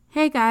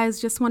Hey guys,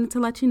 just wanted to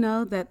let you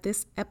know that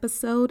this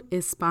episode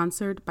is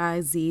sponsored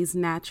by Z's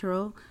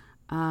Natural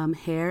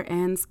hair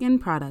and skin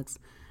products.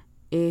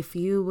 If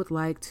you would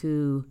like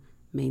to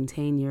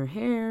maintain your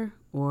hair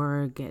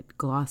or get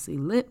glossy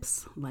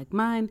lips like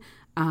mine,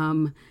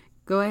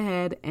 go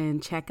ahead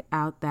and check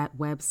out that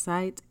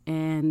website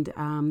and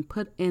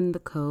put in the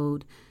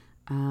code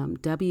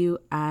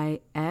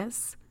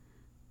WIS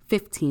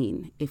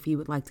 15 if you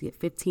would like to get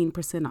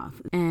 15% off.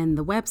 And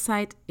the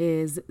website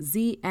is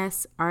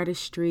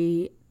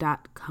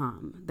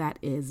zsartistry.com. That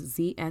is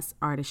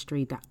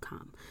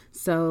zsartistry.com.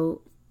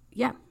 So,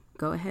 yeah,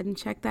 go ahead and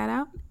check that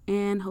out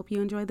and hope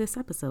you enjoy this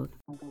episode.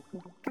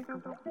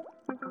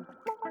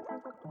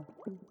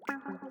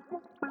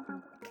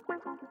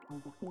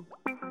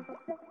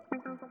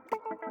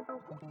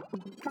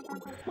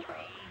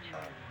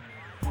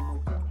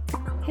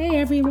 Hey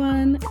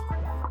everyone.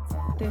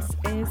 This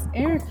is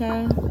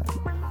Erica.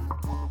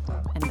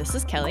 And this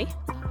is Kelly.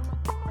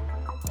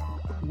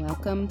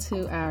 Welcome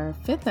to our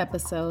 5th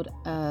episode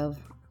of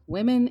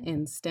Women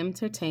in STEM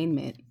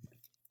Entertainment.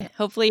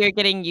 Hopefully you're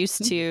getting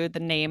used to the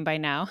name by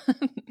now.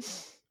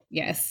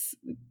 Yes,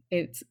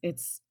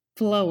 it's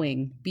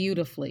flowing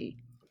beautifully.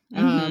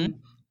 Mm-hmm.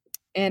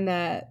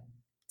 And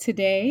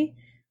today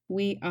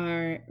we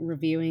are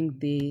reviewing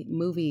the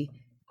movie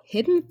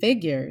Hidden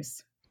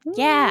Figures.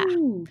 Yeah.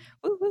 Woo!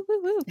 Woo, woo,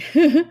 woo,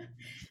 woo.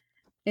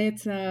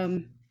 It's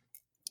for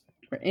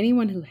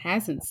anyone who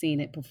hasn't seen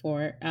it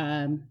before,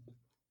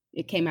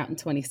 it came out in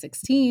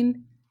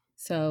 2016.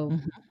 So,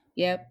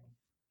 Yep,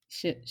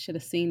 should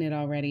have seen it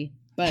already,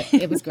 but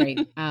it was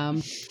great.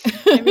 I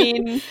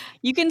mean,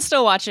 you can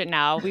still watch it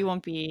now. We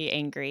won't be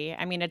angry.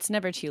 I mean, it's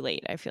never too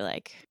late, I feel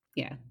like.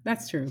 Yeah,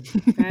 that's true.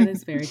 That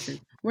is very true.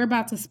 We're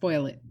about to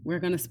spoil it. We're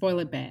going to spoil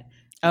it bad.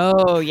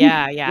 Oh,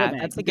 yeah.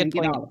 That's a good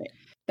Get point. all of it.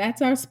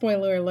 That's our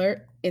spoiler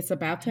alert. It's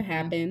about to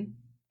happen.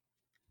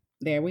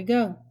 There we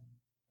go.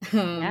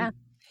 Yeah.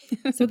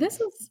 So this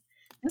is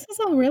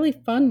a really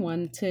fun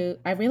one too.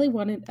 I really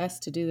wanted us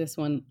to do this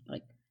one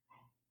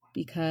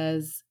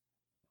because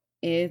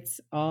it's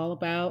all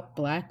about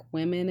Black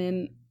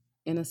women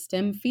in a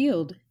STEM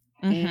field.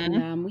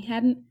 And we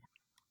hadn't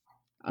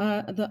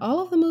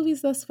all of the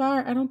movies thus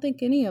far, I don't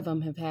think any of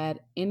them have had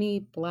any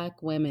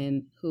Black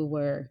women who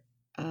were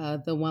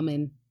the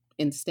woman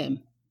in STEM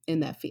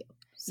in that field.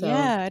 So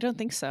yeah, I don't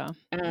think so.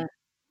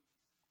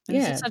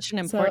 This is such an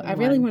important I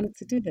really wanted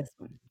to do this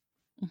one.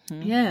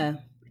 Yeah.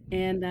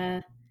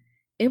 And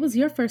it was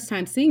your first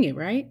time seeing it,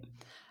 right?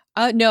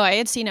 No, I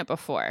had seen it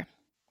before.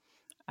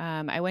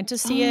 I went to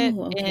see it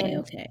in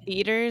okay.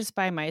 theaters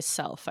by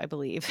myself, I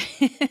believe.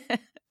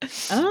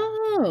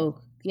 Oh,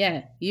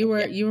 yeah. You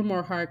were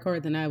more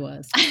hardcore than I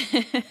was.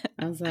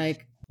 I was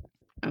like,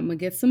 I'm gonna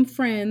get some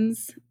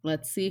friends.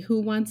 Let's see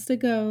who wants to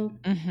go.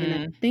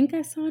 And I think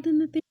I saw it in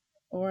the theater,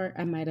 or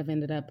I might have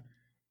ended up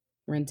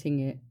renting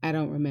it. I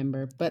don't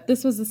remember. But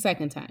this was the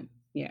second time.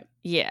 Yeah.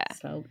 Yeah.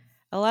 So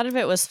a lot of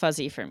it was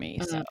fuzzy for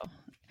me.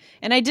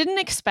 And I didn't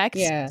expect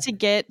to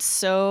get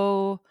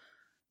so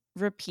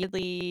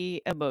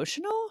repeatedly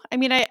emotional. I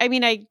mean,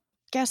 I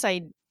guess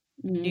I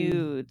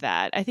knew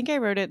that. I think I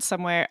wrote it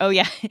somewhere. Oh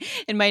yeah,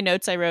 in my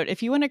notes I wrote,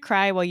 if you want to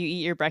cry while you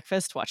eat your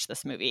breakfast, watch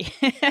this movie.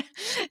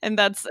 And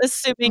that's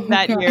assuming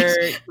that you're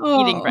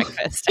eating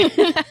breakfast.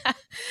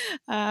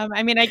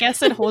 I mean, I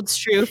guess it holds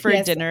true for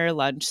dinner,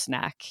 lunch,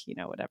 snack,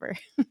 whatever.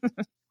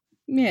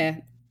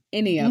 Yeah,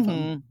 any of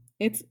them.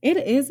 It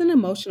is an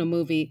emotional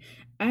movie.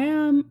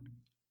 I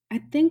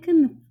think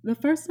in the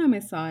first time I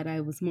saw it,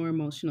 I was more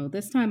emotional.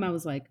 This time I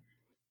was like,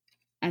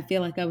 I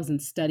feel like I was in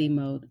study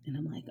mode, and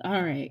I'm like, all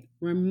right,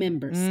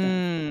 remember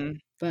stuff.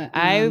 But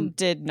I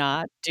did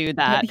not do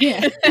that.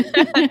 Yeah.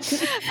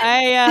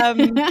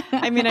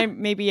 I mean,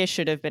 maybe I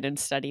should have been in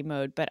study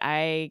mode, but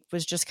I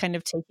was just kind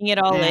of taking it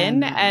all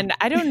in. And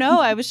I don't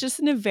know, I was just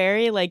in a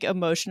very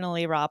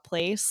emotionally raw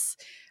place,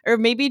 or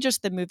maybe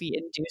just the movie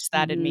induced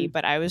that in me,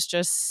 but I was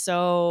just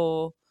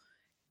so,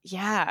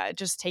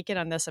 just taken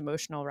on this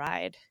emotional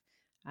ride.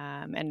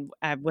 And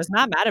I was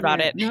not mad about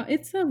it. No,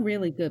 it's a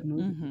really good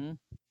movie.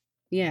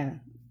 Yeah,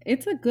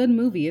 it's a good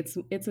movie. It's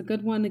a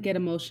good one to get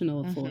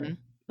emotional for.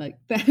 Like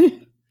that,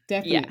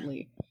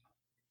 definitely. Yeah.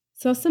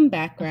 So some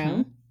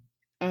background.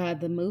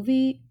 The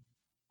movie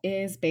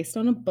is based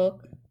on a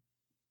book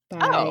by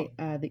the author.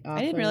 I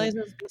didn't realize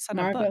it was based on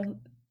a book.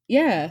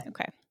 Yeah.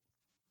 Okay.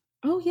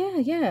 Oh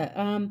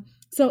yeah.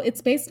 So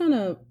it's based on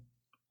a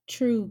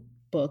true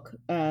book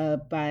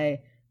by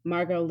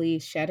Margot Lee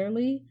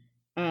Shetterly,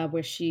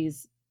 where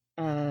she's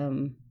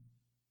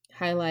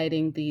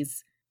highlighting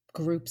these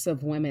groups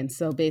of women.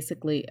 So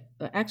basically,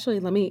 actually,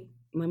 let me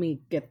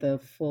get the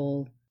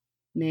full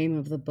name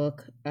of the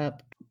book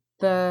up.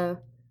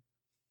 The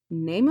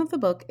name of the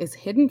book is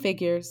Hidden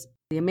Figures: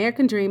 The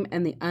American Dream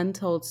and the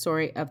Untold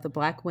Story of the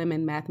Black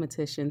Women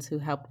Mathematicians Who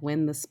Helped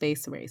Win the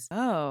Space Race.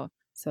 Oh.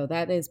 So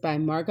that is by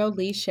Margot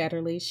Lee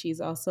Shetterly.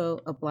 She's also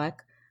a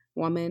Black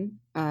woman,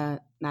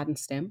 not in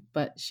STEM,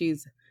 but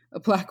she's a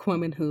Black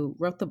woman who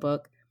wrote the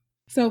book.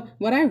 So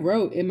what I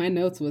wrote in my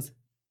notes was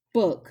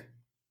book,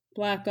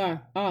 Black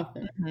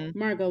author,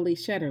 Margot Lee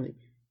Shetterly.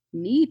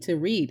 need to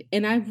read.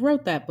 And I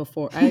wrote that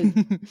before.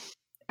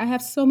 I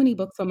have so many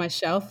books on my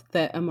shelf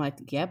that I'm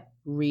like, yep,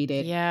 read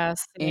it. Yeah,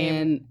 same.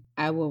 And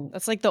I will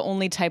That's like the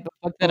only type of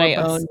book that or I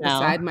own now.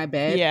 beside my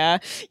bed. Yeah.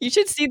 You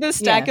should see the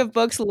stack Yeah. of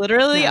books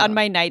literally on No.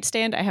 my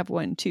nightstand. I have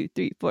 1, 2,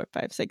 3, 4,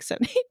 5, 6,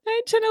 7, 8, 9,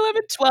 10,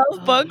 11, 12 Oh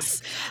my books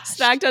gosh.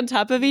 stacked on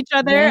top of each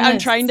other. I'm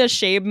Yes. trying to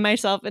shame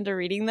myself into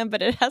reading them,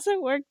 but it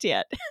hasn't worked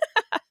yet.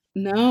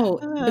 No,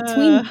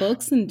 between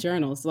books and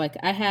journals, like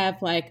I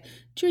have like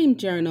dream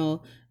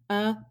journal,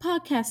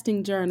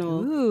 podcasting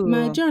journal,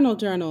 my Ooh.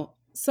 journal,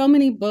 so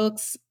many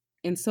books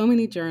and so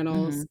many Mhm.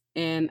 journals.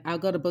 And I'll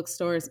go to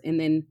bookstores and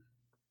then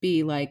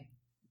be like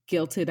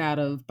guilted out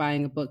of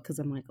buying a book because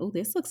I'm like, oh,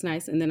 this looks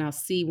nice. And then I'll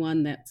see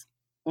one that's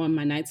on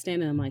my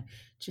nightstand and I'm like,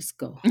 just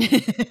go home.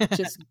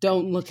 Just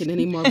don't look at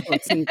any more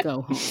books and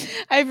go home.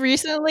 I've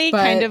recently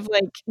kind of But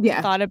like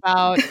yeah. thought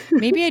about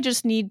maybe I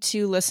just need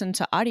to listen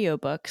to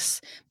audiobooks,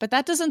 but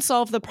that doesn't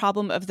solve the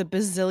problem of the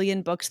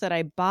bazillion books that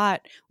I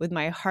bought with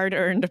my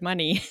hard-earned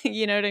money.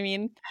 You know what I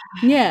mean?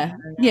 Yeah. I don't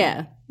know.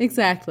 Yeah.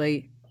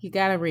 Exactly. You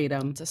got to read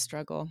them. It's a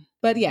struggle.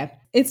 But yeah,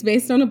 it's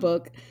based on a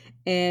book,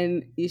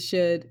 and you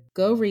should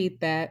go read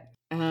that.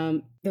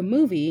 The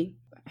movie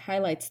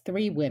highlights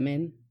 3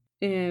 women,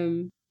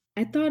 and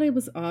I thought it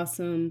was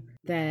awesome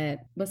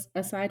that, was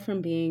aside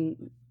from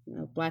being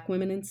Black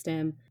women in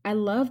STEM, I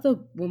love the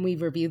when we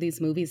review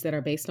these movies that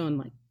are based on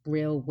like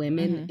real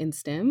women in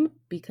STEM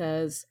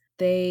because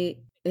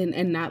they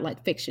and not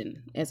like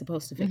fiction as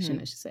opposed to fiction,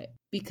 I should say,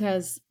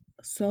 because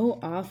so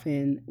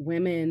often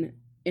women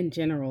in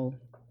general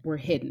were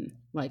hidden,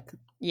 like hidden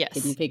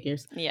Yes.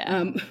 figures.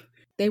 Yeah.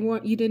 They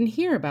weren't, you didn't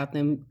hear about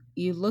them.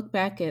 You look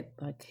back at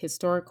like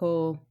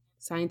historical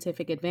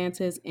scientific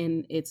advances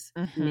and it's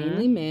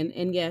mainly men.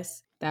 And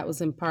yes, that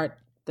was in part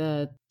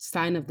the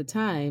sign of the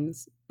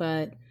times.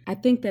 But I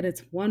think that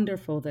it's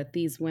wonderful that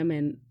these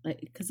women, like,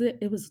 because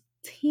it was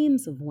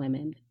teams of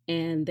women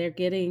and they're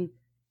getting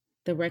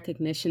the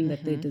recognition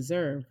that they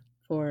deserve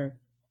for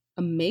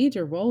a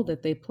major role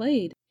that they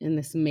played in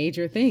this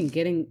major thing,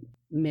 getting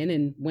men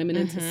and women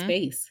into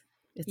space.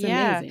 It's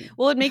amazing.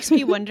 Well, it makes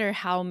me wonder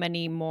how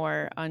many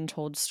more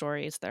untold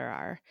stories there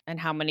are and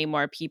how many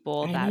more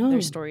people I that their know.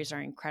 stories are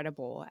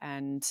incredible.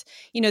 And,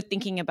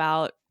 thinking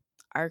about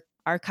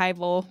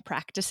archival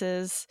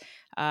practices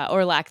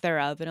or lack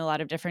thereof in a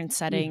lot of different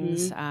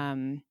settings.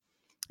 I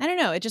don't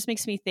know. It just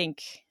makes me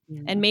think.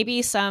 And Yeah.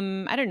 maybe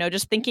some, I don't know,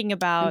 just thinking I'm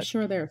about,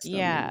 sure there are so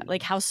many.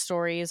 like how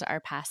stories are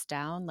passed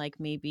down. Like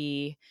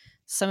maybe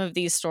some of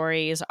these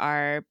stories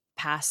are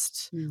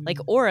passed like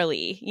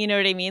orally, you know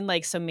what I mean?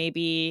 Like, so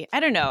maybe, I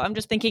don't know. I'm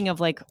just thinking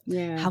of like,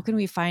 Yeah. how can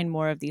we find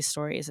more of these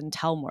stories and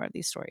tell more of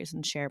these stories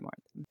and share more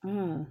of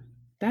them?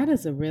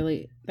 That's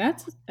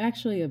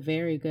actually a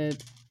very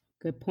good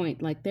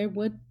point. Like it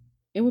would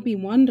be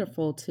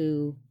wonderful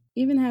to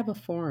even have a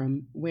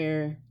forum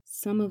where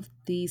some of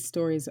these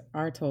stories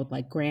are told,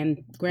 like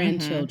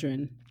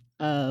grandchildren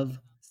of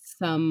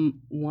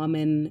some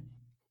woman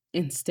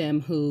in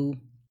STEM who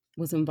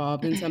was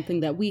involved in something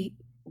that we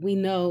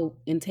know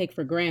and take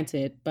for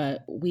granted,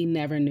 but we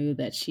never knew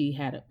that she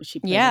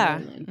played a Yeah.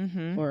 role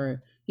in,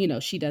 or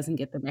she doesn't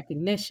get the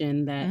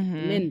recognition that the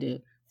men do.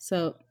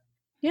 So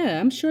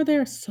yeah, I'm sure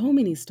there are so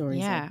many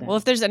stories like Yeah. Well,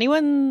 if that. there's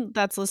anyone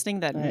that's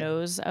listening that But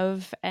knows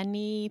of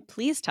any,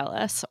 please tell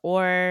us.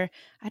 Or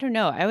I don't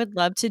know. I would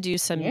love to do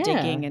some yeah,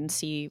 digging and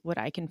see what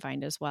I can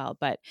find as well.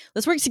 But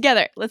let's work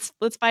together. Let's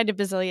find a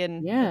bazillion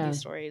of yeah, these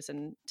stories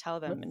and tell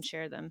them and let's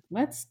share them.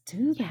 let's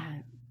do Yeah.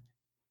 that.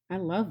 I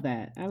love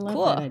that. I love that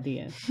Cool.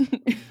 idea.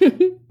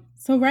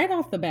 So right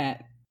off the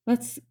bat,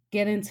 let's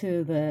get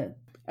into a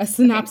Okay.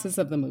 synopsis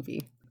of the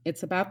movie.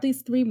 It's about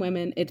these 3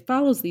 women. It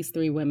follows these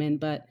 3 women,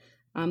 but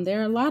there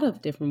are a lot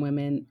of different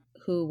women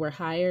who were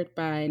hired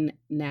by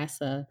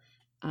NASA.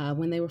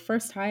 When they were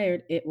first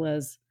hired, it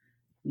was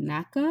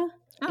NACA,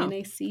 Oh,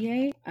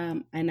 NACA.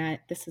 And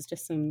this is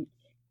just some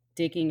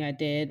digging I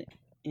did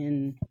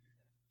in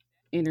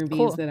interviews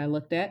cool. that I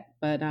looked at.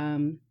 But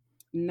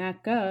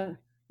NACA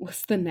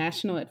was the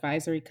National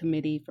Advisory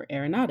Committee for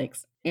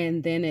Aeronautics.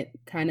 And then it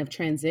kind of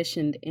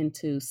transitioned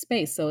into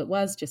space. So it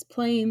was just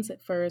planes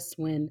at first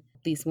when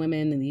these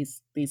women and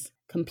these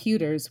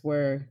computers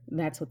were,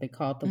 that's what they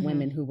called the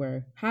women who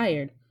were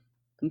hired,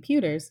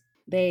 computers.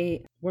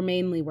 They were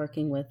mainly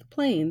working with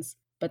planes,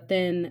 but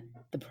then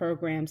the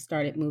program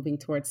started moving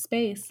towards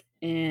space.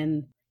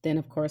 And then,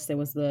 of course, there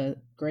was the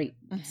great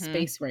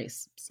space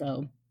race.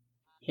 So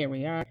here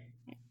we are.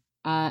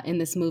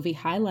 And this movie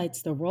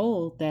highlights the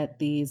role that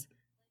these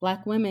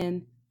Black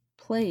women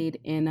played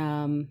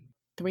in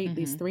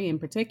these 3 in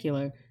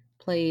particular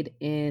played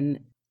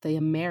in the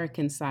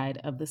American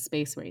side of the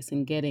space race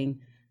and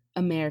getting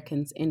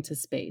Americans into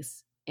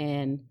space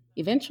and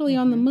eventually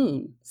on the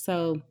moon.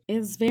 So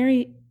it's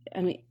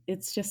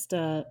it's just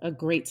a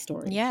great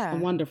story, a Yeah.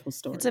 wonderful It's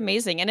story.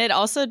 amazing. And it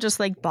also just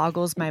like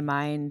boggles my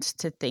mind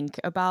to think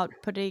about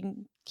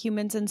putting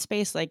humans in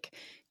space. Like,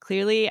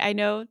 clearly I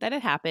know that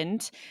it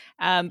happened.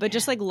 But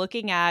just like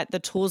looking at the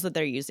tools that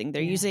they're using,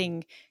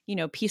 using,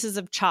 pieces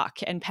of chalk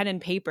and pen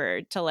and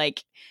paper to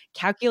like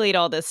calculate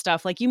all this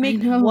stuff. Like, you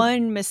make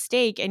one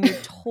mistake and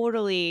you're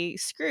totally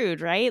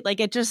screwed, right? Like,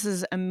 it just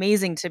is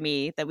amazing to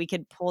me that we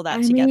could pull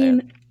that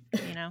together.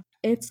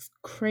 It's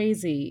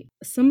crazy.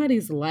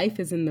 Somebody's life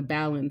is in the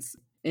balance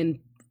and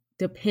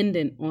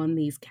dependent on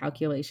these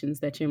calculations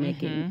that you're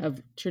making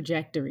of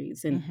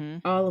trajectories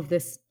and all of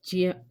this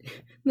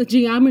the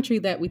geometry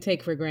that we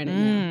take for granted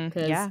now.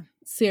 Because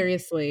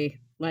seriously,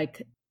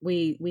 like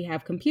we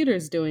have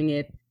computers doing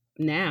it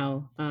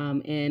now,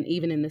 and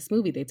even in this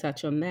movie they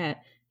touch on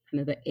that, kind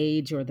of the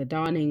age or the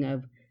dawning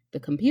of the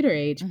computer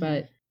age.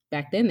 But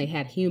back then they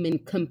had human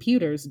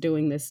computers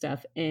doing this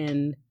stuff,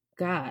 and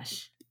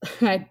gosh,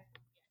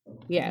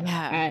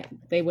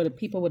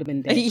 people would have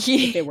been dead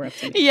if it were up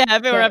to me. Yeah,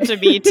 if it were up to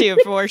me too,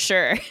 for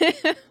sure.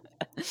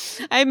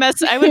 I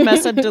would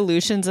mess up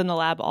dilutions in the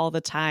lab all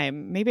the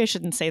time. Maybe I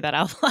shouldn't say that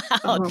out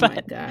loud, but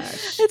my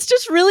gosh. It's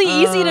just really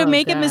easy to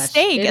make a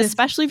mistake,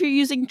 especially if you're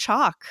using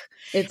chalk.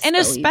 And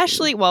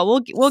especially,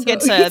 we'll get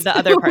to the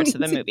other parts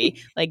of the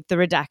movie, like the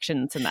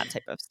redactions and that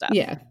type of stuff.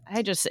 Yeah.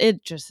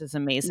 It just is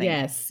amazing.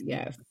 Yes.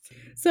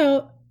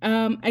 So,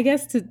 I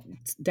guess to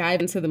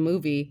dive into the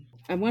movie,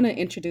 I want to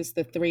introduce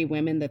the three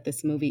women that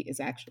this movie is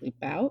actually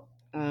about,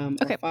 or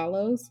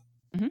follows.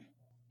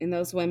 And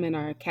those women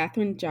are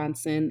Katherine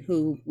Johnson,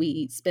 who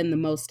we spend the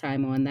most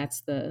time on.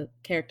 That's the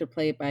character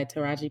played by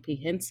Taraji P.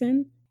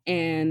 Henson.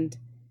 And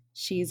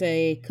she's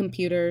a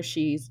computer.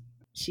 She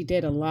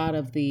did a lot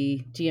of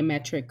the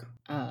geometric,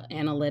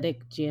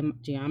 analytical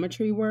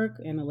geometry.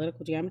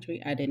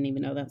 I didn't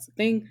even know that was a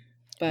thing.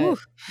 But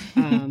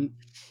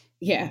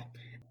yeah.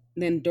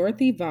 Then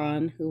Dorothy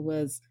Vaughan, who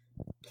was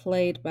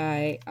played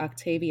by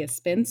Octavia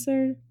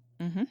Spencer.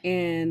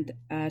 And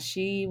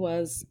she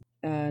was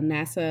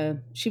NASA.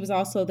 She was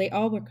also, they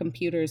all were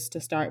computers to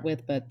start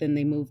with, but then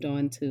they moved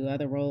on to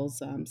other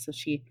roles. So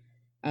she,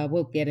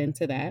 we'll get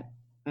into that.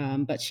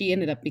 But she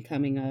ended up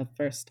becoming a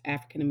first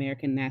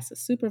African-American NASA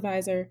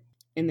supervisor.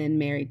 And then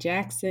Mary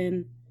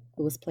Jackson,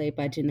 who was played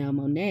by Janelle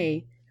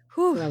Monáe,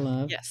 who I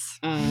love. Yes.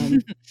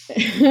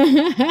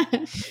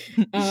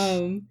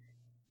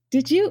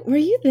 Were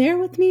you there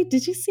with me?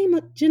 Did you see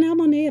Janelle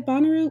Monáe at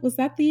Bonnaroo? Was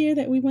that the year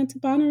that we went to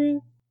Bonnaroo?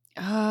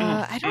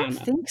 I don't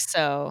think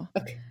so.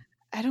 Okay.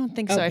 I don't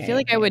think so. I feel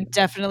like I would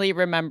definitely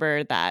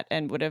remember that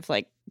and would have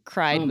like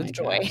cried with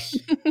joy.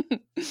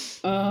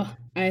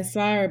 I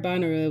saw her at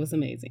Bonnaroo. It was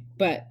amazing.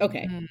 But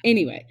okay.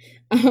 Anyway.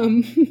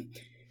 Did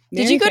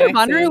you go to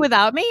Bonnaroo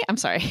without me? I'm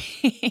sorry.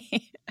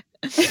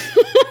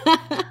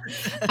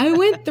 I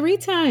went 3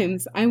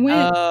 times. I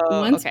went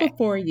once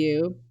before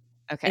you.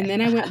 Okay. And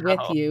then I went with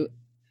you.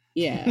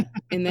 Yeah.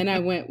 And then I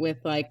went with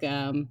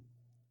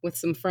with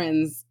some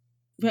friends.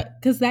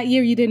 Because that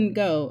year you didn't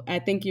go. I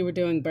think you were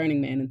doing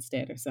Burning Man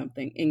instead or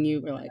something. And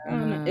you were like, I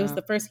don't know. It was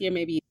the first year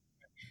maybe.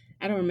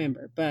 I don't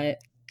remember. But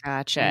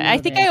gotcha. I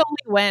think I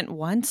only went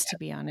once, to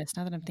be honest,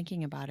 now that I'm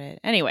thinking about it.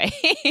 Anyway.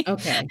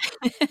 Okay.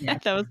 Yeah.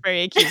 That was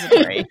very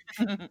accusatory.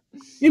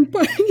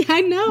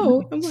 I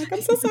know. I'm like,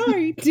 I'm so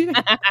sorry. Did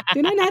I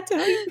not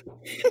tell you?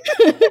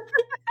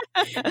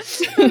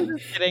 Just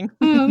kidding.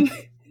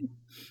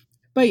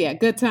 But yeah,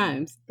 good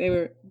times. They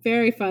were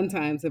very fun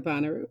times at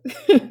Bonnaroo.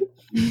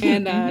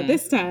 And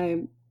this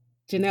time,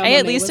 Janelle Monáe I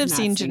at least have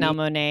seen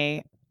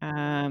Janelle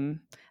Monáe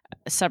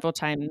several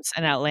times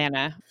in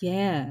Atlanta.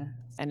 Yeah.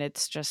 And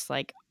it's just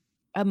like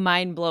a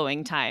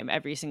mind-blowing time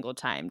every single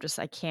time. Just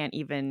I can't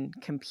even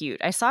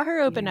compute. I saw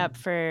her open up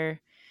for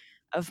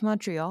Of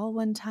Montreal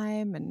one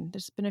time, and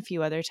there's been a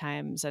few other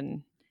times,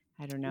 and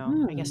I don't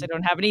know. I guess I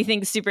don't have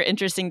anything super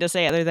interesting to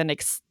say other than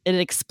it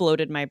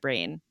exploded my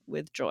brain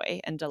with joy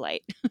and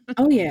delight.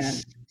 Oh yeah.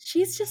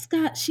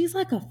 She's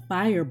like a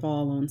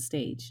fireball on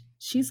stage.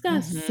 She's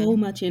got so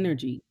much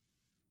energy.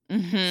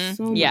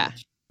 So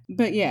much.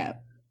 But yeah.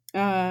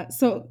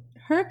 So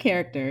her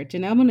character,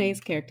 Janelle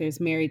Monáe's character, is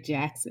Mary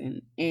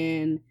Jackson,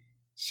 and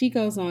she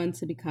goes on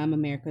to become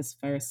America's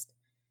first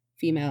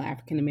female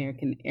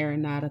African-American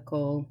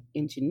aeronautical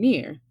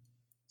engineer.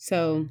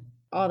 So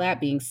all that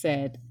being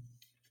said,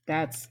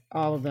 that's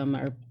all of them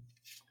are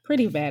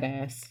pretty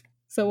badass.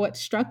 So what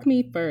struck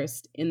me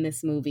first in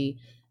this movie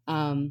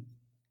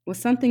was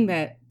something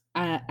that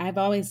I've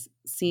always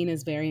seen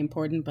as very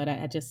important, but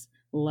I just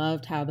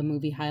loved how the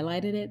movie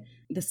highlighted it.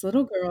 This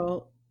little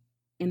girl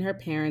and her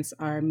parents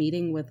are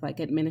meeting with like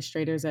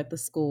administrators at the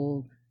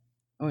school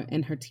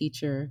and her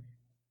teacher.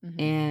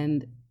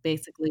 And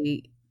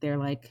basically they're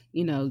like,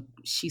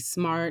 she's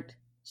smart.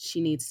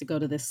 She needs to go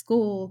to this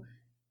school.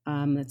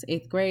 That's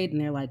 8th grade. And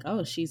they're like,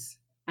 oh,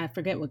 I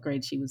forget what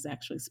grade she was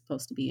actually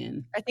supposed to be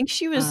in. I think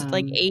she was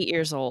like 8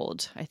 years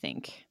old, I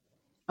think.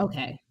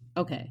 Okay.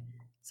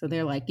 So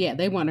they're like, yeah,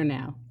 they want her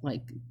now.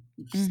 Like,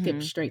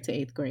 skip straight to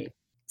 8th grade.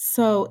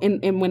 So,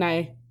 and when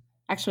I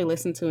actually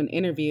listened to an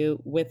interview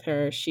with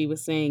her, she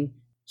was saying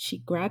she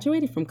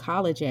graduated from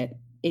college at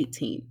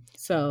 18.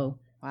 So,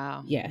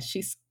 wow. Yeah,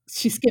 she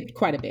skipped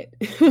quite a bit.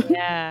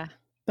 Yeah.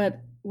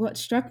 But what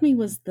struck me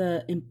was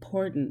the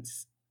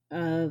importance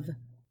of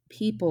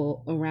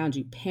people around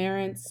you,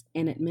 parents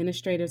and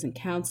administrators and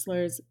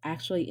counselors,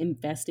 actually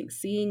investing,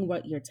 seeing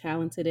what you're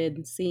talented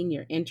in, seeing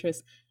your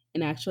interests,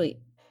 and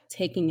actually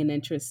taking an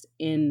interest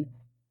in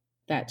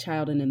that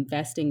child and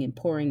investing and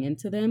pouring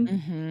into them.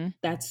 Mm-hmm.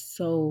 That's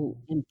so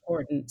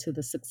important to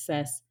the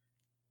success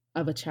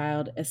of a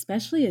child,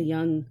 especially a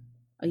young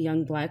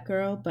Black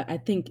girl, but I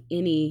think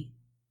any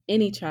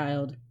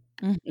child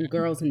and Mm-hmm.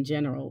 girls in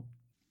general,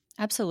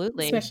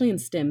 Absolutely. especially in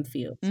STEM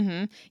fields.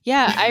 Mm-hmm.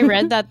 Yeah, I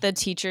read that the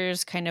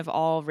teachers kind of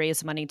all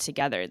raise money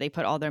together. They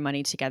put all their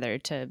money together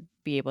to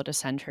be able to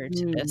send her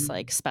to this Mm,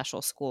 like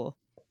special school.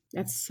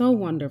 that's so I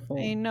wonderful.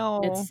 It's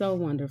know. so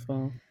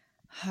wonderful.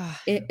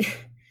 It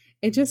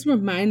it just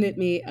reminded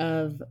me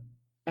of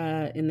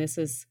and this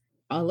is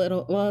a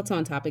little, well, it's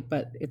on topic,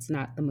 but it's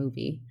not the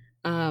movie.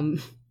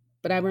 Um,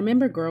 but I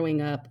remember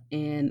growing up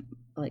and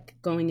like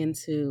going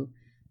into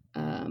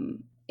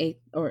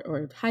eighth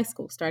or high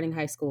school, starting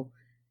high school,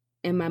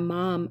 and my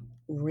mom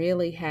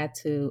really had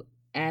to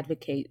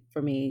advocate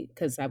for me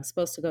because I was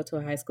supposed to go to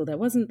a high school that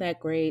wasn't that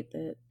great.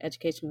 The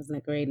education wasn't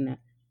that great, and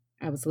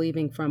I was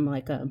leaving from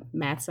like a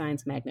math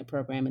science magnet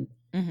program. And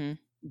Mm-hmm.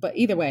 but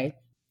either way,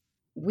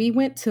 we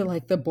went to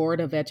like the board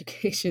of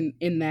education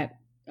in that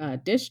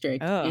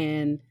district, Oh.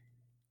 and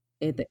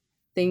it,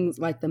 things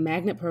like the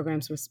magnet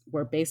programs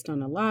were based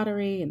on a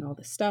lottery and all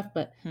this stuff.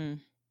 But Hmm.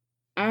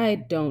 I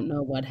don't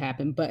know what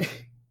happened, but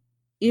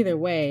either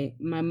way,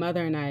 my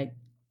mother and I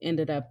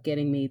ended up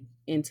getting me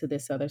into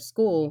this other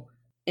school.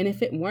 And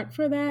if it weren't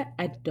for that,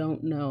 I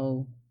don't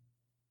know.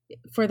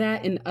 For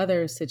that, in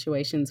other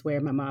situations where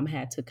my mom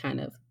had to kind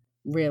of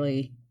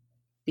really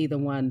be the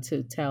one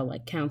to tell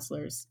like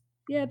counselors,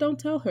 yeah, don't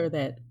tell her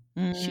that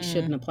she Mm.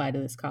 shouldn't apply to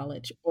this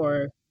college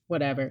or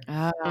whatever.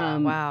 Ah,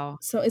 wow.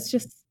 So it's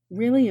just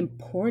really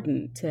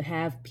important to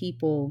have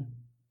people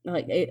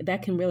like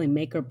that can really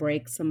make or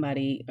break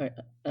somebody,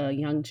 a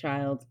young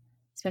child,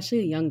 especially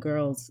a young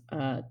girl's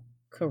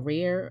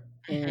career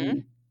Mm-hmm.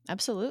 and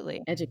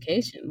Absolutely.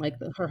 education, like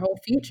her whole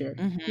future.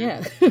 Mhm.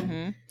 Yeah.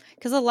 Mhm.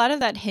 'Cause a lot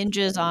of that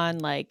hinges So, on,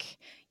 like,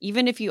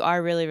 even if you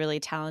are really, really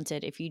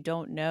talented, if you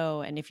don't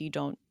know and if you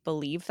don't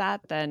believe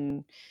that,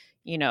 then,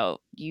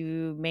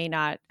 you may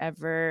not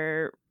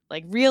ever,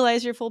 like,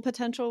 realize your full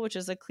potential, which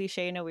is a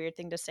cliche and a weird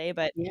thing to say,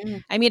 but, yeah.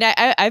 I mean,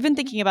 I've been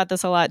thinking about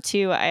this a lot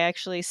too. I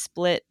actually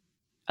split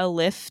a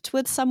lift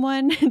with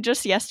someone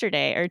just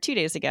yesterday or 2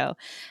 days ago,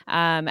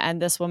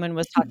 and this woman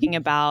was talking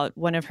about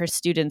one of her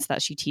students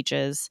that she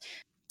teaches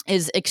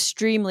is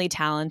extremely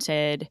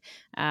talented,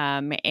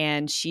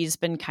 and she's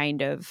been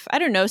kind of, I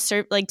don't know,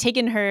 like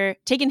taken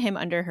him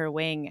under her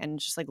wing and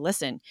just like,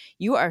 listen,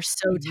 you are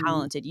so Mhm.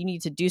 talented, you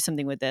need to do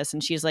something with this.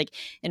 And she's like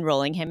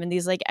enrolling him in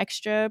these like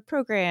extra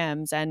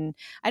programs, and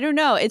I don't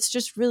know, it's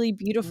just really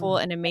beautiful Oh,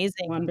 and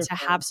amazing to wonderful.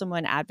 have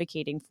someone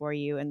advocating for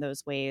you in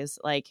those ways.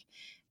 Like,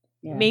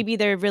 Yeah. maybe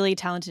they're really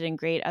talented and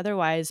great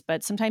otherwise,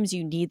 but sometimes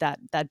you need that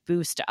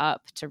boost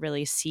up to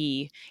really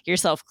see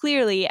yourself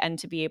clearly and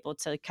to be able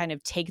to kind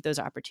of take those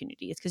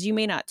opportunities, because you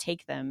may not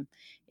take them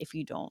if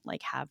you don't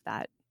like have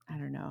that, I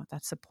don't know,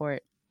 that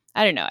support.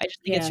 I don't know, I just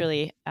think it's Yeah.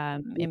 really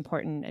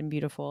important and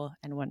beautiful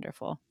and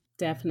wonderful.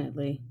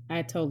 Definitely.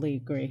 I totally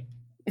agree.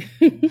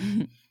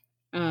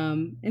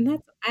 And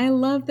that's, I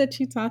love that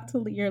you talk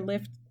to your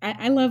Lyft.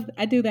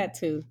 I do that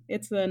too.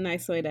 It's a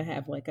nice way to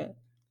have like a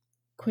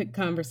quick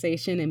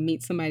conversation and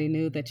meet somebody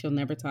new that you'll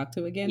never talk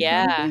to again,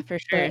 Yeah, probably. for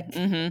sure.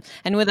 But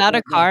And without a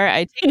yeah. car,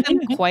 I take them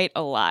quite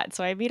a lot,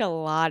 so I meet a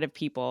lot of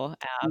people,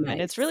 and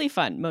it's Nice. really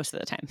fun most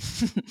of the time.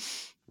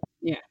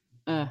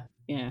 Yeah.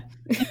 Yeah.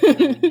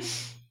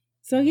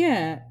 So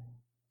yeah,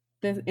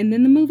 and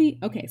then the movie,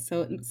 okay,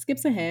 so it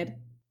skips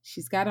ahead.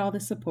 She's got all the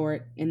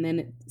support, and then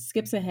it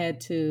skips ahead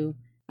to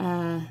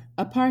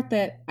a part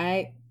that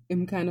I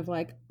am kind of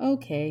like,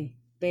 okay,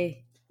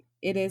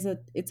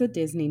 it's a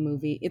Disney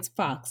movie. It's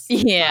Fox.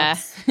 Yeah.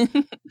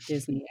 Fox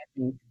Disney, I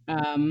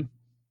think.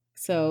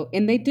 So,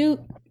 and they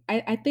do,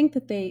 I think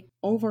that they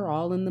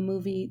overall in the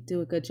movie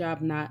do a good job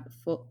not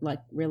like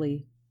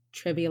really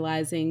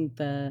trivializing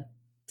the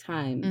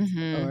times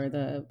Mhm. or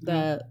the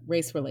Mhm.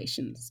 race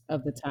relations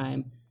of the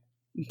time.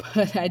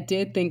 But I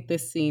did think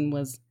this scene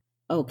was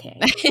okay.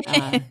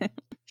 Nah,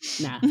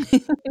 nah.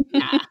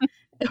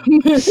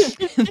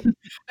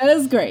 That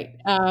was great.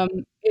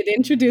 It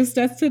introduced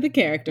us to the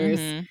characters,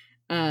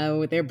 Mhm.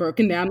 with their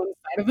broken down on the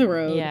side of the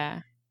road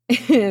Yeah.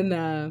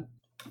 and,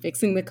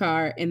 fixing the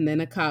car, and then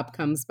a cop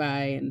comes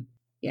by and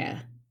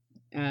yeah,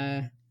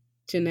 uh,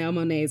 Janelle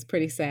Monáe is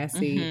pretty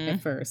sassy at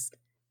Mhm. first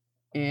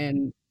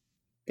and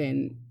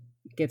then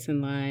gets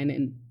in line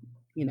and,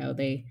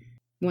 they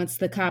once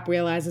the cop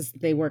realizes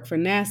that they work for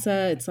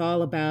NASA, it's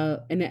all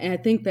about, and I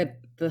think that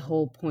the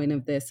whole point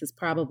of this is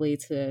probably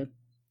to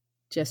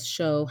just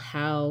show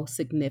how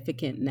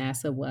significant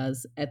NASA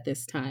was at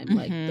this time,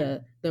 like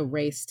Mhm. the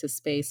race to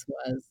space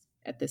was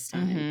at this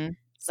time. Mhm.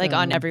 Like,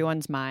 on So,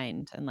 everyone's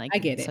mind, and, like, I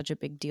get it's it, such a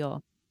big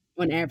deal.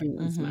 on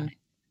everyone's Mhm. mind.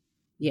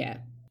 Yeah.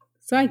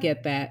 So I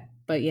get that,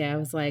 but yeah, I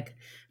was like,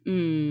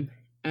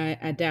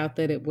 I doubt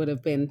that it would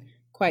have been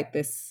quite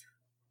this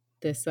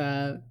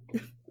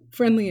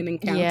friendly an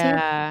encounter.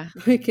 Yeah.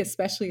 Like,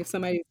 especially if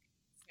somebody's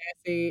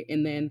sassy,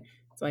 and then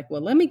it's like,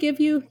 well, let me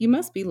give you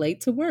must be late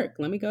to work.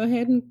 Let me go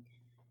ahead and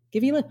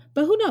give you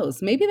but who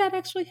knows? Maybe that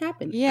actually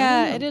happened.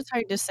 Yeah, it is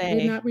hard to say. I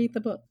did not read the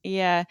book.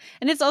 Yeah.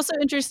 And it's also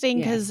interesting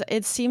because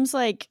it seems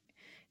like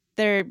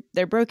they're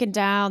broken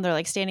down, they're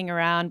like standing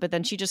around, but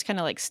then she just kind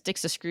of like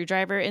sticks a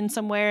screwdriver in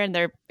somewhere and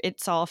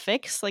it's all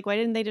fixed. Like, why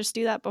didn't they just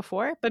do that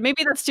before? But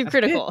maybe that's too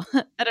critical.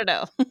 I don't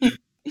know.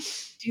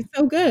 She's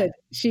so good.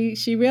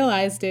 She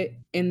realized it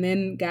and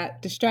then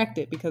got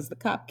distracted because the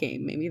cop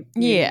came. Maybe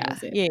yeah.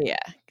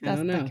 I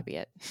don't know. That could be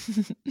it.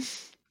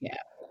 Yeah.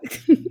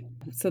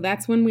 So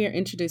that's when we are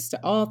introduced to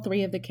all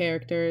three of the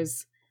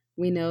characters.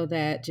 We know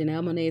that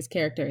Janelle Monáe's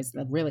character is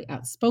the really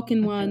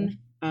outspoken one.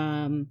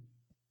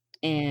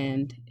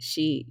 And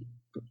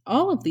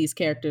all of these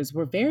characters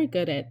were very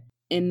good at,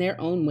 in their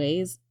own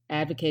ways,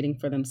 advocating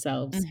for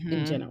themselves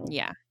in general.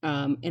 Yeah.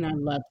 And I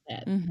love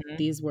that.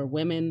 These were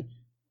women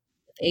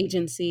with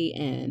agency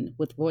and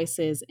with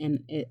voices,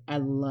 and I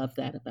love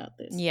that about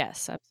this.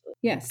 Yes, absolutely.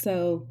 Yeah,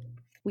 so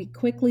we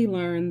quickly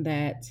learn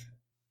that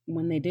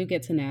when they do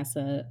get to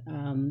NASA,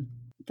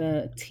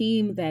 the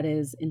team that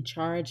is in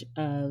charge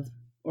of,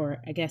 or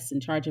I guess in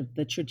charge of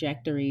the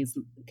trajectories,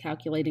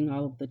 calculating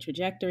all of the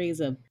trajectories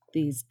of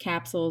these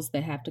capsules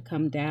that have to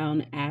come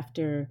down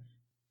after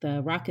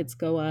the rockets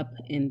go up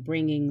and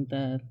bringing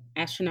the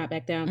astronaut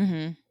back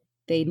down,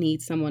 they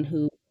need someone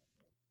who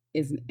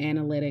is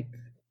analytic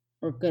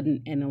or good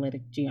in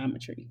analytic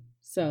geometry.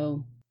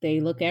 So they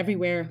look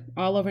everywhere,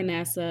 all over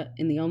NASA,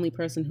 and the only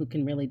person who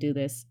can really do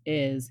this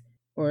is,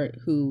 or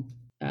who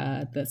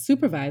the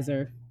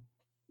supervisor,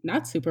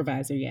 not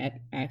supervisor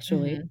yet,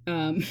 actually,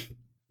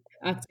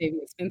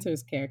 Octavia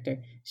Spencer's character,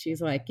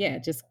 she's like, yeah,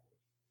 just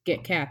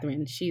get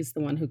Catherine. She's the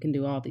one who can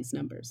do all these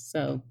numbers.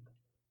 So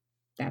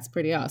that's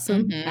pretty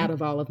awesome. Out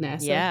of all of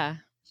NASA, yeah,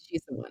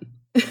 she's the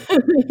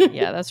one.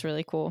 Yeah, that's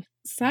really cool.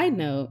 Side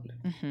note,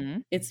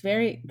 it's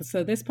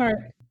so this part,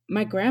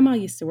 my grandma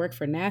used to work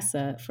for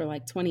NASA for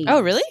like 20 years.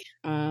 Oh, really?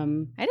 I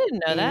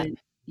didn't know that.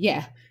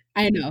 Yeah,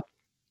 I know.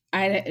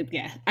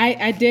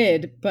 I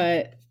did,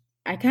 but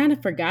I kind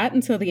of forgot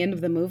until the end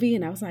of the movie,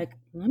 and I was like,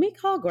 let me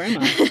call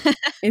grandma.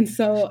 And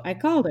so I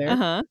called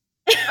her.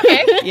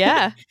 Okay,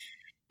 yeah.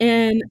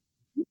 And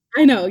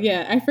I know,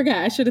 yeah, I forgot.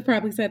 I should have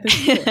probably said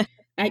this before.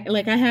 I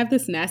have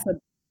this NASA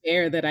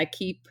bear that I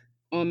keep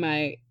on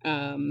my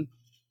on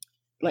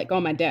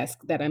my desk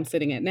that I'm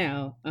sitting at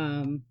now.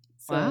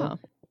 So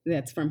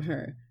that's from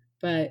her.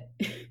 But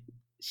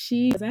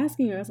she was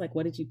asking her, I was like,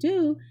 what did you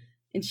do?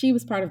 And she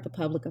was part of the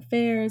public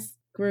affairs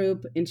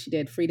group, and she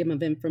did freedom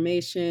of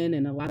information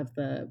and a lot of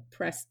the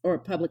press or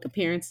public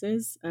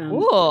appearances.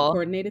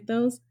 Coordinated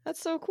those.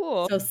 That's so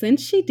cool. So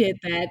since she did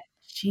that,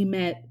 she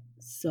met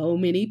so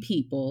many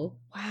people.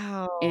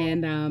 Wow.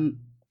 And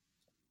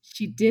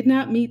she did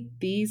not meet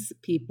these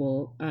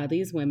people,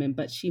 these women,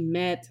 but she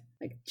met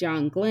like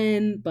John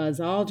Glenn,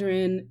 Buzz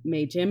Aldrin,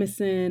 Mae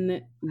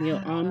Jemison,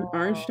 Neil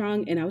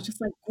Armstrong, and I was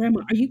just like,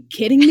 Grandma, are you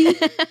kidding me?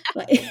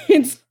 Like,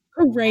 it's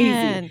crazy.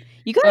 Man,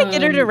 you gotta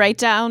get her to write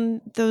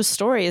down those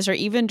stories, or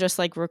even just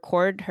like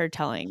record her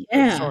telling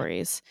those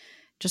stories.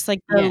 Just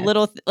like the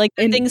little, like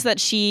the things that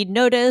she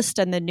noticed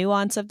and the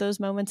nuance of those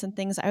moments and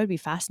things. I would be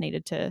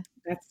fascinated to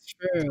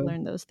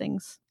learn those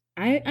things.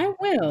 I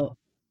will.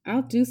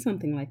 I'll do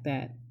something like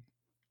that.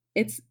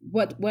 It's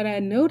what I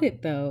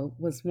noted though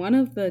was one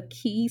of the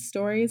key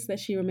stories that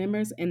she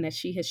remembers and that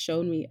she has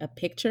shown me a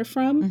picture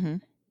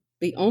from.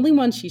 The only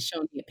one she's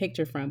shown me a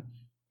picture from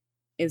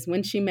is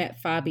when she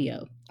met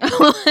Fabio.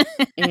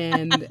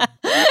 And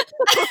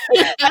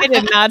I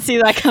did not see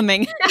that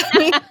coming.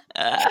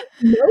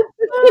 Nope.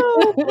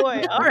 Oh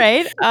boy! All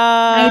right.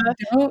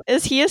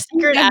 Is he a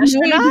secret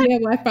astronaut?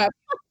 No,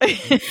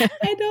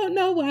 I don't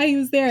know why he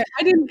was there.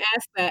 I didn't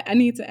ask that. I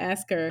need to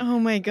ask her. Oh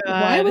my god!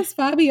 Why was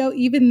Fabio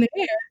even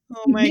there?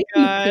 Oh my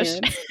gosh!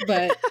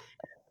 But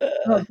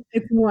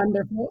it's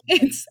wonderful.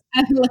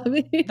 I love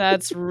it.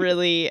 That's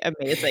really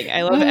amazing.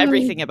 I love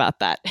everything about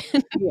that.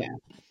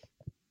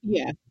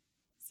 Yeah.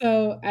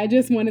 So I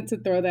just wanted to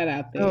throw that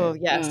out there. Oh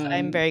yes,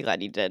 I'm very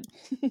glad you did.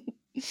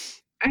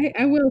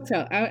 I will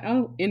tell.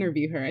 I'll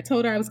interview her. I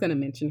told her I was going to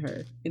mention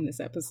her in this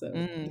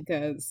episode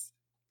because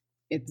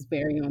it's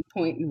very on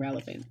point and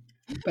relevant.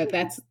 But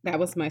that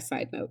was my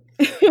side note.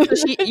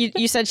 So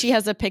you said she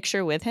has a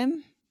picture with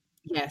him?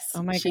 Yes.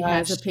 Oh my gosh. She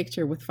has a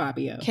picture with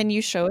Fabio. Can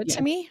you show it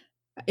to me?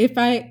 If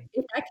I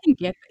can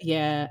get,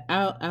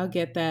 I'll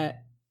get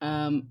that.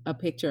 A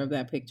picture of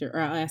that picture, or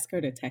I'll ask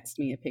her to text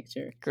me a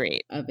picture.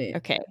 Great. Of it.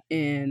 Okay.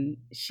 And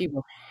she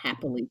will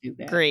happily do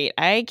that. Great.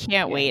 I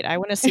can't wait. I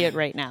want to see it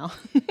right now.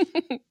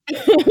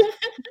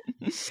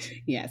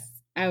 Yes,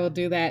 I will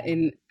do that,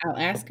 and I'll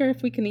ask her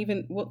if we can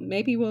even. Well,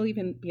 maybe we'll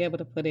even be able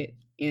to put it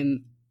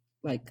in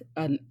like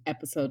an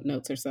episode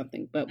notes or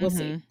something. But we'll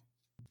see.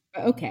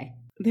 Okay,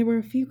 there were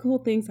a few cool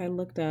things I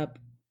looked up.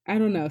 I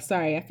don't know.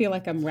 Sorry, I feel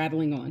like I'm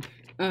rattling on.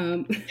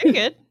 You're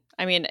good.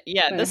 I mean,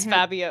 this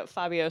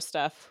Fabio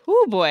stuff.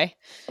 Oh boy,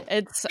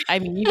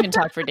 you can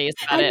talk for days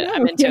about it.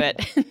 I'm into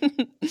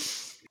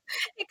it.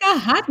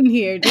 got hot in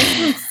here just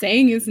from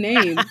saying his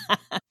name.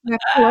 That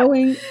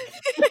flowing.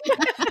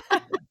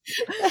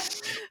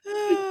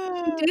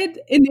 He did,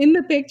 and in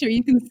the picture,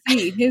 you can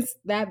see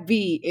that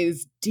V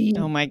is deep.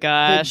 Oh my The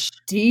gosh.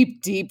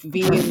 deep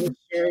V in the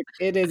shirt.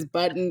 It is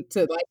buttoned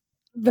to, like,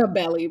 the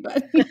belly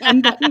button,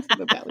 unbuttoned to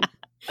the belly.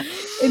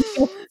 It's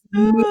just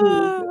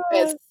smooth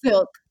as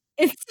silk.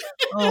 It's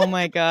Oh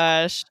my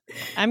gosh.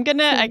 I so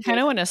kinda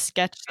good. wanna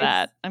sketch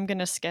that. I'm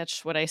gonna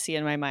sketch what I see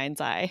in my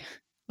mind's eye.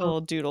 A Oh,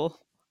 little doodle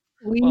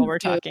while please we're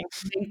do, talking.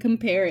 and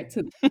compare it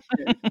to the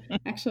picture.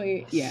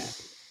 Actually, yeah.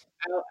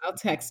 I'll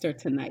text her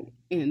tonight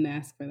and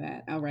ask for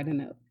that. I'll write a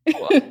note.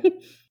 Cool.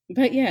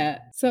 But yeah,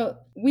 so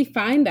we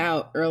find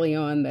out early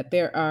on that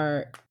there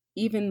are,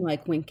 even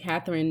like when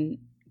Catherine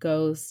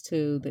goes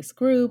to this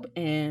group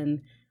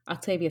and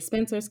Octavia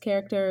Spencer's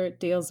character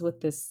deals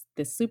with this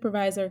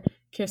supervisor,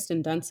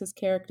 Kirsten Dunst's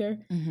character.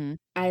 Mhm.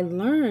 I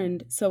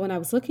learned, so when I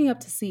was looking up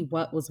to see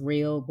what was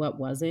real, what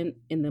wasn't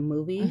in the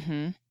movie,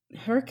 Mhm.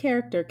 her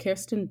character,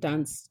 Kirsten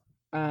Dunst,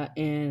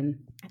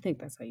 and I think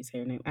that's how you say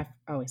her name. I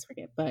always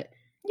forget, but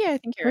Yeah, I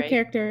think you're her right.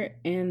 character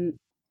and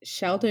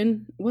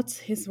Sheldon, what's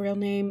his real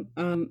name?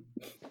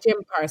 Jim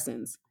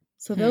Parsons.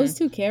 So Hmm. those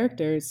two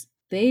characters,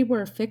 they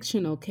were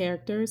fictional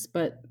characters,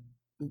 but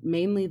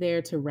mainly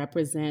there to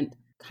represent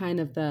kind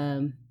of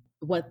the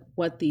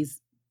what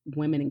these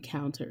women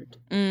encountered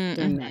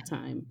during Mhm. that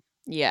time.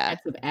 Yeah.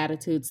 Types of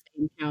attitudes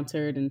they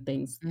encountered and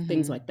things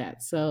Mhm. like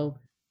that. So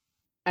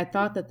I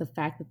thought that the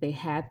fact that they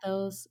had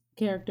those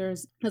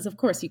characters, because of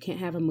course you can't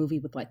have a movie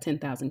with like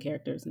 10,000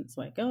 characters and it's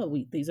like, oh,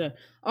 these are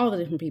all the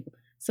different people.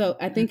 So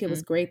I think it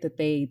was Mhm. great that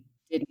they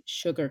didn't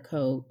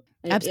sugarcoat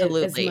it as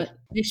Absolutely. much.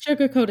 They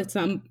sugarcoated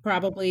some,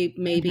 probably,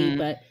 maybe, Mhm.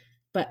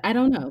 but I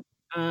don't know.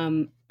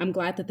 I'm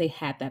glad that they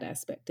had that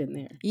aspect in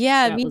there.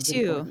 Yeah, That me was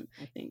too. important,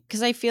 I think.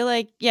 'Cause I feel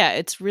like, yeah,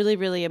 it's really,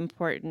 really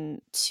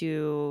important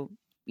to,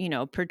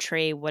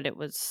 portray what it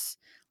was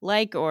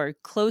like or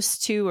close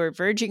to or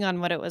verging on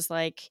what it was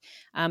like.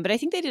 But I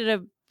think they did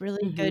a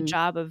really good Hmm.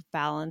 job of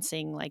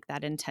balancing like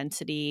that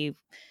intensity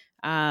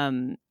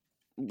um,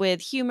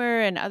 with humor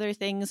and other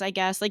things, I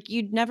guess. Like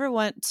you'd never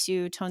want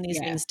to tone these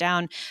Yeah. things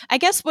down. I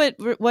guess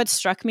what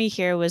struck me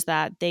here was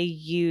that they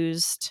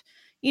used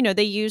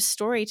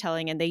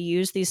storytelling and they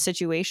used these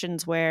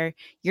situations where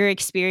you're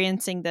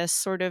experiencing this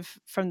sort of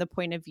from the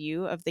point of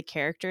view of the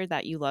character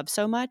that you love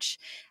so much.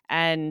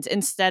 And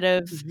instead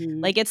of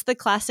Hmm. like it's the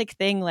classic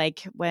thing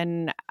like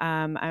when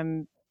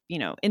I'm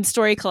in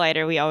Story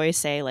Collider, we always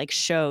say like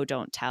show,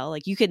 don't tell.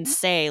 Like you can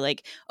say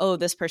like, oh,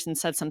 this person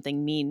said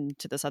something mean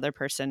to this other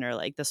person, or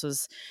like this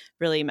was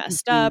really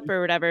messed up Hmm.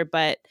 or whatever.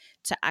 But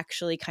to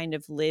actually kind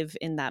of live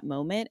in that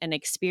moment and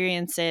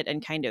experience it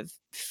and kind of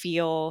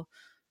feel,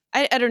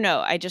 I don't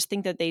know. I just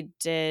think that they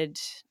did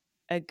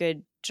a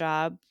good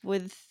job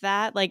with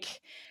that.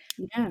 Like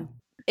Yeah.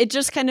 it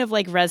just kind of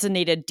like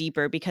resonated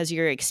deeper because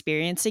you're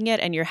experiencing it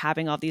and you're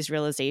having all these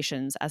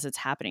realizations as it's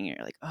happening. And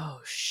you're like,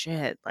 oh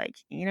shit. Like,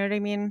 you know what I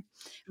mean?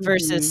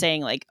 Versus Hmm.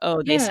 saying like,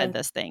 oh, they said Yeah.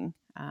 this thing.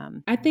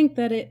 I think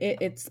that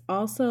it's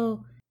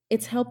also,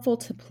 it's helpful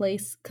to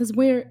place, because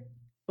we're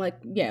like,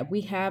 yeah,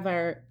 we have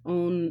our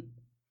own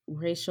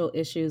racial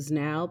issues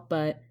now,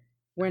 but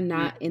we're Mhm.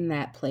 not in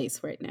that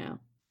place right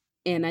now.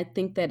 And I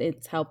think that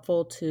it's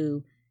helpful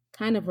to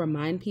kind of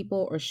remind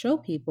people or show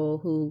people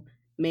who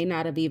may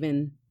not have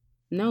even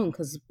known,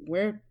 because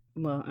we're,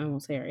 well, I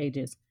won't say our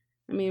ages.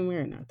 I mean,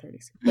 we're in our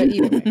 30s, but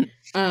either way.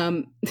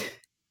 Um,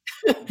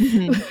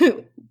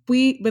 Mhm.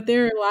 but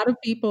there are a lot of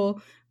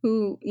people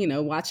who,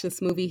 watch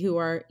this movie who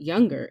are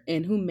younger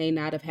and who may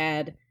not have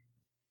had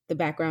the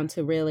background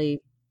to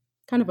really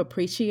kind of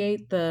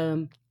appreciate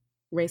the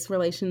race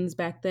relations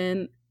back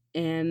then.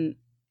 And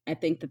I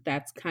think that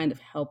that's kind of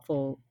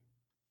helpful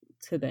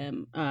to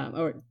them,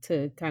 or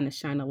to kind of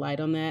shine a light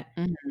on that.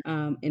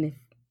 Mhm. And if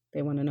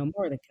they want to know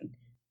more, they can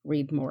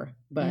read more.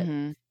 But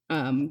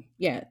Mhm.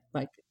 yeah,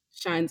 like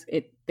shines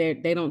it.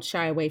 They don't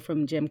shy away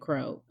from Jim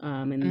Crow,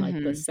 and like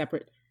the Mhm.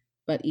 separate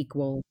but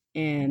equal.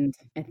 And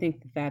I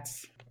think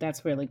that's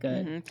really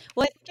good. Mhm.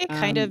 Well, I think it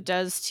kind of Um,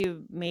 does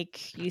to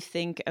make you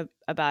think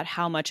about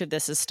how much of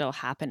this is still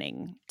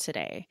happening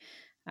today.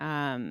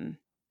 Um,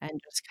 and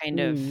just kind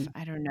of, mm,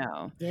 I don't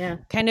know, yeah.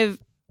 kind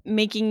of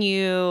making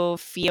you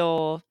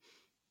feel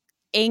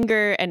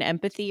anger and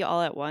empathy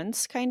all at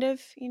once, kind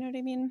of. You know what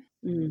I mean?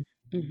 Mm,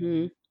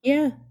 hmm.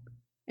 Yeah.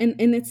 And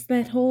it's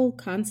that whole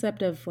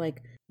concept of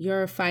like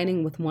you're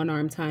fighting with one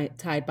arm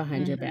tied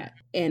behind your Mhm. back.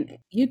 And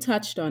you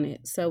touched on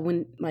it. So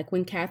when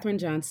Katherine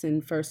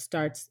Johnson first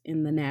starts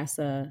in the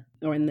NASA,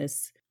 or in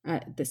this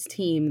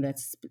team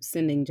that's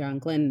sending John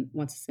Glenn,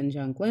 wants to send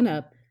John Glenn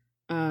up,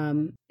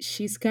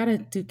 she's got to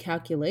do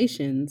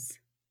calculations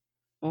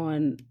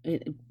on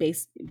it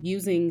based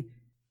using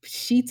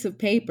sheets of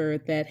paper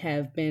that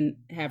have Mhm.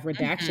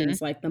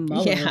 redactions like the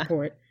Mueller Yeah.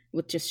 report,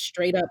 with just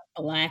straight up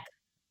black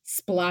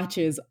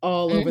splotches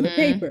all over the Mhm.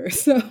 paper.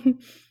 So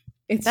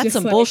it's That's just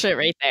some like, bullshit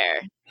right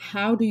there.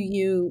 how do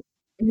you,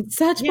 it's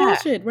such Yeah.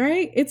 bullshit,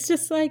 right? It's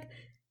just like,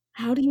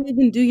 how do you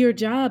even do your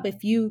job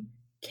if you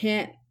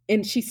can't,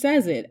 and she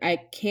says it, I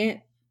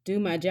can't do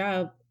my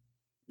job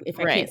if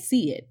I Right. can't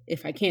see it,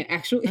 if I can't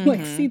actually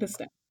like see the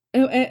stuff.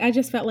 I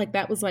just felt like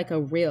that was like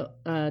a real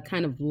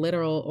kind of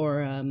literal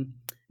or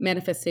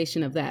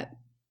manifestation of that,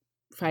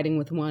 fighting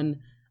with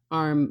one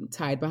arm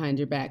tied behind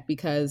your back,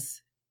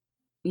 because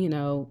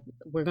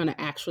we're going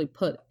to actually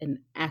put an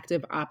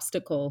active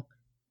obstacle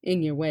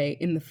in your way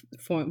in the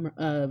form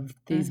of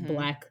these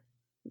black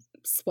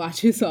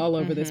splotches all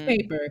over this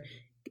paper,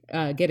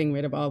 getting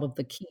rid of all of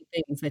the key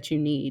things that you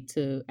need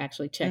to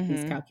actually check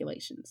these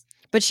calculations.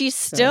 But she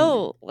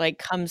still like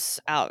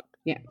comes out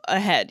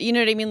ahead. You know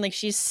what I mean? Like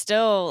she's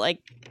still like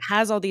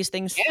has all these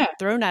things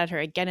thrown at her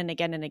again and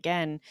again and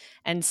again,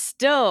 and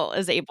still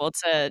is able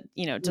to,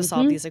 to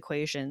solve these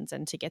equations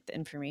and to get the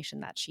information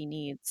that she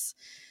needs.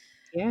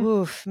 Yeah.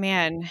 Oof,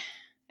 man.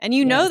 And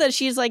you know that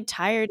she's like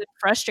tired and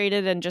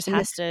frustrated and just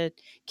has to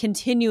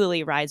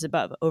continually rise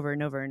above over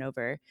and over and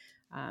over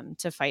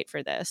to fight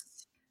for this.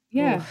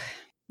 Yeah. Oof.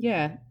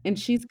 Yeah. And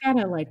she's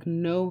gotta like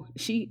know,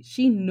 she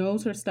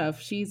knows her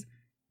stuff. She's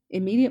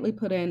immediately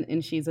put in,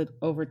 and she's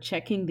over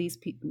checking these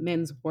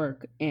men's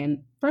work.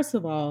 And first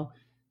of all,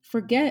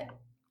 forget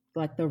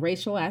like the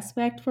racial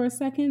aspect for a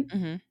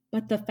second,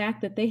 but the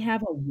fact that they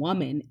have a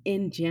woman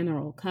in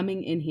general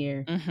coming in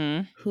here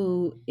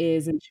who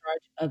is in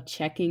charge of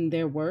checking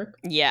their work.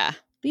 Yeah.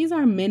 These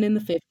are men in the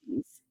 50s.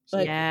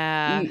 Like,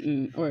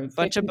 or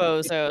bunch of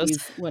bozos.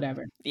 60s,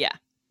 whatever. Yeah.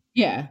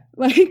 Yeah.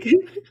 Like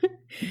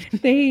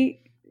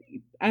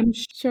I'm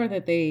sure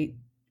that they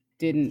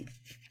didn't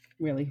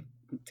really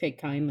take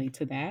kindly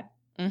to that.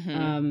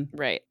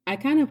 Right.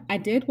 I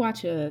did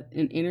watch an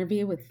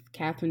interview with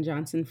Katherine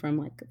Johnson from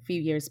like a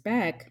few years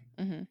back,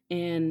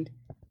 and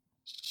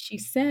she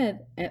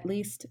said, at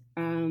least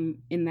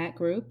in that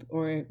group,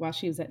 or while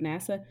she was at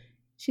NASA,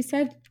 she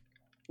said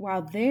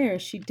while there,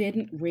 she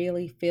didn't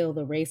really feel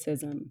the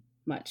racism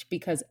much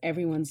because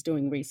everyone's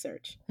doing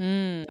research.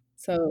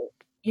 So,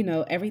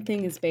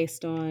 everything is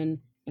based on,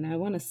 and I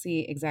want to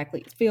see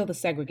exactly, feel the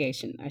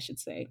segregation, I should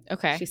say.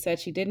 Okay. She said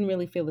she didn't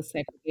really feel the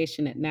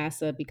segregation at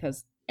NASA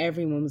because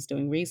everyone was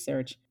doing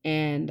research.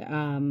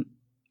 And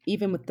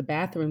even with the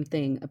bathroom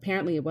thing,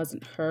 apparently it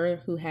wasn't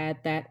her who had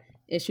that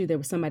issue. There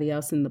was somebody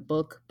else in the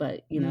book,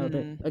 but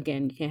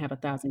again, you can't have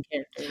 1,000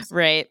 characters.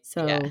 Right.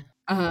 So,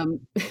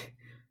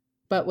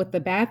 but with the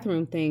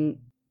bathroom thing,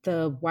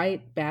 the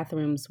white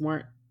bathrooms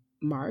weren't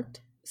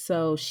marked.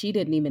 So she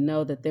didn't even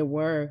know that there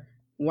were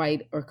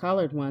white or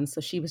colored ones. So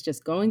she was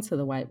just going to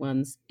the white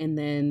ones. And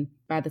then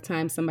by the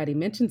time somebody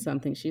mentioned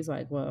something, she's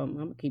like, well, I'm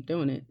going to keep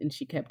doing it. And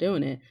she kept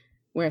doing it.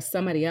 Whereas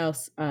somebody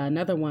else,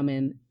 another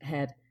woman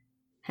had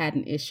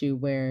an issue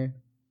where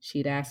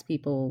she'd ask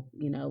people,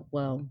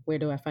 well, where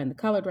do I find the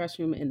colored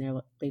restroom?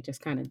 And they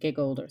just kind of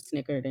giggled or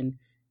snickered. And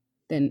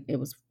then it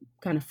was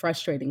kind of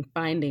frustrating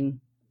finding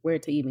where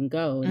to even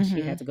go. And she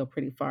had to go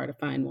pretty far to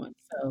find one.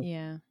 So,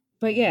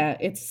 but yeah,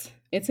 it's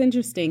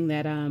interesting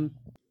that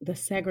the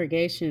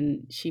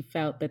segregation, she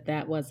felt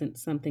that wasn't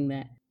something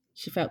that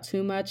she felt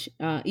too much,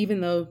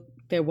 even though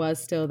there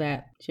was still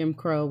that Jim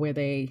Crow where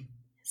they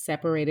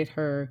separated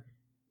her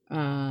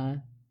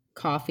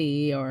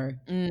coffee, or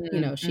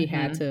she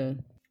had to,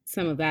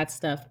 some of that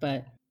stuff.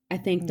 But I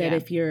think that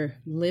if you're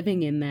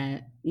living in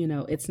that,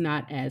 it's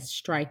not as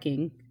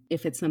striking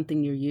if it's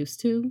something you're used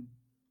to.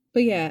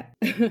 But yeah,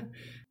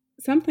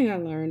 something I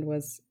learned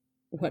was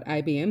what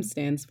IBM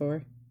stands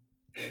for.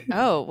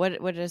 Oh,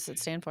 what does it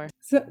stand for?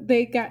 So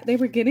they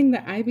were getting the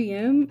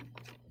IBM.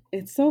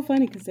 It's so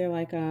funny because they're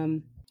like,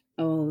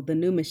 oh, the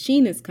new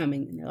machine is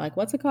coming. And they're like,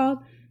 what's it called?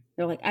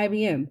 They're like,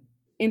 IBM,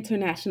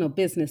 International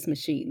Business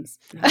Machines.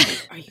 And I was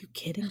like, are you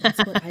kidding? That's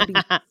what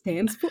IBM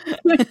stands for?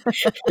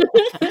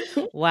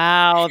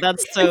 Wow,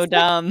 that's so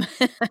dumb.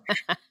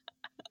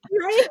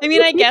 Right? I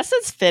mean, I guess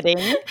it's fitting.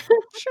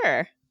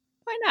 Sure.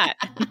 Why not?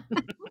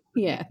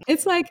 Yeah.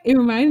 It's like, it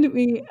reminded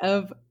me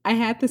of, I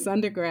had this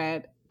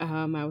undergrad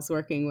I was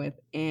working with,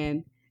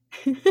 and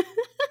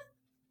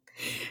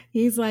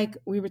he's like,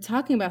 we were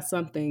talking about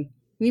something.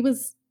 He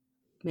was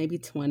maybe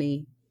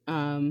 20.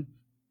 And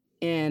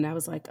I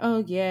was like,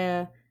 oh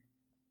yeah,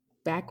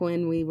 back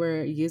when we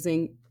were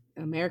using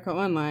America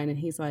Online. And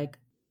he's like,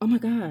 oh my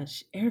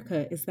gosh,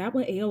 Erica, is that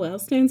what AOL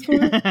stands for?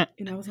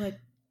 And I was like,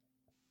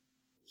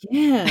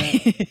 yeah,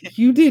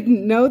 you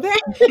didn't know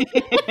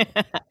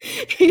that?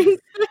 He's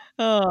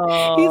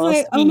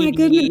like, oh my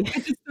goodness, I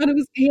just thought it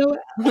was AOL.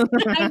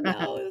 I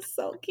know, it was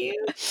so cute.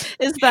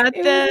 Is that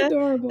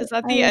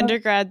the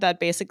undergrad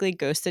that basically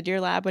ghosted your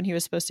lab when he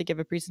was supposed to give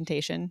a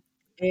presentation?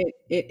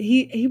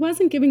 He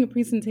wasn't giving a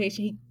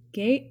presentation.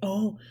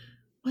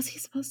 Was he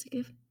supposed to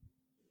give?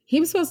 He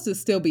was supposed to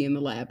still be in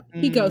the lab.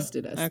 He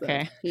ghosted us.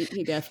 Okay.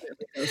 He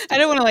definitely ghosted us. I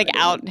don't want to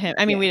out him.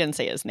 I mean, we didn't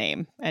say his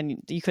name, and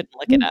you couldn't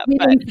look it up,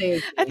 but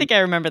I think I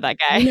remember that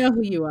guy. You know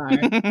who you are.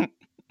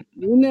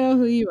 You know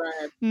who you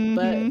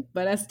are.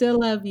 But I still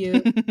love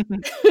you.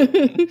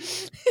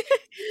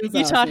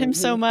 You taught him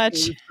so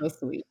much. He was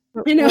so sweet.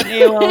 You know what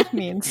AOL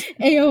means.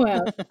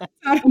 AOL.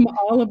 Taught him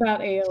all about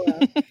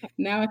AOL.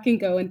 Now I can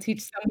go and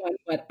teach someone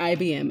what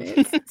IBM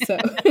is. So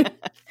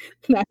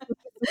that's what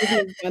this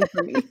has done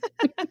for me.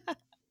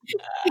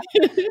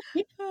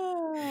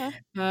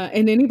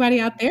 And anybody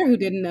out there who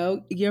didn't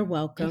know, you're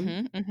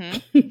welcome.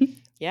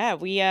 Yeah,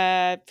 we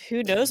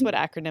who knows what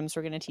acronyms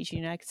we're going to teach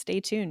you next. Stay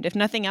tuned. If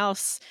nothing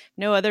else,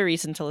 no other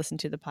reason to listen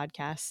to the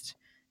podcast.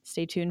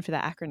 Stay tuned for the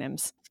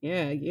acronyms.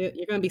 Yeah, you're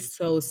going to be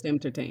so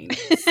STEM-tertained.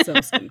 So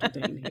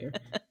STEM-tertained here.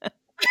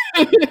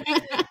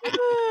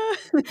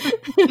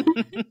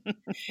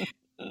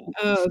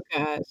 Oh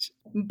gosh,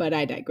 but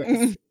I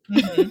digress.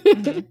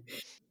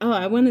 Oh,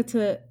 I wanted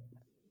to.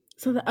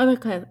 So the other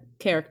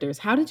characters,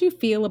 how did you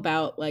feel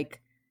about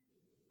like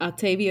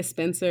Octavia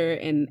Spencer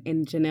and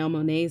Janelle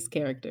Monáe's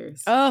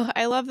characters? Oh,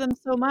 I love them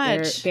so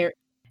much.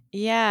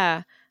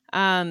 Yeah.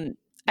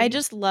 I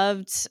just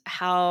loved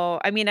how,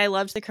 I mean, I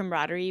loved the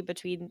camaraderie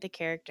between the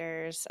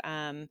characters.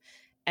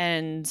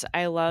 And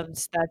I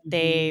loved that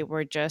they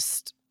were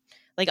just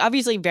like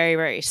obviously very,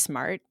 very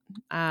smart.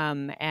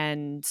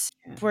 And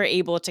were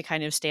able to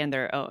kind of stand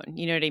their own.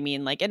 You know what I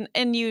mean? Like,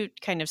 and you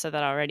kind of said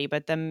that already,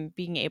 but them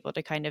being able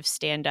to kind of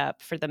stand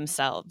up for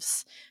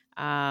themselves,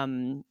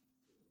 and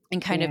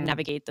kind of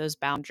navigate those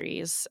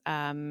boundaries.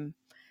 And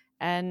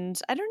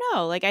I don't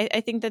know, like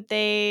I think that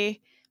they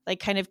like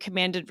kind of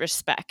commanded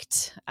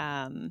respect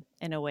in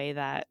a way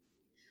that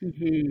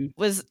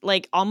was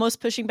like almost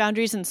pushing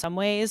boundaries in some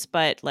ways,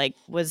 but like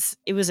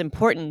it was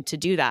important to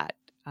do that.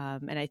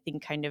 And I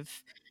think kind of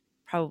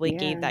probably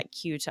gave that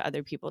cue to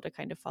other people to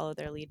kind of follow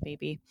their lead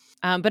maybe.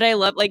 But I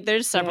love like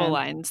there's several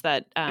lines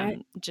that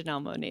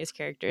Janelle Monáe's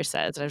character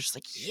says. And I was just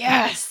like,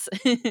 yes.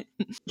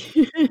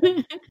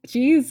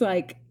 She's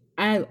like,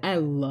 I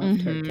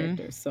loved her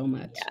character so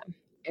much.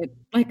 Yeah.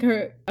 Like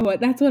her,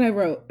 that's what I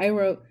wrote. I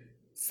wrote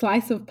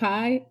slice of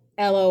pie,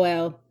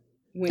 LOL.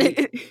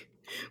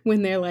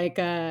 When they're like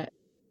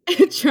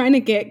trying to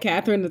get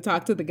Catherine to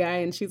talk to the guy,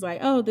 and she's like,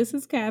 "Oh, this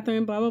is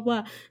Catherine, blah blah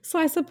blah,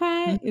 slice of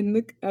pie," and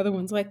the other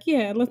one's like,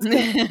 "Yeah, let's go."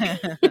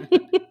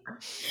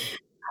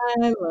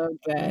 I love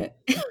that.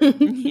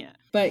 Yeah,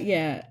 but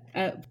yeah,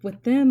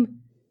 with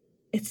them,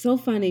 it's so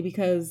funny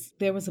because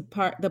there was the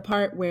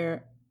part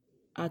where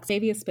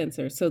Octavia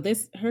Spencer. So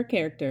her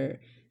character,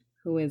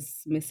 who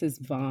is Mrs.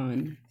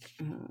 Vaughn,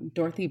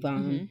 Dorothy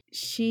Vaughn,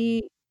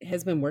 she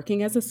has been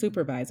working as a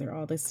supervisor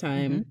all this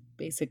time,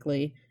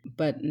 basically,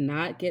 but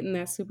not getting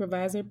that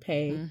supervisor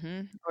pay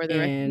or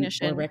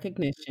the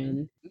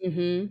recognition.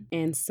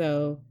 And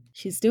so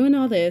she's doing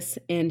all this,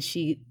 and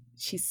she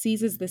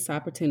seizes this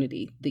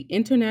opportunity. The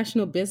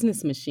international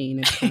business machine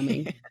is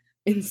coming.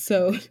 And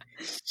so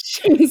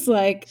she's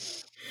like,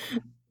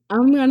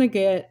 I'm going to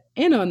get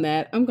in on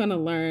that. I'm going to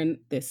learn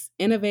this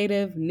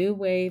innovative new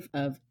wave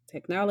of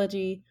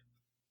technology,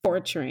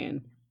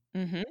 Fortran.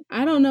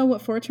 I don't know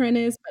what Fortran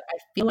is, but I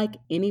feel like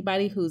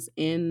anybody who's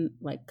in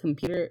like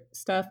computer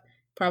stuff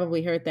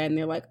probably heard that and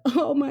they're like,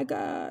 oh my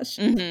gosh,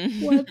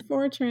 what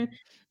Fortran?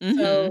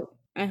 So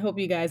I hope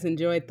you guys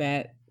enjoyed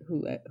that.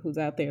 Who's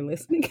out there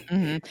listening?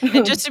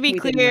 And just to be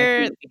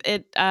clear,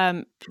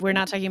 we're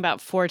not talking about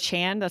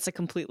 4chan. That's a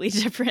completely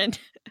different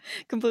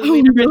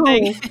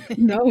thing.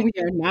 No, we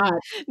are not.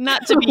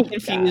 Not to be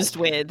confused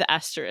with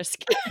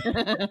asterisk.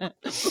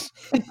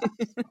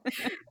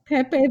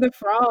 Pepe the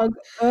Frog.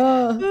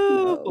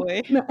 Oh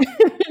boy. No.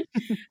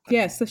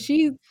 Yeah, so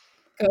she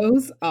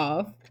goes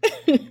off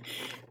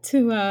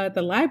to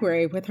the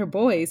library with her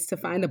boys to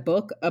find a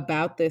book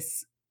about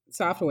this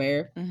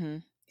software.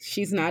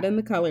 She's not in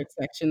the colored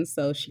section,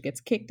 so she gets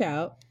kicked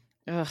out.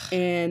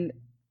 And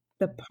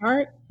the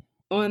part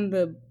on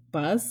the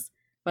bus,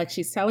 like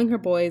she's telling her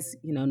boys,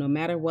 no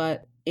matter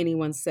what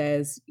anyone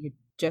says, you're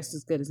just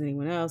as good as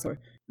anyone else, or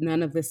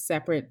none of this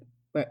separate,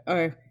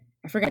 or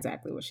I forgot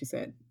exactly what she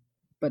said,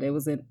 but it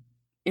was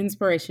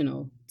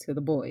inspirational to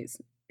the boys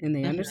and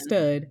they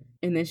understood.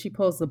 And then she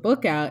pulls the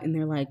book out and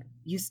they're like,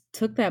 you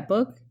took that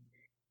book?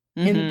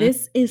 And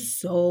this is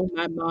so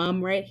my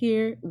mom right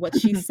here. What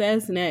she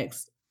says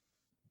next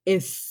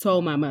is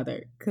so my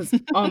mother, because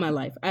all my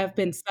life I've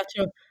been such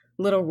a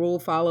little rule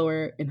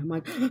follower, and I'm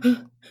like,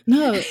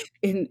 no.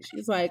 And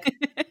she's like,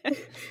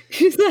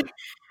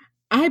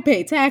 I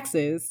pay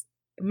taxes.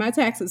 My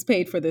taxes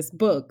paid for this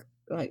book.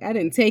 Like I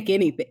didn't take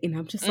anything. And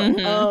I'm just like,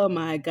 oh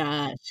my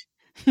gosh.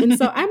 And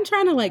so I'm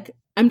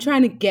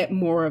trying to get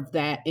more of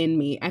that in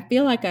me. I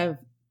feel like I've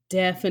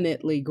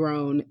definitely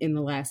grown in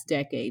the last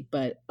decade,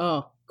 but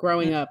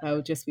growing up, I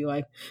would just be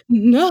like,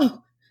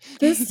 no,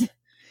 this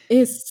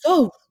is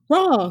so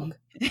wrong.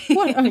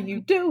 What are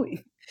you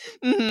doing?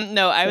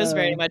 No, I was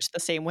very much the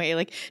same way.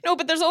 Like, no,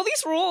 but there's all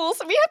these rules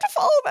and we have to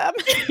follow them.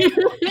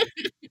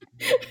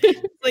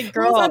 Like,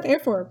 girl, I was out there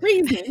for a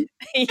reason.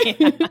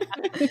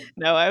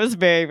 No, I was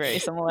very, very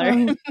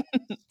similar.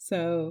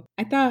 So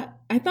I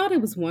thought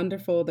it was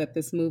wonderful that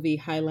this movie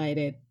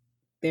highlighted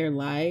their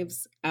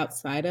lives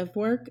outside of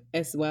work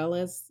as well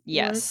as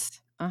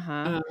yes.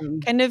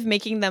 Kind of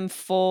making them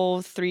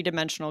full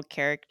 3-dimensional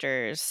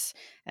characters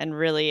and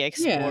really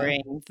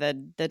exploring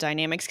the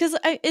dynamics, because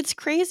it's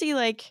crazy.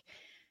 Like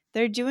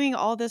they're doing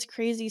all this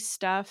crazy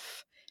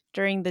stuff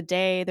during the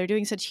day. They're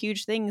doing such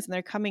huge things, and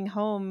they're coming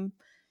home,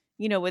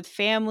 with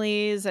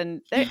families,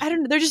 and I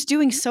don't know, they're just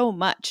doing so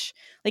much.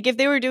 Like if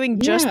they were doing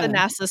just the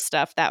NASA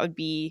stuff, that would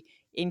be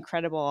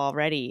incredible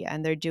already,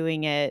 and they're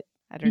doing it.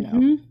 I don't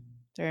know.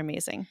 They're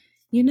amazing.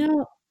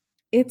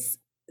 It's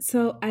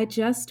so I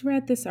just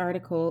read this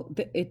article.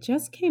 It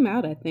just came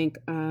out, I think.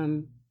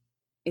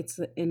 It's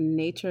in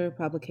Nature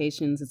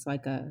Publications. It's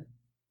like I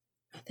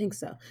think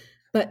so.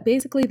 But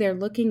basically, they're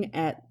looking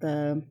at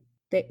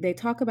they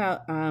talk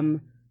about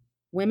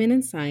women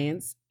in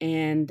science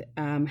and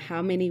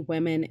how many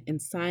women in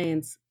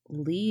science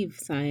leave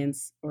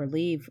science or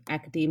leave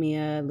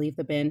academia, leave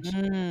the bench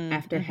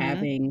after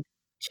having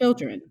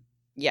children.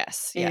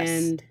 Yes.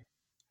 And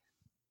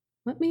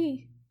let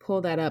me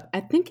pull that up. I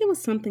think it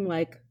was something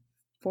like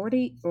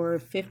 40 or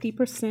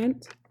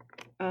 50%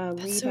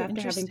 leave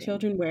after having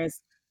children,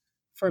 whereas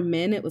for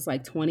men it was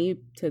like 20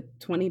 to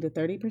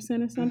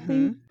 30% or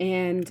something.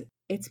 And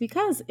it's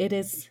because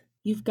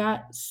you've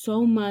got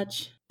so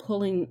much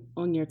pulling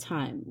on your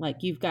time.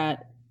 Like you've got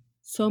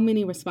so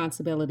many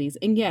responsibilities.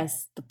 And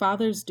yes, the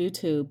fathers do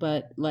too,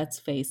 but let's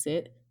face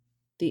it,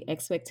 the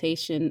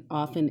expectation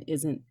often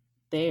isn't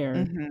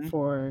there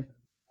for,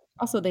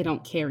 also they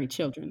don't carry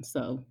children,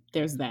 so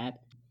there's that.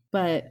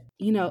 But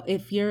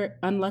if you're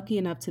unlucky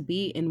enough to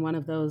be in one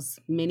of those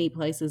many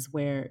places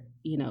where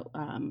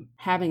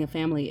having a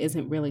family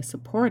isn't really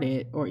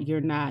supported, or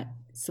you're not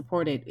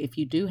supported, if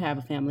you do have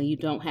a family, you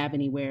don't have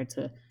anywhere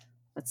to,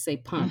 let's say,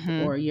 pump,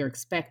 or you're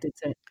expected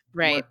to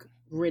work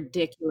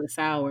ridiculous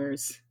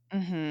hours,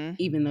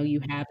 even though you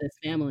have this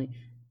family.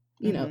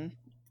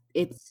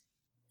 It's,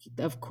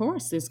 of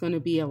course, there's going to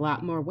be a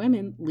lot more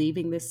women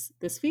leaving this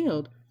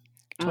field.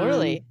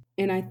 Totally.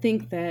 And I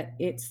think that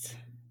it's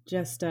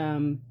just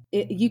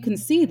you can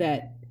see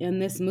that in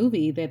this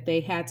movie that they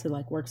had to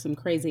like work some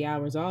crazy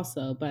hours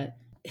also, but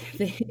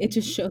it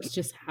just shows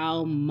just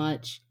how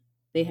much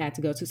they had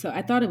to go to. So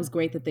I thought it was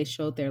great that they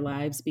showed their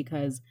lives,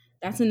 because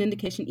that's an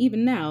indication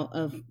even now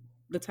of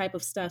the type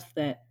of stuff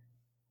that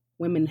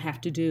women have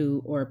to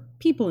do, or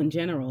people in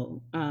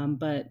general.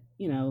 But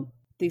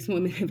these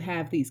women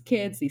have these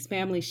kids, these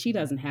families. She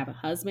doesn't have a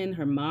husband.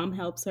 Her mom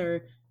helps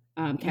her.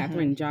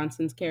 Katherine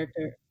Johnson's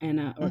character, and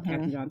or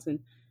Katherine Johnson.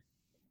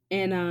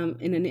 And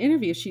in an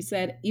interview, she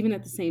said even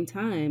at the same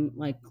time,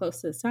 like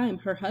close to this time,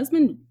 her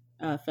husband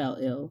fell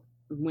ill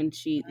when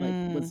she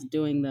was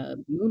doing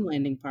the moon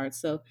landing part.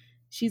 So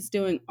she's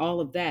doing all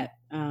of that,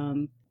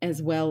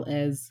 as well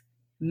as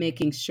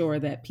making sure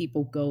that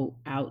people go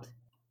out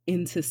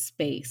into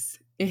space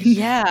and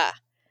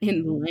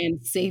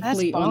land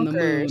safely on the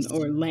moon,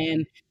 or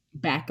land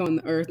back on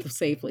the Earth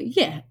safely.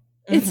 Yeah,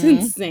 it's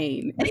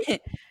insane.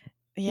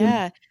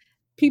 Yeah.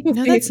 People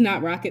say it's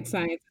not rocket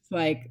science. It's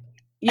like,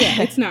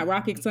 yeah, it's not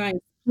rocket science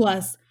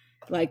plus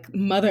like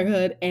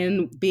motherhood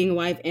and being a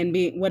wife and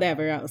being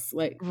whatever else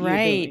like you're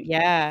doing.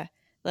 Yeah.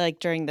 Like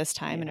during this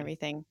time and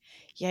everything.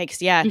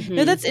 Yikes. Yeah.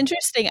 No, that's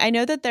interesting. I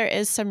know that there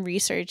is some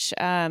research.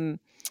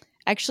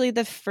 Actually,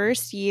 the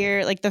first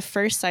year, like the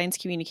first science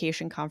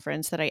communication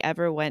conference that I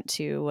ever went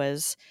to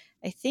was,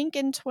 I think,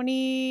 in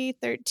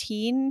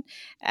 2013.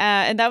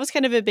 And that was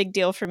kind of a big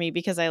deal for me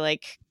because I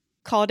like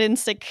called in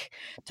sick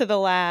to the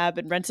lab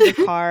and rented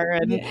a car,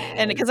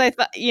 and because I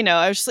thought,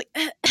 I was just like,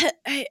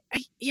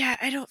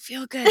 I don't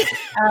feel good.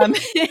 I love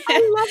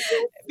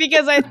it.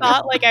 Because I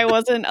thought like I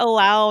wasn't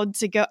allowed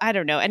to go. I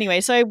don't know. Anyway,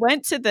 so I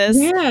went to this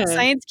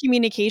science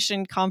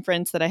communication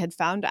conference that I had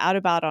found out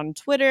about on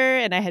Twitter,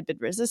 and I had been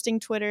resisting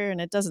Twitter, and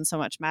it doesn't so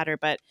much matter.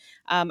 But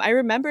I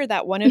remember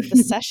that one of the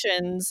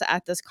sessions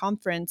at this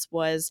conference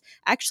was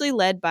actually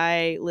led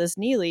by Liz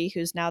Neely,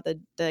 who's now the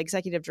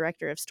executive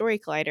director of Story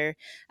Collider.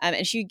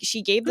 And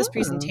she gave this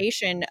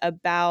presentation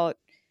about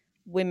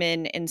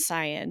women in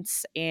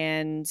science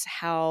and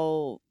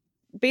how,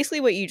 basically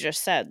what you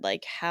just said,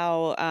 like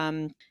how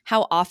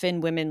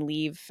often women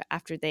leave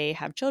after they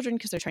have children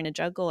because they're trying to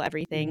juggle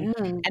everything.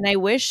 And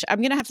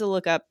I'm gonna have to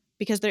look up,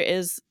 because there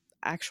is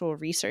actual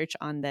research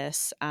on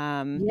this.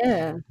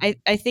 I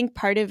think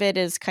part of it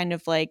is kind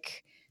of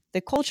like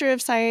the culture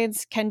of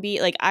science can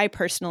be like, I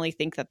personally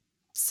think that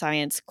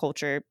science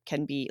culture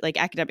can be like,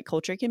 academic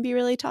culture can be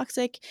really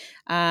toxic.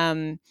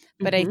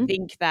 But I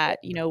think that,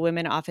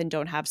 women often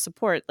don't have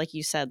support, like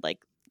you said, like,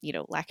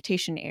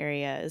 lactation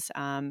areas,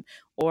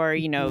 or,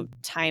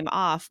 time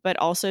off, but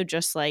also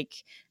just like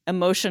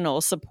emotional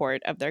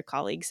support of their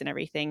colleagues and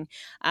everything.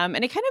 And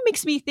it kind of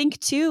makes me think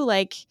too,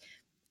 like,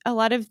 a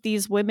lot of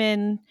these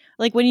women,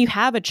 like when you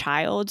have a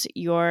child,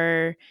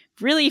 you're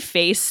really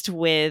faced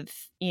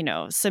with,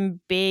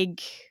 some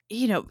big,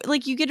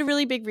 like you get a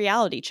really big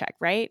reality check,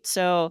 right?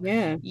 So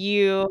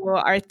you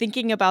are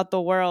thinking about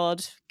the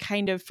world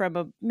kind of from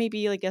a,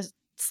 maybe like a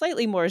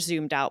slightly more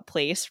zoomed out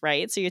place,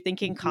 right? So you're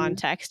thinking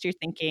context, you're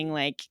thinking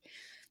like,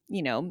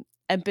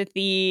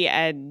 empathy,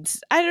 and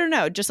I don't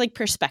know, just like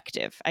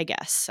perspective, I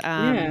guess.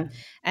 And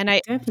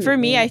for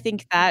me, I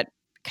think that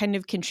kind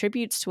of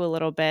contributes to a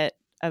little bit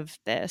of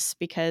this,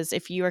 because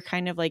if you are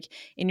kind of like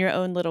in your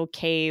own little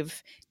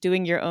cave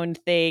doing your own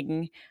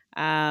thing,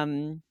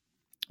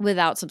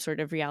 without some sort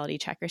of reality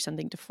check or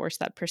something to force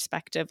that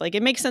perspective. Like,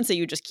 it makes sense that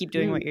you just keep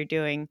doing what you're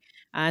doing.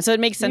 So it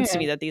makes sense to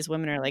me that these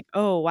women are like,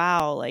 oh,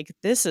 wow, like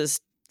this is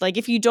like,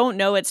 if you don't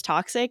know it's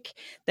toxic,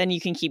 then you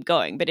can keep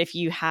going. But if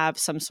you have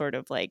some sort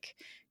of like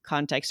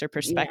context or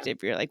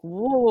perspective, you're like,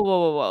 whoa, whoa,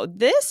 whoa, whoa,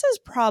 this is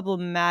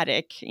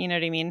problematic. You know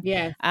what I mean?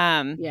 Yes.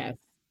 Yes.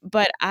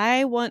 But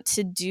I want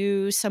to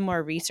do some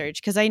more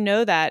research because I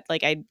know that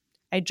like I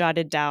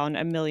jotted down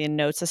a million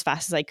notes as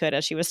fast as I could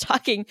as she was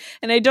talking,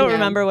 and I don't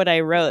remember what I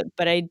wrote,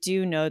 but I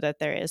do know that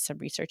there is some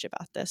research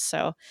about this.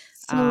 So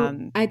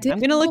I did. I'm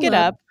going to look it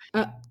up.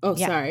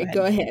 Sorry.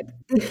 Go ahead.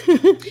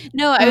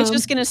 No, I was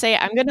just going to say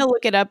I'm going to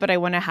look it up, but I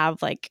want to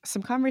have like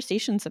some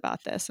conversations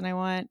about this, and I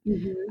want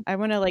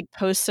to like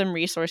post some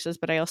resources,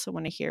 but I also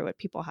want to hear what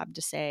people have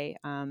to say.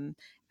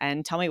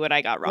 And tell me what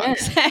I got wrong.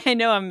 Yeah. I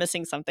know I'm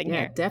missing something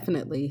here.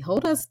 Definitely.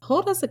 Hold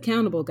us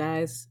accountable,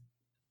 guys.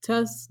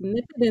 Just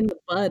nip it in the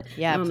bud.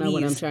 Yeah, I don't know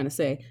what I'm trying to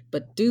say,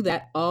 but do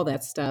all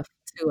that stuff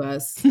to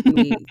us when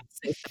we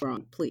say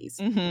wrong, please.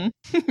 I'm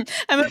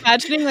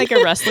imagining like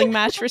a wrestling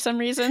match for some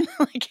reason.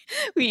 Like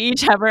we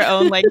each have our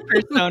own like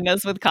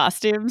personas with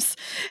costumes,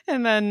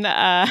 and then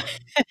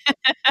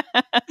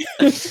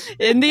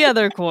in the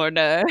other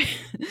corner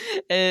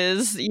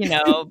is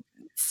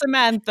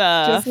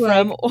Samantha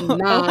from Ohio.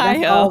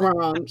 That's all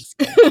wrong.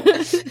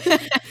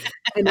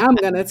 And I'm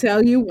gonna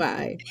tell you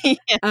why.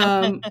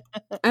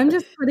 I'm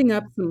just putting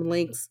up some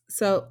links.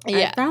 So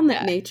I found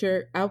that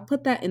Nature. I'll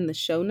put that in the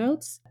show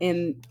notes.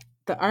 And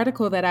the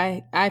article that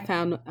I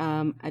found,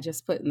 I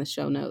just put in the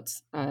show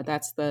notes.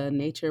 That's the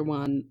Nature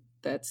one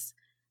that's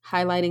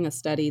highlighting a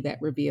study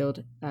that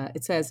revealed.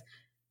 It says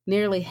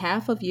nearly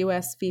half of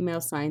U.S.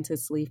 female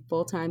scientists leave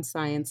full-time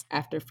science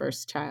after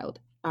first child,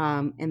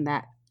 and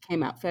that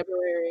came out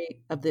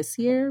February of this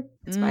year.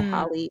 It's by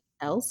Holly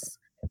Else.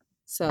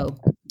 So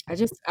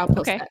I'll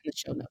post that in the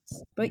show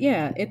notes. But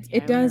yeah,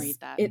 it does.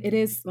 It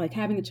is like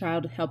having a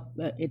child help.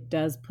 It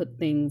does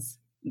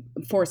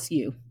force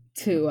you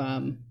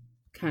to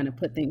kind of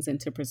put things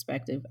into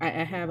perspective. I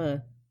have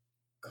a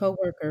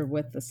coworker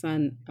with a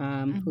son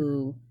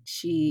who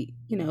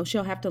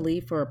she'll have to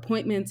leave for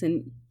appointments,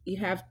 and you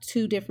have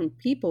two different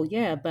people.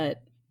 Yeah,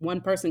 but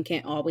one person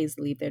can't always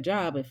leave their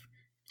job if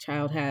a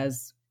child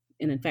has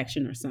an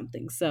infection or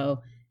something.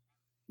 So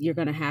you're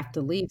going to have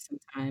to leave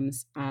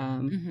sometimes.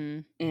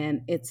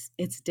 And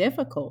it's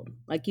difficult.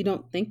 Like you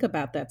don't think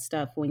about that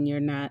stuff when you're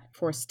not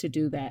forced to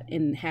do that.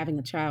 And having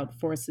a child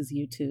forces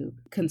you to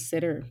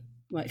consider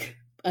like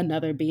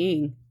another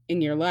being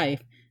in your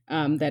life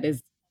that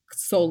is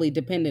solely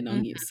dependent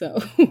on you. So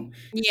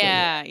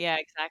yeah,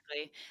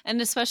 exactly.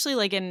 And especially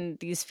like in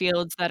these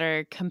fields that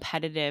are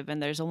competitive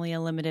and there's only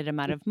a limited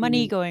amount of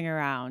money going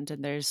around,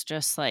 and there's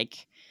just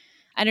like,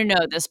 I don't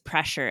know, this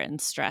pressure and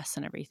stress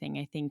and everything.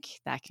 I think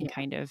that can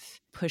kind of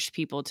push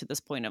people to this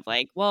point of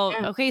like, well,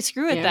 okay,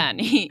 screw it then.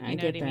 You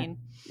know what I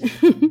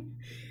mean?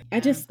 I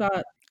just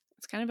thought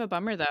it's kind of a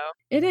bummer though.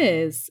 It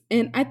is.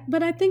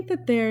 But I think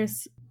that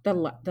there's the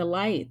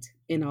light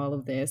in all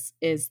of this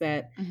is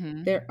that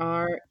there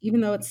are,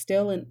 even though it's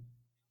still an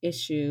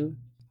issue,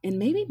 and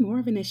maybe more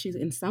of an issue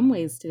in some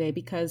ways today,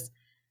 because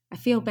I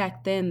feel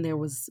back then there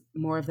was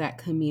more of that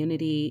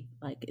community,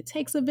 like it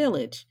takes a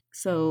village.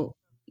 So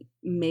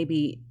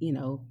maybe,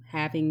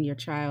 having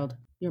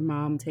your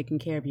mom taking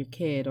care of your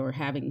kid, or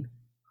having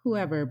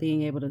whoever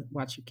being able to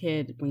watch your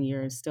kid when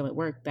you're still at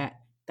work, that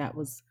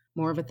was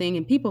more of a thing.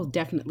 And people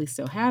definitely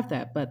still have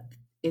that, but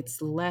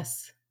it's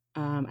less.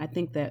 I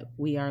think that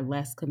we are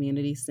less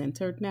community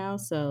centered now.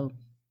 So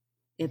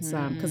it's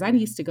because I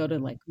used to go to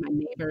like my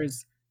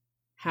neighbor's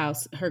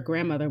house. Her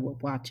grandmother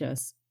would watch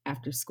us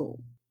after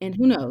school. And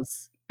who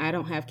knows? I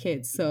don't have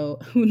kids, so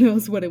who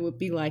knows what it would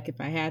be like if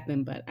I had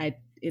them. But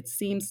it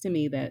seems to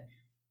me that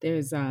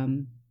there's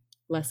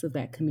less of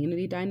that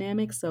community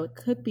dynamic. So it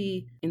could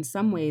be in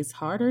some ways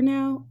harder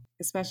now,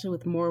 especially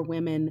with more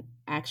women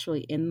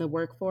actually in the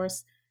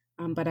workforce.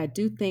 But I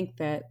do think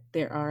that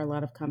there are a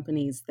lot of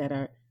companies that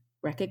are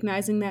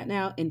recognizing that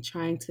now and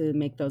trying to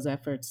make those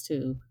efforts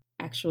to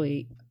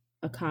actually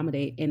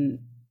accommodate. And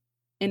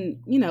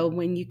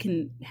when you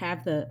can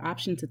have the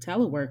option to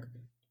telework,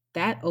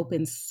 that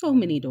opens so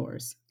many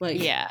doors.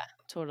 Like, yeah,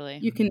 totally.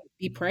 You can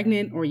be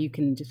pregnant, or you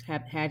can just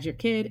have had your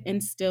kid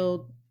and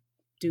still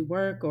do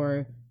work,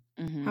 or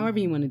however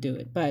you want to do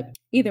it. But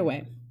either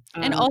way.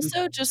 And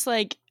also just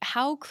like,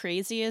 how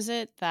crazy is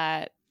it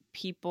that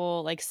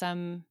people like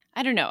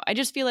I don't know. I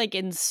just feel like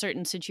in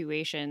certain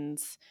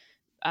situations,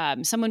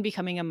 someone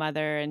becoming a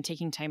mother and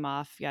taking time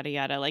off, yada,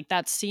 yada, like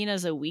that's seen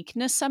as a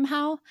weakness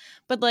somehow.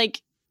 But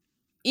like,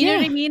 you know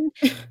what I mean?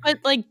 But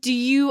like, do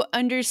you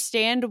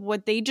understand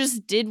what they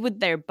just did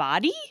with their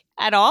body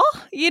at all?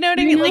 You know what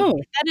I mean? Like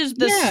that is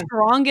the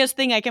strongest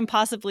thing I can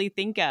possibly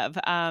think of.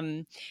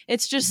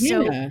 It's just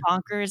so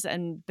bonkers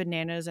and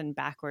bananas and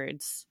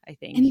backwards, I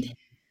think. And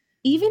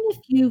even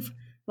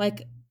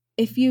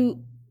if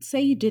you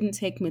say you didn't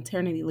take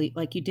maternity leave,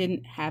 like you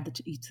didn't have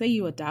say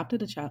you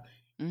adopted a child,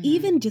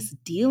 even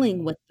just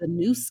dealing with the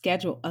new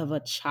schedule of a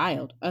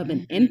child, of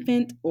an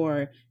infant,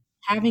 or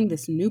having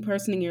this new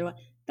person in your life,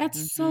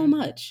 That's so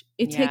much.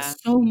 It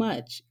takes so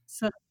much.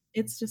 So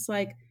it's just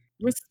like,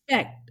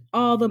 respect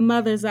all the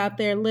mothers out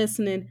there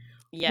listening.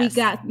 Yes. We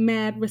got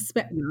mad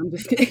respect. No, I'm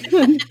just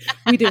kidding.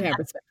 We do have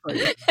respect for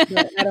you.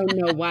 But I don't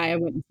know why I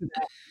went into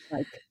that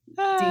like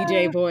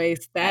DJ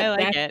voice. I like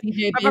that's it.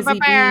 DJ Busy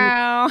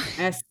Bee.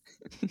 That's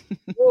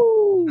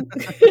woo.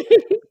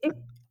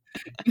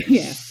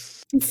 Yeah.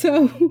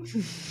 So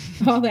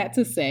all that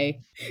to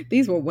say,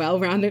 these were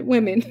well-rounded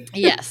women.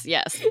 Yes.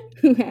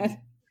 who had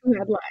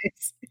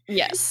lives.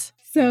 Yes.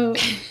 So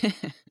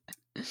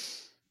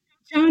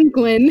John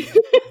Glenn,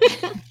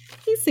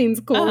 he seems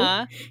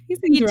cool. He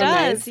seems real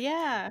nice.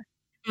 Yeah.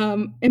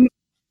 And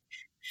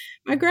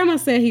my grandma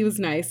said he was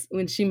nice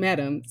when she met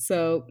him.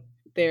 So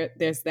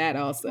there's that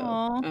also.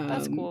 Aww,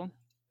 that's cool.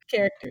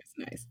 Character's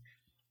nice.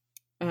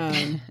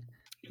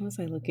 What was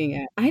I looking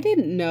at? I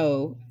didn't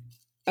know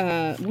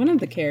one of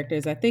the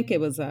characters, I think it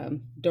was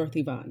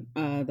Dorothy Vaughan,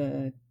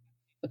 the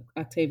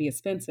Octavia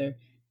Spencer,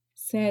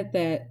 said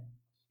that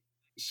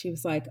she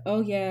was like,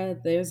 oh yeah,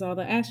 there's all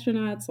the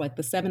astronauts, like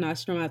the 7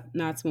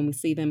 astronauts when we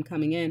see them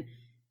coming in.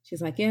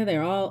 She's like, yeah,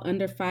 they're all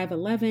under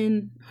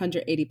 5'11",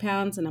 180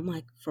 pounds. And I'm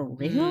like, for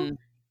real?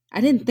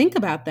 I didn't think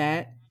about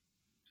that.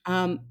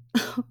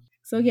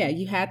 So yeah,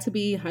 you had to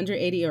be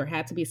 180 or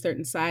had to be a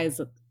certain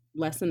size,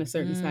 less than a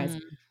certain size.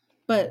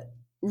 But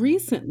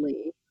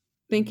recently,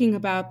 thinking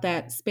about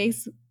that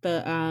space,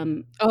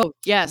 the oh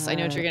yes, I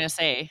know what you're gonna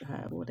say.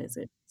 What is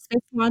it?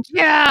 Space launch?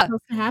 Yeah,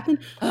 supposed to happen.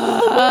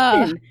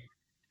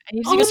 I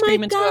need to go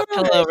scream into a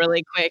pillow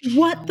really quick.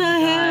 What the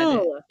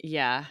hell?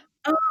 Yeah.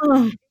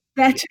 Oh,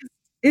 that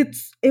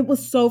just it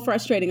was so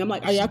frustrating. I'm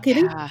like, are y'all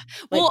kidding? Yeah.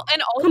 Like, well,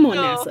 and also, come on,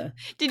 NASA.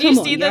 Did you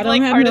see that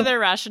like part of their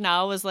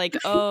rationale was like,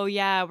 oh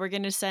yeah, we're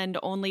gonna send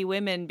only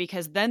women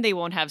because then they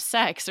won't have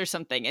sex or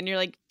something. And you're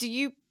like,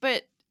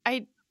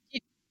 that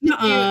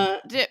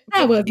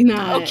was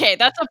not okay.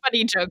 That's a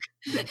funny joke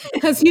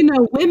because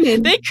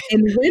women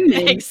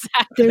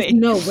exactly. There's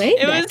no way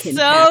it was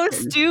so happen.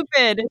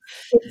 Stupid.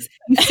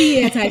 You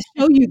see, as I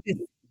show you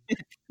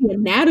the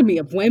anatomy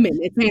of women,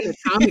 it's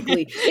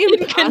anatomically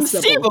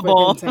impossible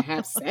for them to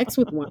have sex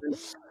with one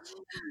another.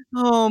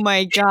 Oh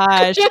my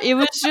gosh, it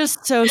was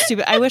just so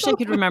stupid. I wish I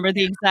could remember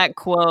the exact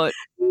quote.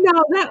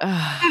 No,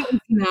 that was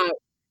not.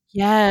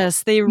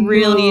 Yes, they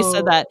really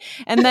said that.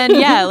 And then,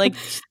 yeah, like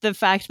the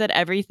fact that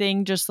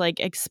everything just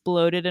like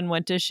exploded and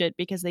went to shit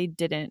because they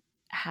didn't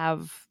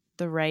have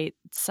the right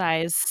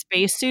size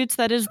spacesuits.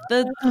 That is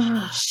the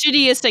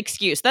shittiest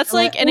excuse. That's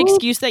like an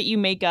excuse that you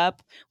make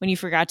up when you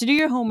forgot to do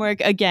your homework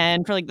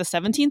again for like the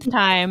 17th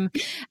time.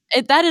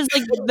 That is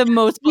like the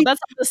most, that's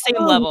on the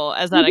same level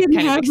as that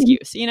kind of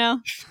excuse, you know?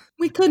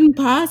 We couldn't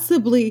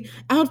possibly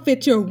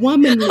outfit your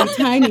womanly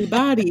tiny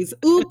bodies.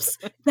 Oops,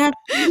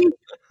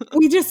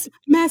 we just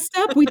messed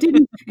up. We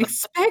didn't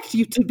expect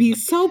you to be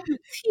so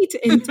petite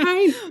and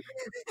tiny.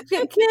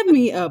 Give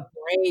me a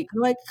break.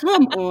 Like,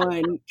 come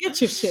on, get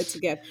your shit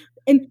together.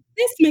 And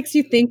this makes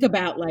you think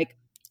about like,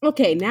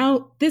 okay,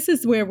 now this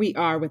is where we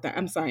are with our,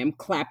 I'm sorry, I'm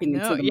clapping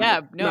into the mic.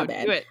 My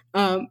bad. Do it.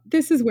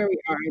 This is where we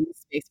are in the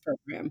space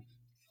program.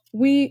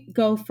 We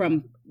go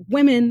from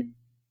women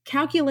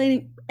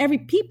calculating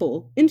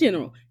people in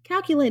general,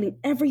 calculating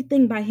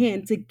everything by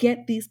hand to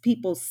get these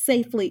people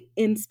safely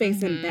in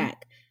space and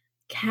back.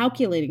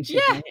 Calculating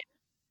shit by hand.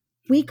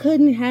 We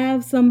couldn't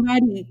have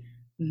somebody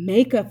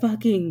make a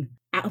fucking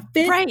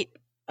outfit, right?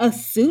 A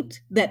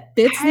suit that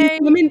fits these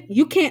women.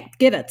 You can't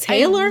get a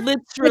tailor. I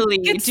literally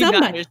get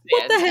somebody.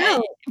 What the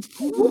hell?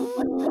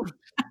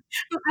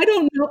 I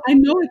don't know. I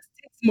know it's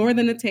more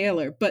than a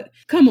tailor, but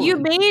come on.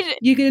 You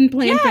didn't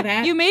plan for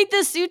that. You made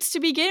the suits to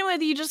begin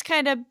with. You just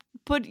kind of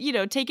put,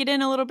 take it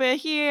in a little bit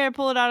here,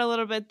 pull it out a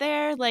little bit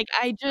there. Like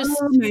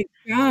oh my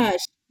gosh.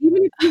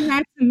 Even if you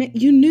had to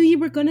you knew you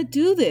were going to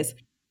do this.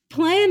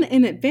 Plan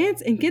in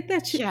advance and get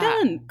that shit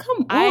done.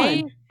 Come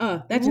on.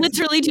 I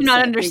literally do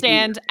not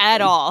understand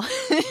at all.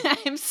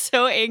 I'm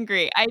so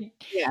angry.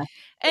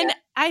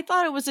 I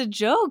thought it was a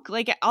joke.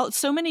 Like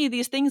so many of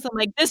these things, I'm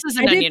like, this is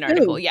an Onion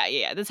article.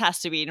 Yeah. This has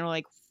to be. And we're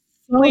like,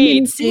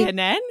 wait,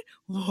 CNN?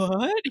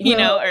 What?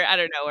 Well, or I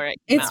don't know where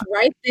it's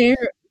right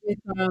there.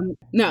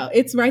 No,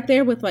 it's right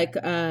there with like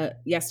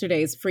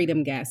yesterday's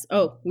Freedom Gas.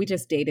 Oh, we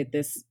just dated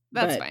this.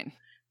 That's fine.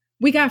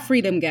 We got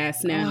Freedom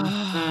Gas now.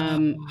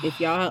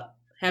 If y'all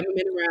haven't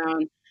been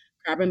around,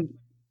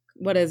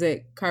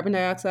 carbon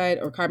dioxide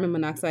or carbon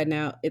monoxide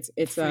now, it's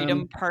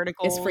freedom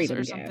particles, it's freedom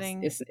or gas.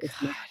 Something. It's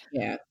not,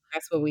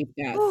 that's what we've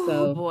got. Oh,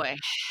 so boy,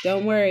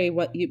 don't worry.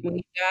 When you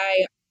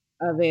die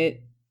of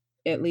it,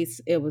 at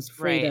least it was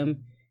freedom. Right.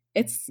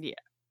 It's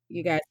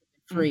you guys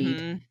are freed.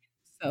 Mm-hmm.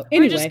 So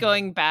anyway, we're just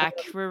going back.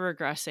 We're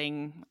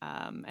regressing,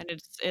 and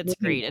it's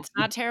great. It's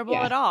not terrible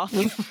at all. It's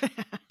not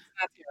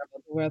terrible.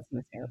 The world's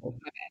not terrible.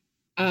 My bad.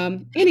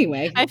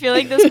 Anyway, I feel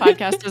like this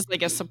podcast is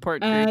like a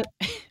support group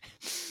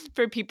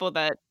for people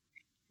that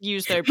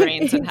use their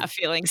brains and have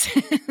feelings.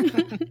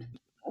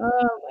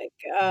 Oh my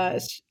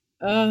gosh.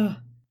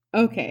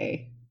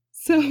 Okay.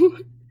 So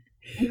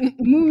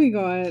moving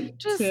on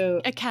just to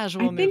a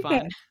casual move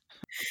on.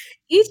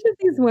 each of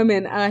these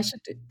women, I should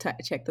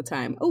check the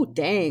time. Oh,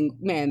 dang,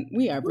 man,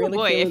 we are really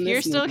feeling if this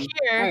you're still movie.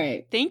 here, all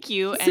right. thank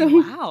you, and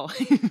wow.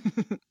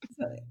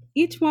 So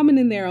each woman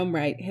in their own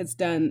right has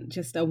done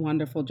just a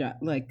wonderful job.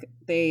 Like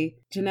Janelle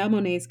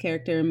Monáe's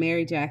character,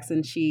 Mary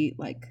Jackson, she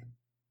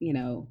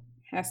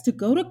has to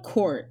go to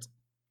court,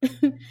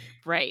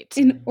 right,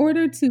 in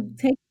order to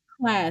take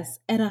a class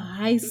at a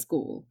high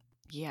school.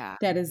 Yeah,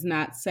 that is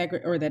not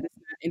segregated or that is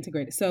not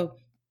integrated. So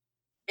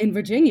in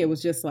Virginia, it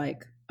was just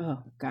like,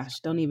 oh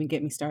gosh, don't even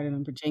get me started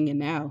on Virginia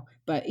now.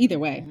 But either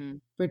way,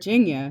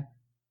 Virginia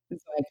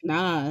is like,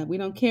 nah, we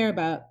don't care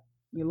about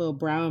your little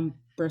brown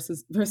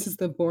versus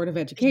the Board of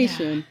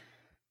Education. Yeah.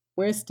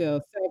 We're still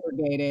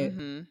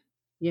segregated.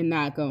 You're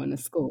not going to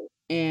school.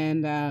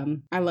 And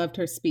I loved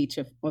her speech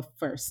of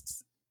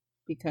firsts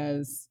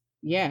because,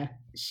 yeah,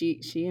 she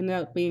ended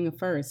up being a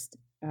first.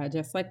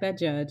 Just like that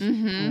judge. I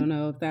don't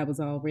know if that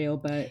was all real,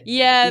 but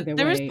yeah,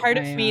 there was part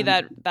of me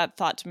that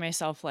thought to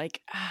myself,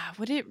 like,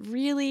 would it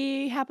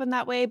really happen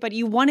that way? But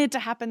you want it to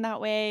happen that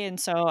way, and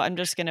so I'm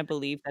just gonna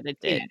believe that it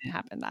did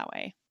happen that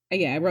way.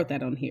 Yeah, I wrote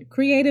that on here.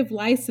 Creative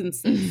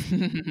licenses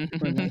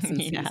or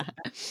licenses. Yeah.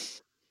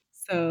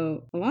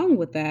 So along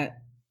with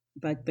that,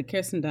 like the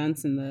Kirsten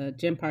Dunst and the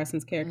Jim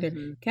Parsons character,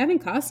 Kevin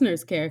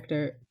Costner's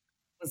character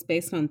was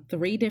based on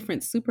 3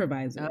 different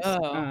supervisors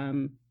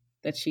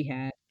that she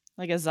had.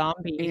 Like a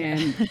zombie.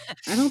 And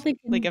I don't think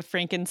like a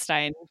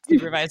Frankenstein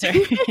supervisor.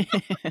 They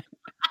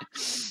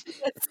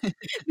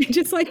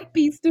just like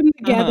pieced him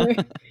together.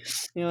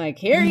 You're like,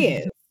 here he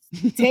is.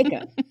 Take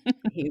him.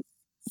 He's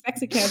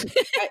sexy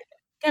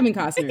Kevin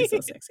Costner is so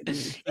sexy to me.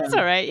 So that's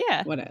all right,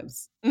 yeah.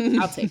 Whatevs.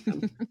 I'll take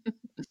him.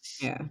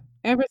 Yeah.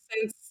 Ever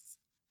since,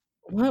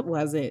 what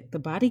was it? The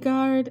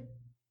Bodyguard?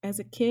 As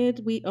a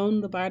kid, we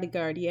owned The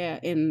Bodyguard, yeah.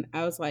 And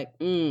I was like,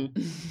 all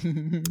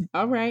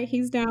right,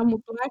 he's down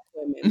with Black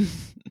women.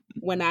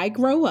 When I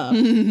grow up,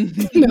 I'm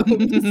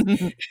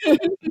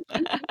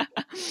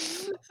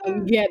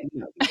getting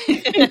them.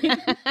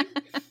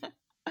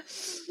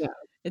 Yeah.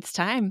 It's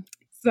time.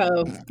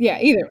 So, yeah,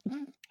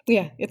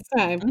 it's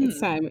time. It's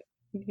time.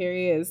 Here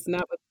he is,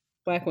 not with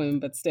Black women,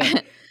 but still.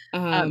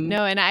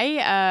 No, and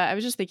I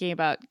was just thinking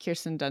about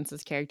Kirsten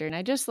Dunst's character, and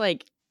I just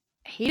like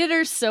hated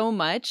her so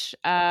much.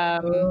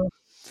 Oh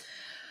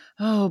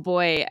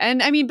boy.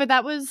 And I mean, but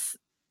that was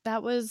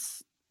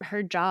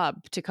her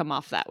job to come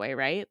off that way,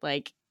 right?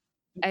 Like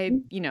I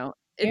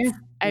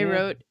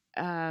wrote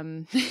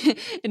in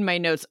my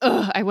notes,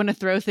 I want to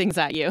throw things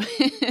at you.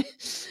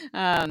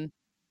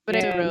 But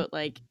I wrote,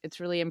 like, it's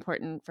really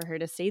important for her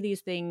to say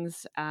these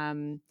things.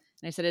 And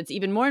I said, it's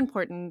even more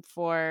important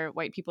for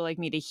white people like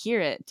me to hear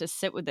it, to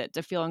sit with it,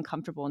 to feel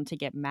uncomfortable and to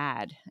get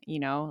mad,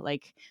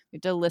 like we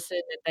have to listen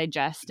and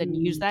digest and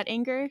use that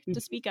anger to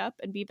speak up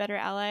and be better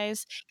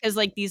allies. Because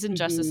like these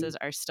injustices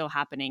are still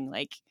happening,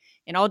 like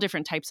in all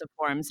different types of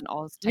forms and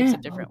all types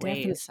of different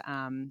ways.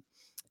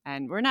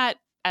 And we're not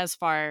as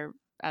far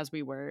as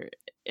we were,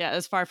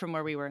 as far from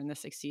where we were in the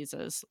 60s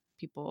as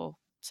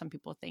some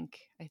people think,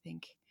 I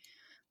think.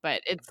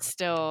 But it's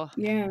still...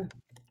 Yeah,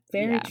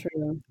 very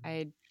true.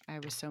 I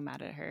was so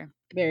mad at her.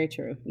 Very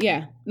true.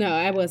 Yeah, no,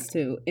 I was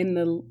too. And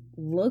the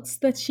looks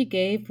that she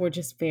gave were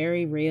just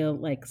very real.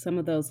 Like some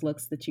of those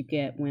looks that you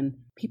get when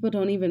people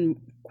don't even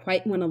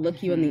quite want to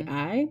look you in the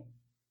eye.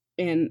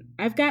 And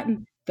I've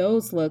gotten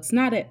those looks,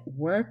 not at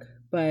work,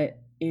 but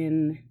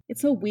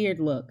it's a weird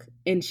look.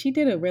 And she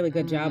did a really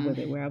good job with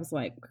it, where I was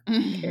like,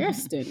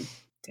 Kirsten,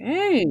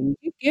 dang,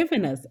 you're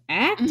giving us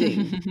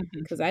acting.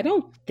 Because I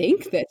don't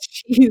think that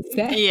she is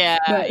that. Yeah,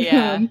 but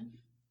yeah,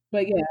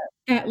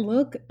 that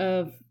look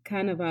of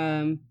kind of,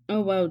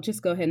 oh, well,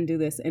 just go ahead and do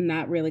this, and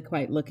not really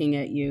quite looking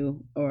at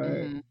you,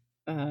 or,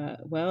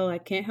 well, I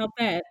can't help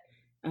that.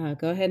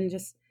 Go ahead and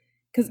just,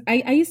 because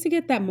I used to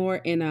get that more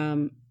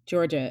in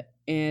Georgia.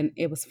 And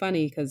it was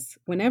funny because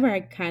whenever I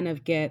kind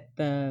of get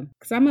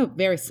because I'm a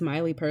very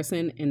smiley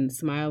person and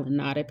smile and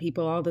nod at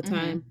people all the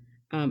time,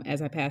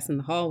 as I pass in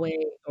the hallway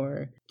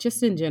or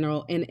just in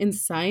general. And in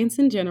science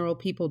in general,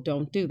 people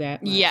don't do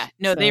that much. Yeah,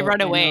 no, they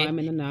run away. I'm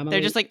an anomaly.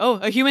 They're just like, oh,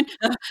 a human?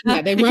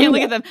 Yeah, they run can't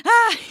away. Look at them.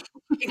 Ah!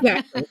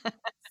 Exactly.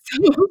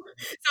 So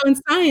in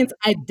science,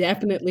 I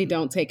definitely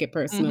don't take it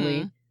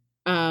personally.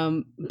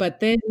 But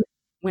then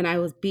when I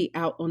was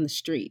out on the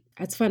street,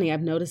 it's funny,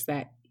 I've noticed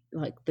that,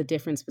 like the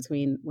difference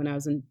between when I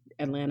was in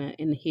Atlanta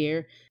and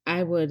here,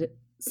 I would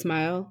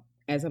smile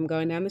as I'm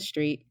going down the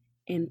street,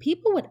 and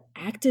people would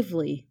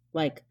actively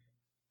like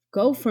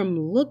go from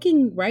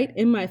looking right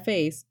in my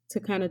face to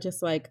kind of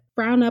just like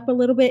frown up a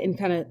little bit and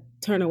kind of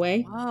turn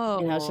away. Oh.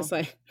 And I was just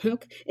like,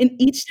 okay. And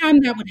each time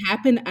that would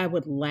happen, I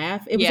would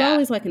laugh. It was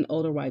always like an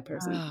older white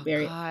person. Oh,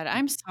 God,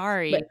 I'm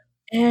sorry. But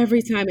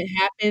every time it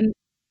happened,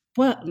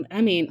 well,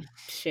 I mean,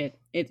 shit,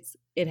 it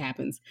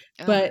happens.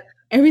 But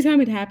every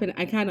time it happened,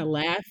 I kind of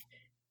laugh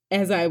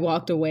as I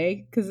walked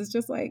away, because it's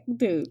just like,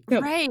 dude,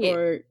 come on,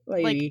 or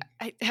lady.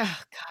 Like, oh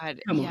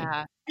God, come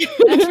on.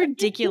 That's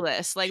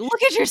ridiculous. Like,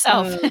 look at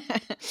yourself.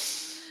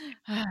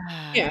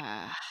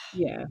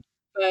 Yeah,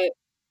 but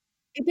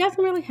it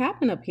doesn't really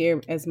happen up here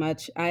as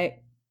much.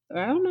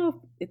 I don't know if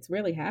it's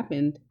really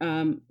happened.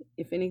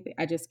 If anything,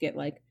 I just get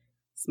like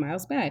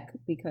smiles back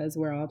because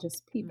we're all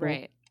just people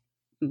Right.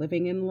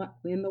 living in the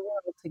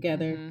world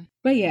together. Mm-hmm.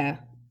 But yeah,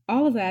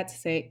 all of that to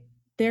say,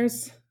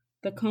 there's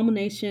the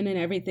culmination and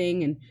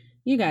everything, and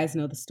you guys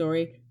know the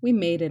story. We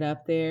made it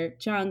up there.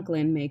 John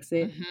Glenn makes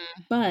it.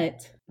 Mm-hmm.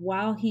 But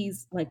while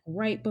he's like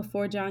right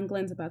before John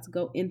Glenn's about to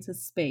go into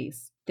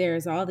space,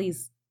 there's all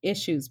these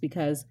issues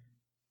because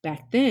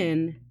back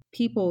then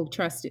people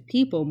trusted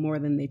people more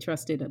than they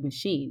trusted a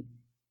machine.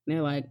 And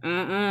they're like,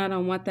 I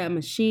don't want that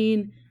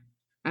machine.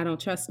 I don't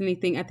trust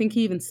anything. I think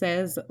he even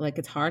says like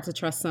it's hard to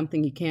trust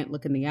something you can't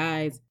look in the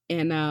eyes.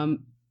 And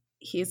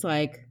he's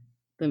like,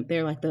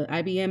 they're like the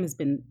IBM has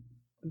been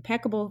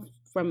impeccable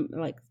from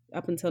like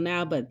up until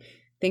now, but I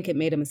think it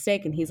made a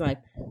mistake. And he's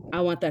like,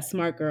 I want that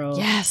smart girl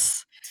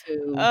Yes.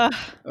 to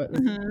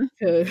Mm-hmm.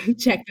 to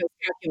check those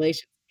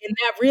calculations. And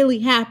that really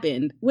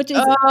happened, which is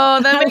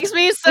that makes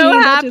me so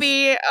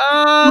happy.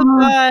 Oh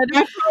God.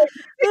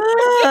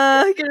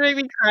 You're gonna make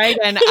me cry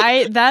again.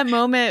 That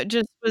moment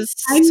just was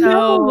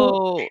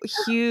so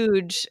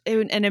huge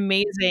and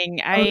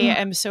amazing. I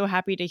am so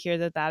happy to hear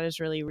that is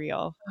really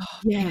real.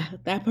 Yeah,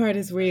 that part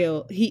is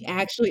real. He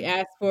actually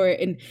asked for it.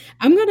 And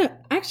I'm gonna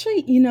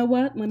actually, you know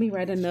what? Let me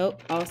write a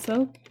note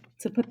also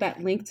to put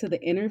that link to the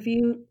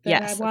interview that I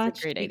Yes, that's a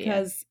watched great idea.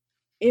 because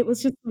it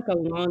was just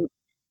like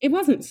it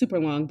wasn't super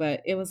long,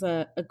 but it was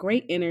a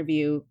great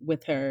interview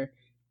with her.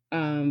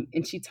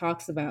 And she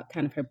talks about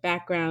kind of her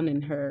background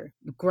and her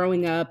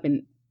growing up,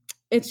 and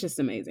it's just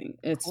amazing.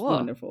 It's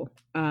wonderful.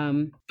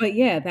 But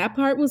yeah, that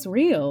part was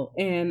real.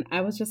 And I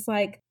was just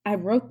like, I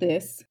wrote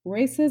this: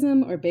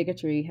 racism or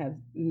bigotry have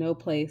no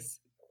place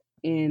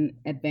in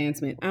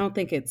advancement. I don't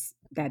think it's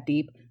that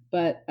deep,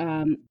 but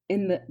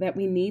that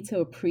we need to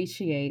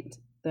appreciate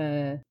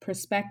the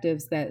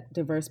perspectives that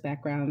diverse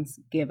backgrounds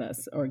give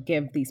us or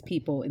give these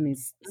people in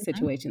these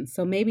situations.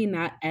 So maybe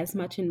not as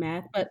much in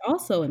math, but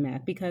also in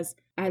math, because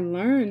I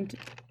learned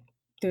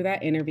through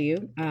that interview,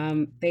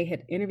 they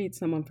had interviewed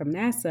someone from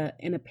NASA,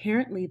 and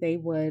apparently they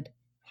would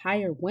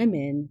hire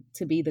women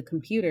to be the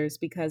computers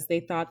because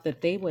they thought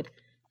that they would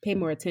pay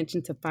more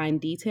attention to fine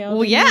detail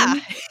than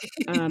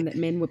men, that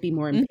men would be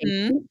more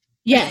impatient.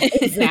 Yeah,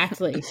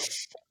 exactly.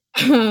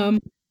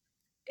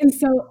 And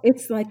so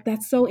it's like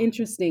that's so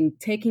interesting,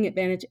 taking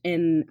advantage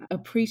and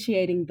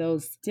appreciating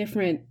those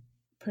different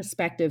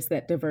perspectives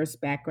that diverse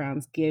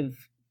backgrounds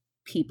give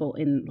people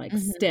in like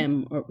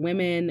STEM or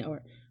women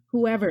or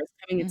whoever is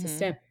coming into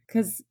STEM.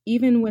 Because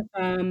even with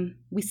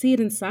we see it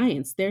in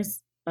science.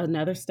 There's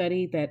another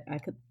study that I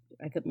could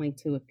link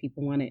to if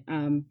people want it.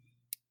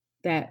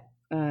 That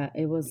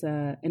it was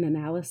an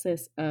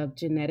analysis of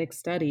genetic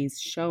studies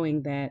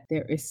showing that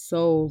there is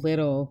so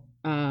little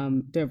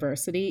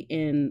diversity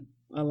in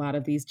a lot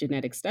of these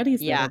genetic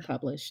studies that are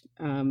published.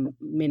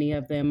 Many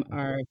of them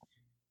are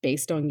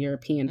based on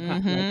European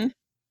like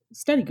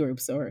study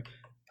groups or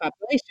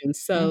populations.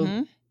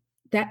 So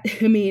that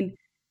I mean,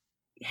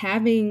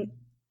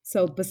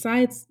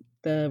 besides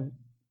the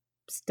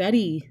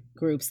study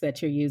groups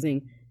that you're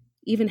using,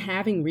 even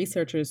having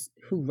researchers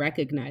who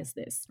recognize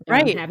this,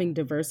 having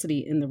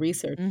diversity in the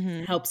research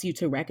helps you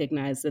to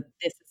recognize that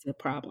this is a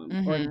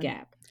problem or a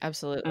gap.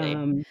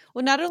 Absolutely.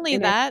 Well, not only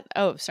that.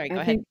 Sorry, go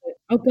ahead.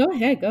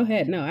 Go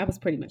ahead. No, I was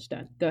pretty much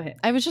done. Go ahead.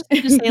 I was just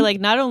going to say, like,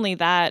 not only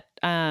that,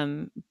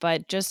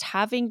 but just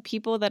having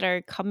people that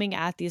are coming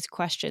at these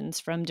questions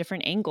from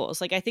different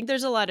angles. Like, I think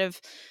there's a lot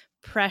of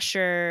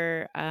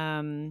pressure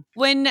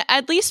when,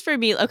 at least for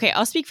me, okay,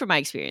 I'll speak from my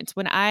experience.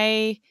 When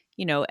I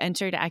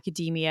entered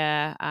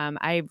academia,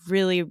 I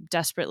really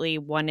desperately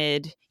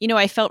wanted,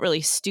 I felt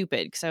really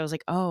stupid because I was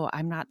like, oh,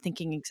 I'm not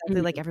thinking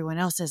exactly like everyone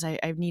else is. I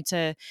need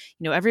to,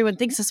 everyone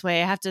thinks this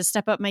way. I have to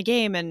step up my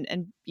game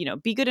and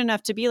be good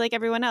enough to be like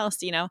everyone else,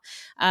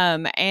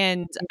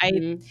 and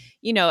I,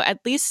 at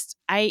least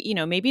I,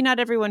 maybe not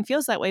everyone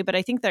feels that way, but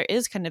I think there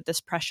is kind of this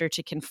pressure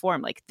to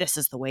conform, like, this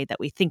is the way that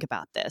we think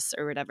about this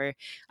or whatever.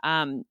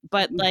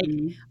 But like,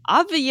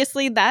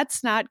 obviously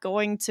that's not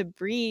going to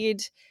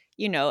breed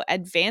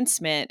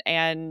advancement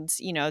and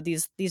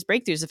these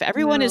breakthroughs. If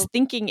everyone is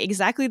thinking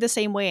exactly the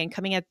same way and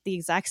coming at the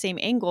exact same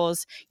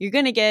angles, you're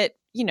going to get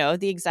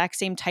the exact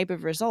same type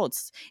of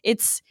results.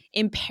 It's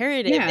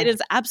imperative. It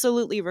is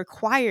absolutely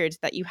required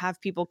that you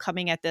have people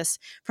coming at this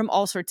from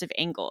all sorts of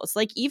angles.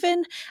 Like,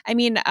 even, I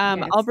mean,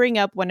 I'll bring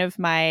up one of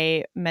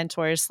my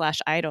mentors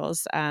 /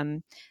 idols,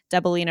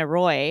 Debelina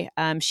Roy.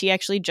 She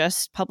actually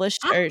just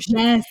published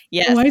yes.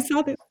 Oh, I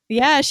saw this.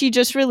 Yeah, she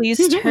just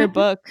released her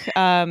book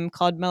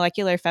called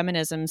Molecular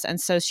Feminisms. And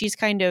so she's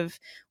kind of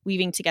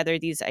weaving together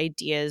these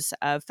ideas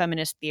of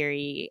feminist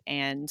theory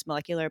and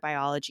molecular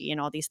biology and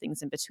all these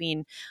things in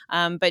between.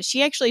 But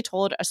she actually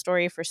told a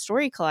story for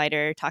Story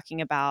Collider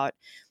talking about,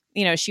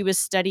 she was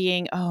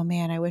studying, oh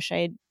man, I wish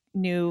I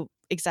knew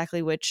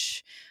exactly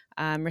which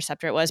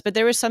receptor it was, but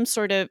there was some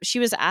sort of, she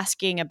was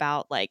asking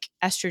about like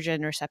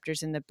estrogen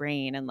receptors in the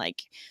brain and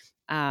like,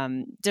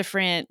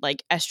 different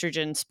like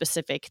estrogen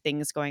specific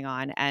things going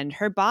on. And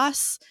her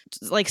boss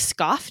like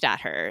scoffed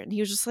at her, and he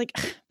was just like,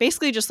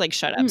 basically just like,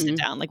 shut up, sit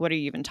down. Like, what are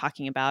you even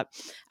talking about?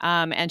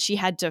 And she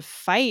had to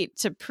fight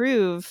to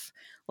prove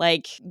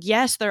like,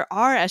 yes, there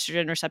are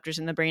estrogen receptors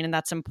in the brain, and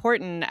that's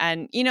important.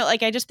 And, you know,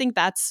 like, I just think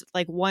that's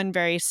like one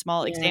very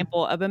small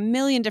example of a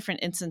million different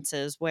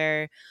instances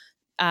where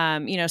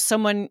you know,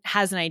 someone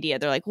has an idea.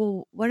 They're like,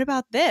 well, what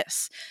about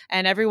this?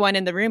 And everyone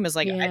in the room is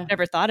like, I've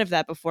never thought of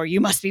that before.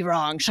 You must be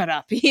wrong. Shut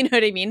up. You know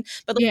what I mean?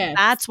 But like,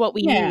 that's what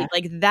we need.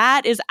 Like,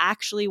 that is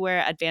actually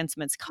where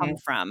advancements come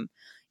from.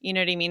 You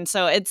know what I mean?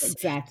 So it's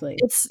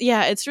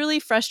really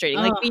frustrating.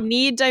 Like, we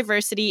need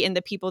diversity in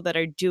the people that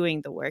are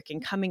doing the work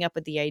and coming up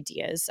with the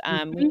ideas.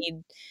 We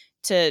need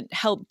to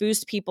help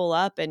boost people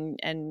up and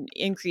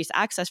increase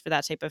access for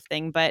that type of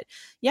thing. But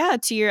yeah,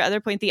 to your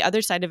other point, the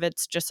other side of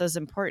it's just as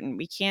important.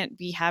 We can't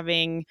be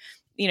having,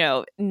 you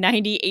know,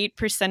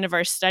 98% of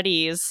our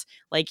studies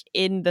like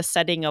in the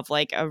setting of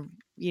like a,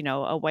 you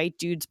know, a white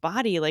dude's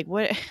body. Like,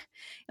 what?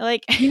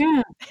 Like,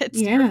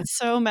 it's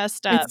so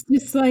messed up.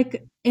 It's just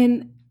like,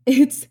 and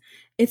it's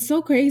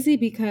so crazy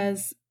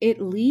because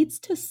it leads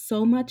to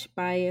so much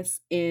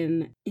bias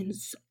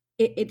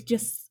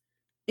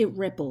it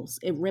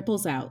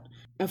ripples out.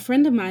 A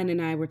friend of mine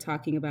and I were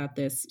talking about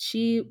this.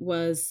 She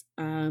was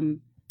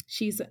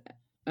she's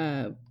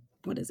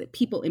what is it,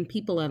 people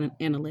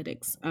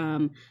analytics,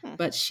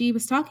 but she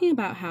was talking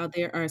about how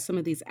there are some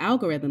of these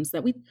algorithms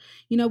that we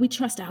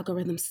trust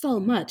algorithms so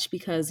much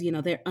because, you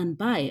know, they're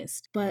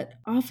unbiased, but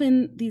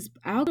often these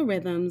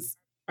algorithms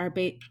are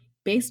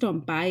based on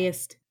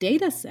biased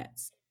data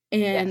sets.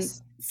 And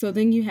so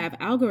then you have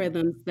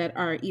algorithms that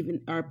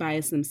are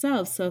biased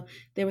themselves. So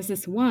there was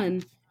this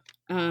one,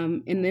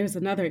 and there's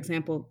another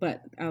example,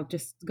 but I'll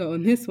just go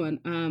on this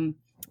one,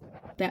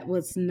 that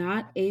was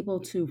not able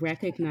to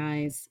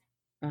recognize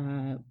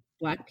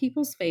Black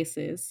people's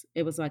faces.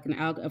 It was like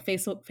a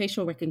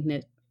facial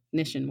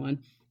recognition one.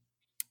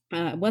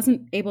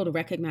 Wasn't able to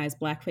recognize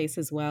Black face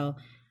as well,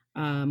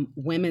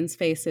 women's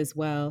face as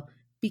well,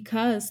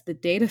 because the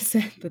data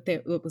set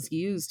that was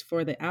used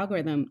for the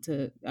algorithm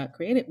to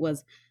create it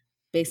was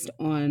based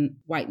on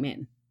white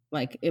men.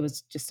 Like, it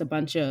was just a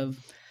bunch of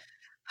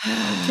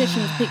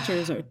petitions,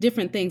 pictures, or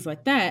different things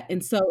like that.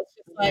 And so it's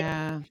just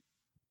like,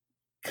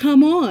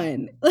 come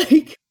on.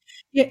 Like,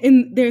 yeah,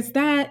 and there's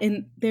that,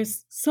 and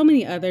there's so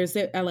many others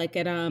that are like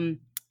at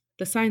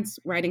the science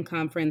writing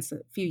conference a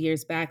few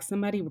years back,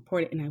 somebody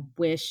reported, and I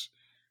wish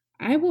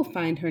I will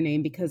find her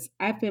name because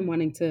I've been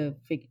wanting to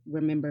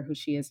remember who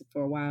she is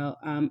for a while.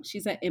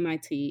 She's at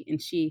MIT,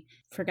 and she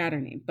forgot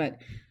her name, but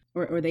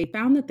or they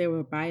found that there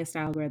were biased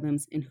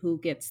algorithms in who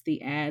gets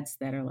the ads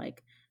that are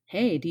like,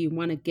 hey, do you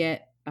want to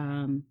get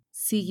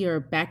see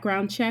your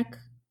background check?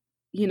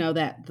 You know,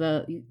 that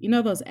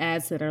those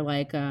ads that are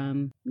like,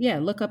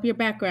 look up your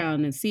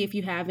background and see if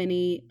you have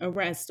any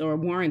arrests or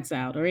warrants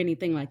out or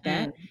anything like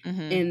that.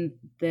 And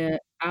the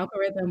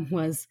algorithm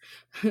was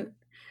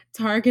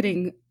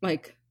targeting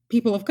like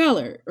people of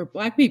color or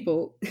Black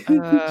people,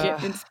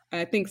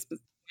 I think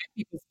Black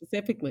people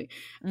specifically.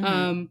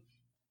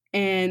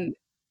 And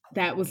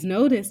that was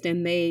noticed,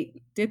 and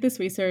they did this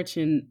research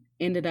and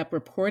ended up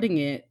reporting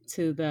it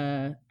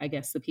to I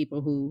guess the people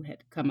who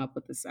had come up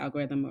with this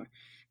algorithm,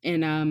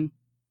 and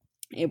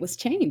it was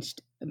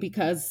changed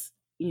because,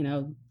 you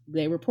know,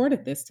 they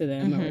reported this to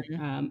them,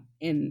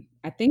 and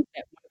I think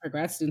that one of her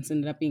grad students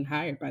ended up being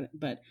hired by them.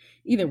 But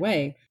either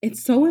way,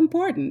 it's so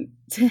important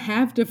to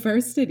have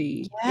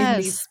diversity in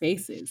these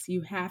spaces.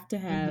 You have to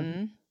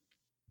have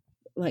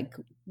like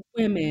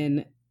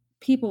women,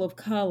 people of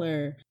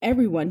color,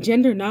 everyone,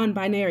 gender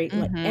non-binary,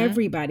 like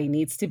everybody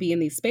needs to be in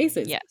these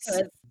spaces.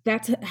 Because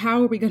that's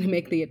how are we going to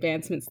make the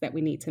advancements that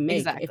we need to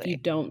make if you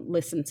don't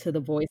listen to the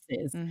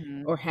voices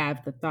or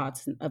have the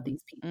thoughts of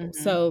these people.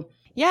 So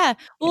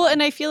well,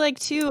 and I feel like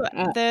too,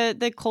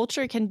 the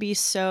culture can be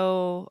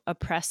so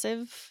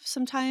oppressive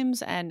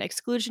sometimes and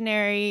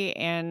exclusionary,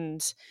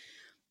 and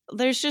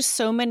there's just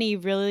so many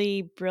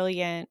really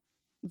brilliant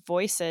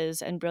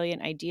voices and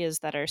brilliant ideas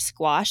that are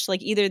squashed.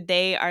 Like, either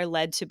they are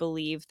led to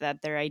believe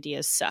that their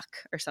ideas suck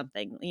or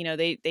something, you know,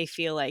 they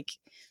feel like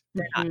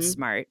they're not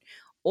smart,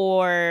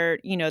 or,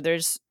 you know,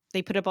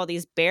 they put up all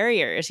these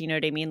barriers, you know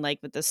what I mean? Like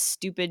with the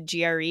stupid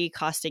GRE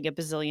costing $1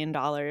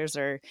 bazillion,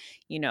 or,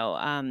 you know,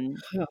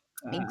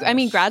 I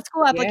mean, grad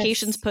school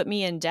applications put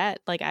me in debt.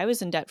 Like, I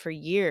was in debt for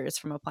years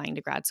from applying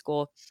to grad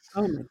school.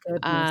 Oh my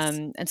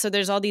goodness. And so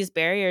there's all these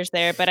barriers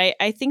there, but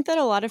I think that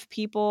a lot of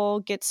people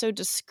get so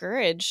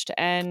discouraged,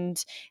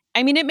 and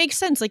I mean, it makes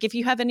sense. Like, if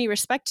you have any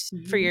respect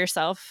for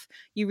yourself,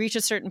 you reach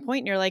a certain point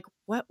and you're like,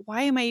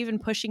 why am I even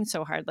pushing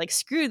so hard? Like,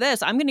 screw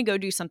this. I'm going to go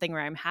do something where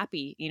I'm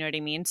happy. You know what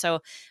I mean? So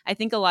I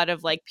think a lot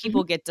of like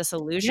people get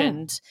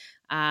disillusioned.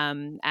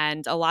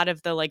 And a lot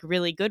of the like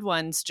really good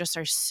ones just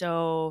are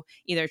so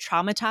either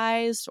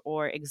traumatized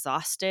or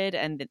exhausted,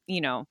 and,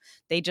 you know,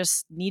 they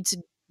just need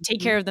to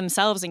take care of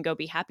themselves and go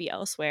be happy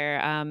elsewhere.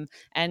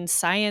 And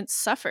science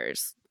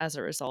suffers as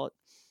a result.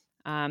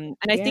 And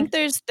I Yeah, think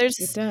there's it there's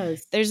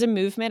does. there's a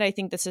movement. I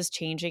think this is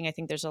changing. I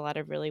think there's a lot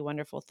of really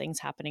wonderful things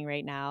happening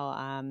right now.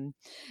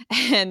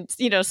 And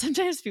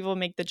sometimes people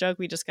make the joke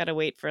we just got to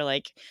wait for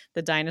like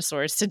the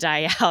dinosaurs to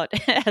die out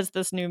as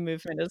this new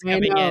movement is I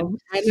coming in.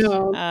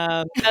 know.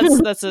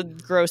 That's a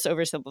gross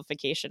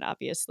oversimplification,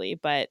 obviously,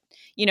 but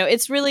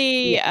it's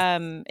really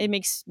Yes. it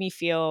makes me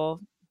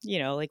feel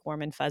like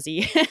warm and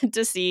fuzzy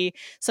to see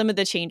some of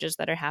the changes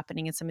that are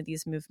happening in some of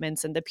these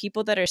movements and the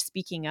people that are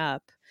speaking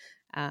up.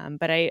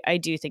 But I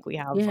do think we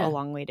have a Yeah.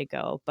 long way to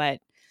go. But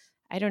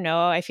I don't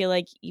know. I feel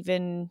like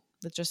even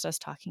with just us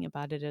talking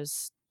about it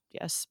is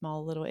a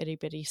small little itty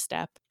bitty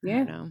step. I Yeah,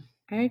 don't know.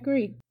 I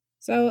agree.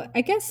 So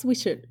I guess we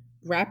should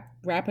wrap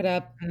it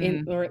up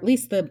in, Mm. or at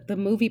least the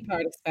movie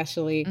part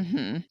especially.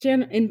 Mhm.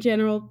 In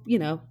general,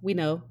 we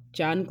know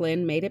John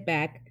Glenn made it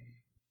back.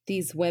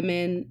 These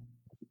women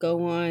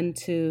go on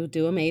to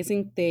do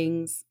amazing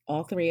things,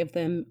 all three of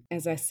them,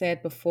 as I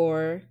said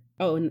before.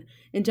 Oh,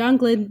 and John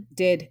Glenn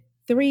did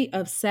 3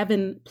 of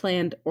 7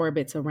 planned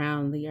orbits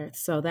around the Earth.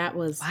 So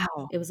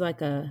Wow. it was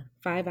like a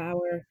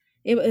 5-hour.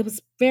 It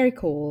was very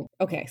cool.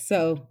 Okay,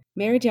 so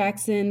Mary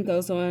Jackson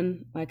goes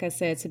on, like I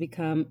said, to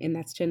become, and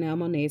that's Janelle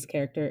Monáe's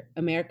character,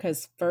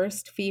 America's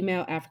first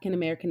female African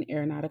American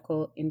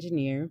aeronautical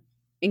engineer.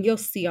 And you'll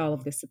see all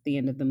of this at the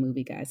end of the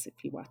movie, guys,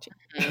 if you watch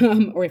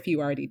it, or if you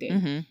already did.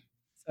 Mhm.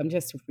 So I'm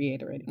just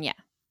reiterating. Yeah.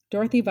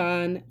 Dorothy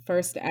Vaughan,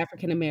 first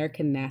African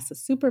American NASA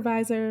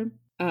supervisor,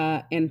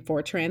 and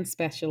Fortran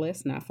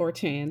specialist, not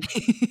Fortran.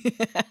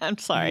 I'm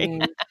sorry.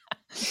 And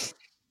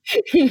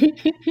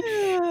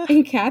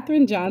and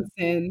Katherine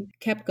Johnson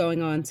kept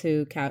going on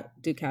to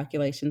do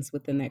calculations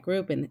within that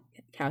group and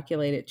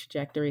calculated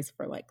trajectories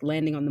for like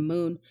landing on the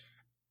moon.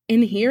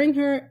 And hearing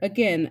her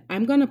again,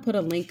 I'm going to put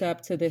a link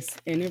up to this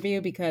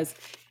interview because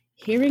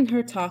hearing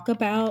her talk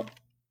about,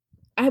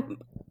 I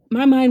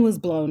my mind was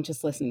blown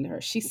just listening to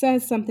her. She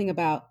says something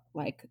about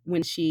like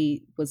when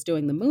she was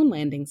doing the moon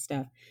landing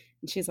stuff,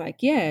 and she's like,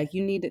 "Yeah,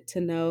 you needed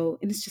to know,"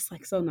 and it's just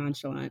like so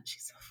nonchalant.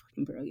 She's so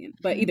fucking brilliant.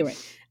 But either way,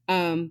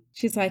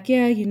 she's like,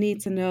 "Yeah, you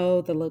need to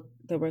know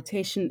the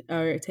rotation,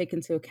 or take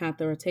into account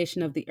the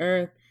rotation of the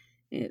Earth,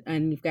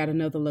 and you've got to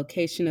know the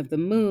location of the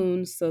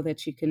moon so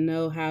that you can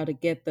know how to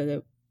get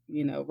the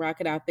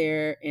rocket out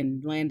there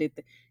and land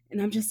it."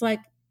 And I'm just like,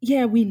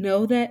 yeah, we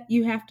know that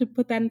you have to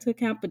put that into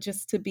account, but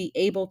just to be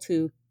able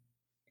to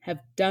have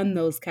done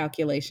those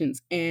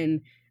calculations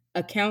and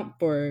account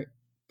for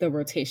the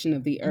rotation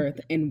of the Earth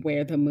and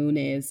where the moon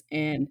is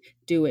and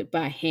do it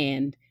by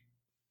hand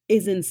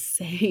is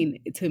insane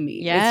to me.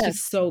 It's just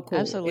Yes, so cool.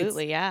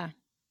 absolutely. Yeah.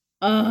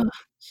 Uh,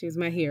 she's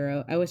my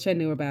hero. I wish I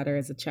knew about her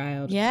as a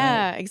child, but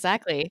Yeah,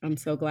 exactly. I'm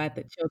so glad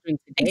that children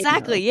today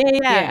Exactly. know. Yeah,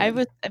 yeah. Yeah, I've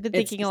been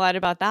it's thinking a just lot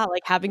about that,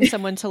 like having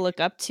someone to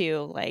look up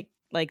to like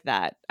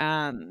that,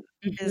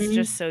 is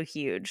just Mhm. so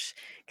huge.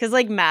 Because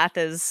like math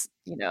is,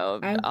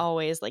 I've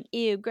always like,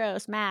 ew,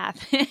 gross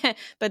math.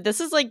 But this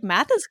is like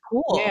math is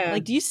cool. Yeah,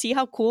 Like, do you see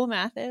how cool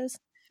math is?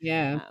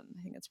 yeah,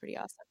 I think that's pretty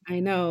awesome. I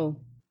know.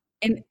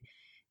 And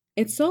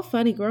it's so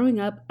funny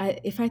growing up.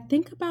 If I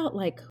think about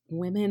like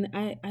women,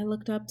 I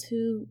looked up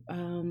to,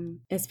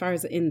 as far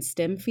as in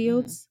STEM Mhm.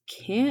 fields,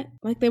 can't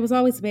like there was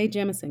always Mae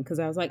Jemison because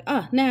I was like,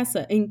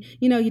 NASA, and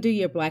you do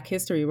your Black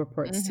History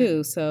reports Mhm.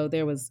 too, so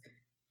there was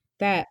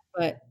that.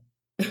 But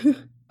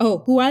oh,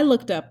 who I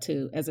looked up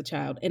to as a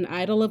child, an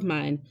idol of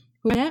mine,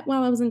 who I met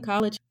while I was in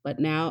college, but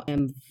now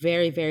am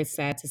very very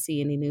sad to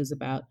see any news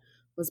about,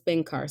 was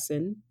Ben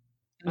Carson.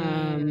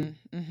 Um,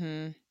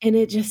 Mhm. and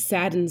it just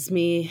saddens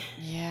me.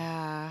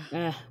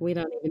 Yeah. We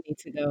don't even need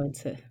to go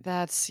into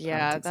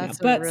Yeah, politics now, that's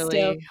a but still,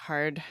 really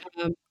hard.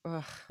 um,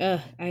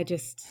 Ugh. I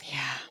just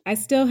Yeah. I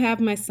still have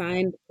my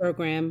signed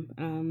program,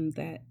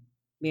 that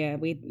yeah,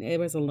 we it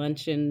was a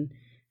luncheon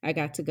I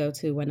got to go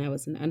to when I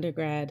was an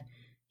undergrad.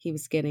 He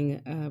was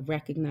getting,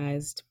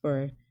 recognized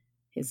for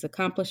his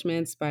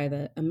accomplishments by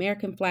the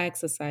American Flag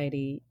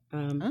Society.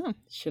 Oh.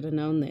 Should have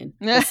known then,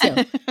 but still,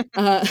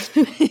 uh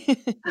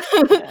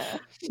Yeah.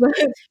 but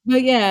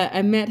but yeah,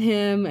 I met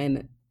him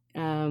and,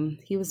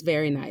 he was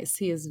very nice.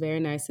 He is very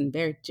nice and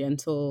very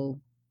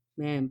gentle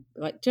man,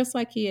 like just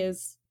like he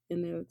is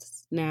in the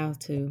now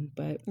too.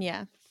 But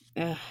Yeah.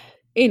 uh,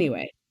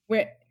 anyway,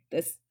 we're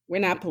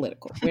not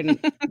political.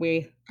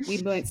 We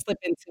might slip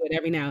into it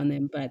every now and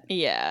then, but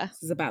Yeah.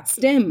 this is about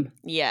STEM,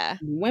 Yeah.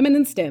 women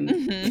in STEM.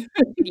 Mhm.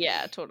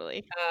 Yeah,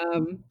 totally.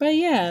 But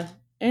yeah,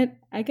 and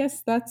I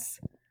guess that's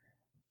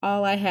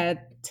all I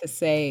had to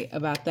say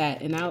about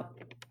that. And I'll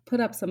put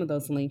up some of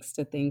those links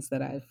to things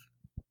that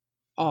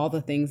all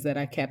the things that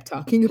I kept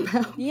talking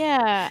about.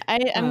 Yeah,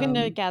 I'm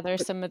gonna gather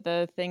But some of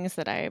the things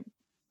that I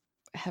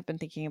have been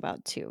thinking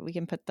about too. We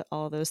can put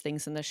all of those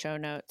things in the show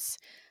notes.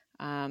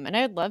 And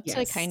I would love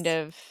to kind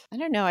yes. of, I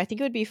don't know, I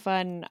think it would be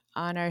fun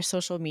on our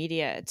social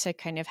media to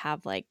kind of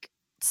have like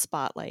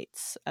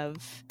spotlights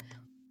of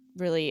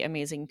really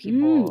amazing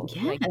people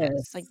like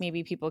this. Like Yes.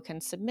 maybe people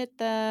can submit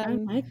I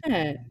them like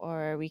that.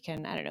 or we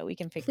can, I don't know, we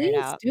can figure it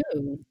Please out.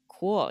 do.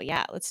 Cool.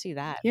 Yeah, let's do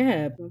that.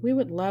 Yeah, we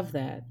would love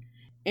that.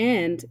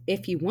 And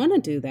if you want to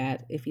do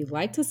that, if you'd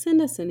like to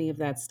send us any of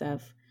that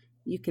stuff,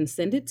 you can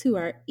send it to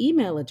our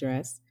email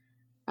address,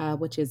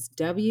 which is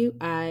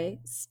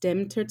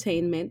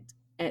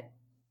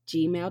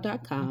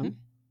wistemtertainment@gmail.com. Mm-hmm.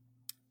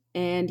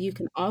 And you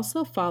can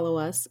also follow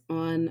us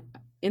on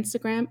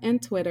Instagram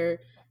and Twitter,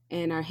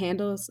 and our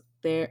handles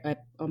there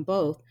on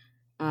both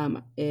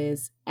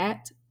is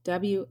at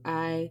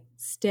WISTEMPod.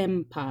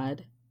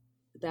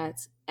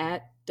 That's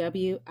at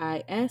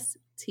WISTEMPOD.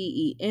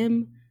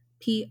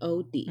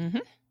 Mm-hmm.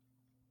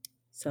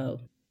 So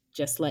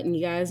just letting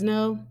you guys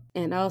know.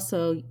 And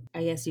also,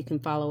 I guess you can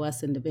follow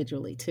us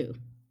individually too,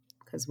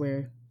 because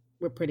we're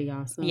pretty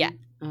awesome. Yeah.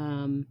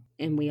 And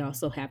we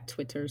also have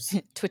Twitters.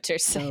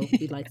 Twitters. So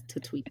we like to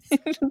tweet.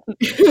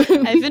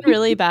 I've been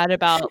really bad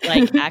about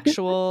like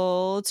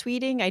actual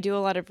tweeting. I do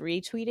a lot of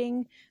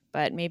retweeting,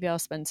 but maybe I'll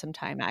spend some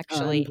time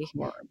actually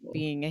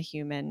being a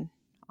human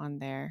on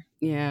there.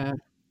 Yeah.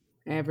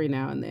 Every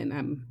now and then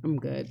I'm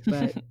good,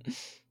 but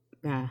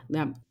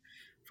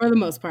for the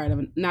most part,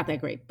 I'm not that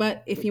great.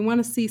 But if you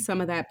want to see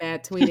some of that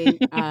bad tweeting,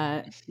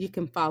 you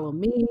can follow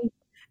me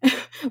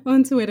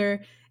on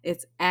Twitter.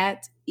 It's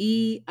at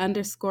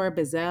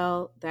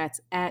E_Bizzell.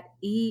 That's at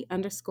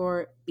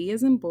E_B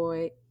as in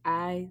boy,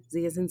 I,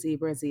 Z as in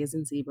zebra,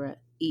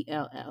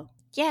 ELL.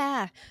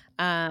 Yeah.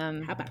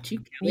 How about you,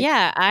 Kelly?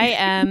 Yeah, I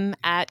am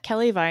at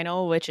Kelly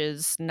Vinyl, which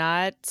is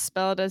not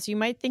spelled as you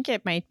might think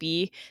it might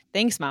be.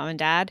 Thanks, Mom and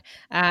Dad.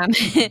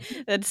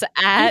 That's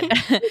at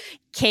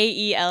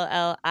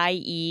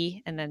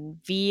KELLIE and then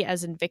V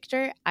as in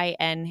Victor,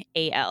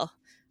 INAL.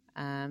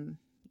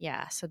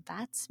 Yeah, so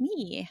that's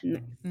me.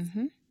 Nice.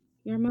 Mm-hmm.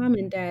 Your mom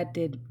and dad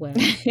did well.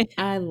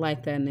 I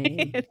like that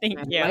name. Thank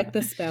you. I like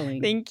the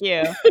spelling. Thank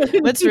you.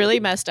 What's really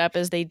messed up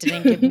is they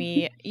didn't give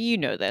me, you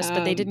know this,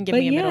 but they didn't give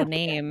me a middle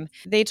name.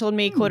 They told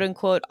me, quote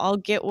unquote, I'll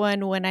get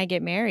one when I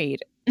get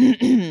married.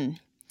 Oh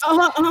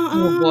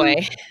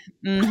boy.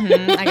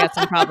 Mm-hmm. I got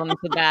some problems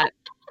with that.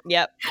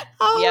 Yep.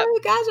 Oh my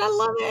gosh, I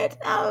love it.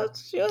 Oh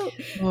shoot.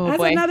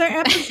 That's another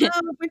episode.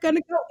 We're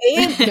gonna go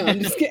in. No,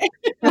 I'm just kidding.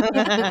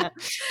 I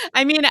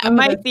mean,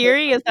 my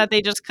theory is that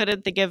they just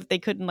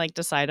couldn't like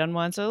decide on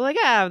one. So like,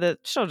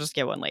 she'll just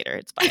get one later.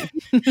 It's fine.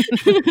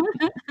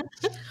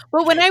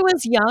 But when I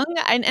was young,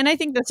 and I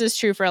think this is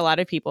true for a lot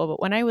of people,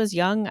 but when I was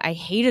young, I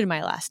hated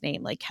my last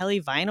name. Like Kelly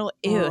Vinyl.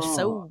 Ew,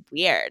 so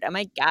weird. Oh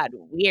my God,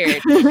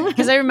 weird.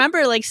 Because I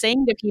remember like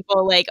saying to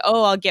people like,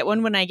 oh, I'll get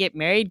one when I get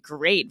married.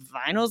 Great.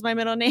 Vinyl's my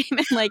middle name.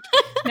 And like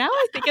now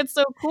I think it's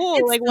so cool.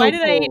 It's like, why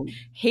did I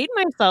hate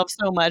myself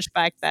so much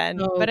back then?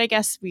 But I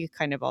guess we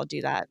kind of all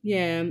do that.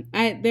 Yeah.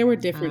 There were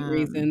different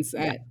reasons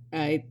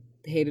I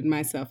hated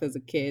myself as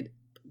a kid.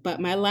 But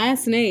my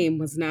last name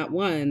was not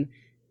one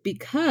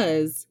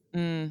because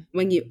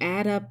when you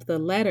add up the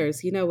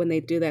letters, you know, when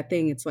they do that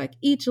thing, it's like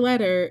each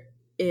letter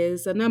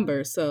is a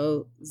number.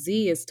 So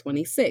Z is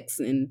 26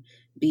 and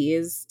B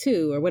is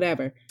 2 or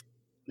whatever.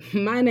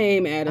 My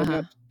name added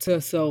up to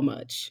so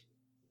much.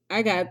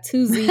 I got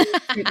 2 Z's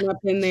written up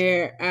in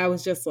there. I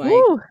was just like,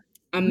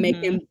 I'm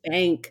making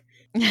bank.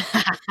 Yeah,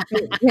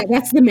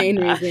 that's the main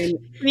reason.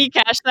 Can you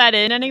cash that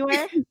in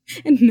anywhere?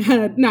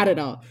 Not at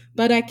all.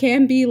 But I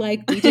can be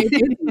like DJ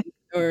Busy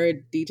or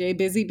DJ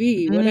Busy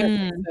B,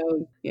 whatever.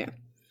 So yeah.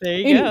 There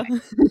you go.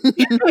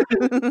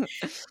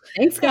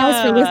 Thanks,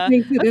 guys, for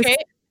listening to this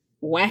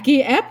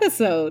wacky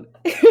episode.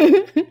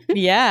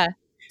 Yeah.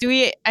 Do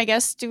we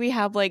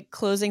have like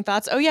closing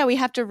thoughts? Oh yeah, we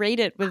have to rate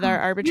it with our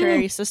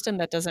arbitrary system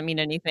that doesn't mean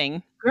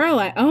anything. Girl,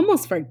 I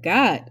almost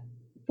forgot.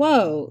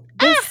 Whoa.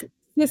 This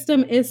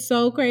system is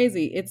so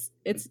crazy.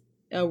 It's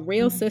a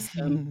real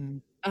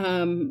system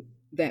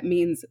that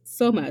means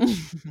so much.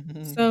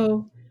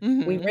 So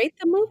we rate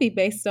the movie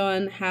based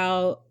on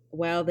how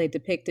well they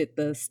depicted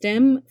the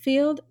STEM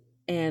field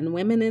and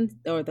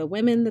the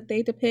women that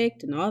they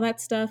depict and all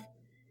that stuff.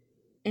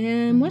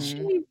 And what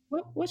should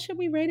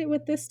we rate it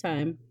with this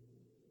time?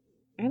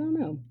 I don't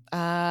know.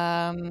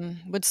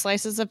 Would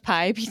slices of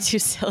pie be too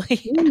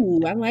silly?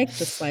 Ooh, I like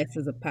the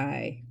slices of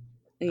pie.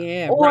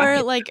 Yeah. Or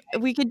rockets. Like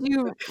we could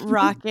do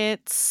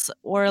rockets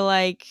or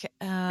like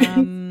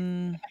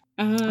I'm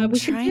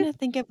trying to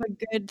think of a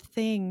good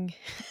thing.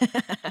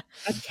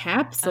 A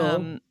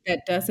capsule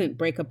that doesn't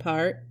break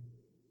apart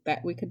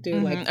that we could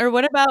do like. Or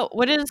what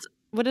does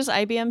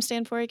IBM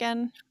stand for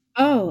again?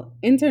 Oh,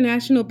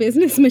 International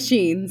Business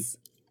Machines.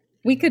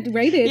 We could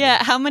rate it.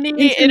 Yeah, how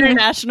many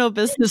international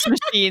business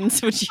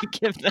machines would you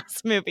give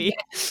this movie?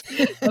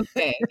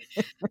 Okay.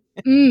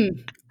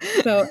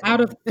 So out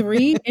of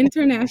 3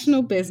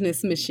 international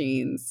business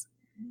machines,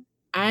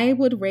 I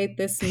would rate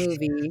this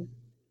movie,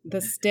 the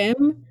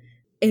STEM,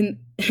 and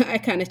I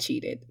kind of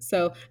cheated.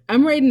 So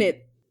I'm rating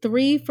it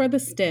 3 for the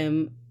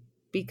STEM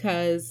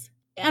because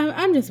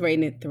I'm just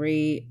rating it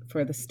 3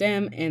 for the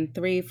STEM and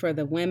 3 for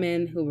the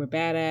women who were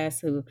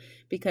badass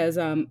because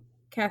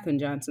Katherine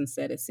Johnson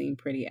said it seemed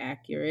pretty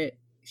accurate.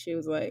 She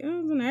was like, oh,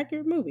 it was an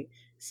accurate movie.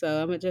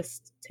 So I'm going to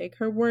just take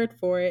her word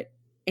for it.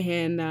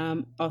 And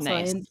also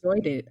nice. I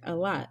enjoyed it a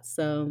lot.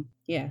 So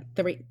yeah,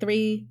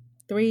 three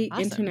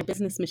awesome. Internet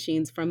business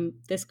machines from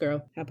this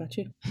girl. How about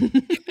you?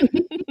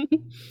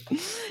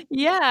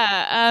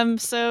 Yeah,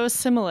 so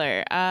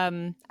similar.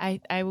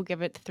 I will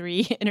give it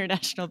 3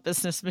 international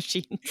business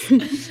machines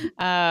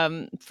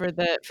for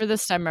the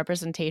STEM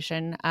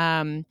representation.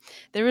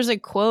 There was a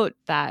quote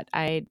that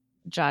I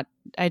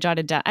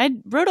jotted down. I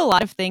wrote a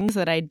lot of things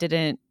that I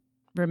didn't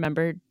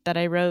remember that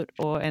I wrote,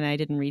 and I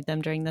didn't read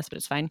them during this, but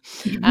it's fine.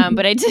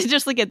 But I did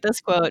just look at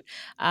this quote.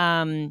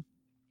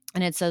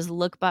 And it says,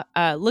 look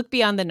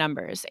beyond the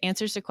numbers,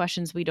 answers to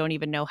questions we don't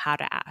even know how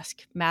to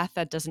ask, math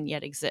that doesn't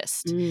yet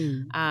exist.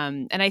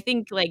 And I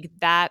think like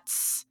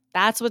that's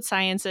what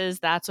science is.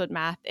 That's what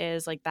math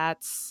is. Like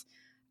that's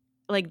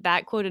like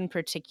that quote in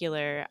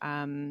particular.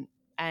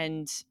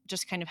 And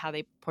just kind of how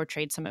they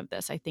portrayed some of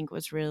this, I think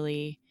was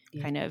really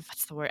kind of,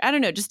 what's the word? I don't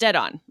know, just dead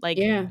on. Like,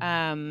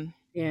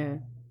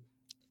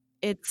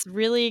 it's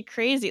really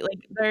crazy.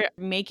 Like they're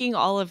making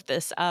all of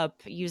this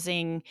up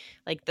using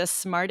like the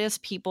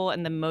smartest people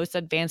and the most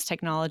advanced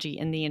technology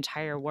in the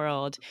entire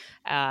world.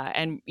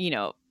 And,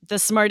 the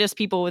smartest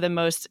people with the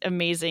most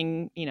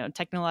amazing,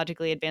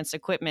 technologically advanced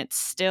equipment,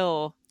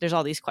 still there's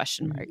all these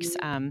question marks.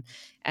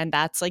 And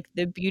that's like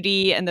the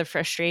beauty and the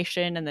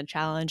frustration and the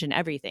challenge and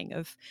everything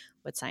of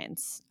what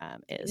science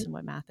is and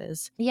what math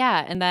is.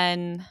 Yeah. And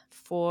then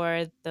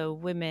for the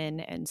women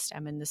in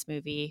STEM in this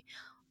movie,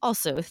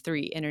 also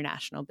 3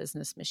 international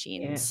business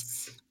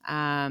machines.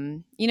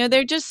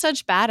 They're just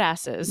such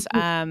badasses.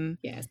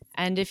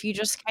 And if you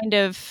just kind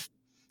of,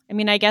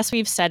 I guess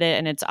we've said it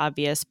and it's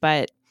obvious,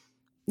 but,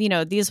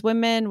 these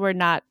women were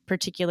not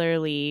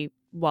particularly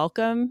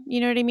welcome. You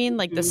know what I mean?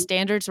 Like the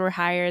standards were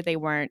higher. They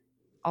weren't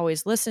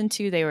always listened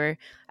to. They were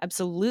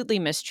absolutely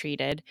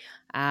mistreated.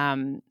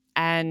 And,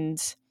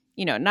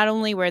 not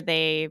only were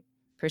they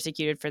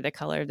persecuted for the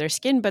color of their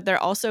skin, but they're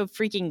also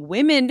freaking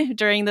women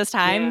during this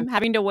time,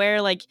 having to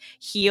wear like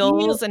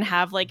heels and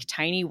have like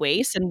tiny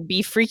waists and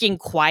be freaking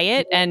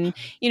quiet and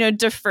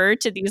defer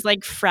to these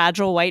like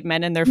fragile white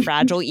men and their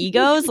fragile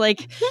egos.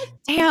 Like,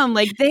 damn,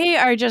 like they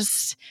are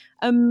just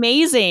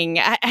amazing.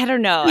 I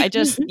don't know. I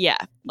just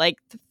like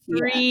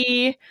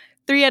 3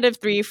 out of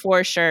 3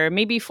 for sure,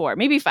 maybe 4,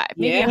 maybe 5,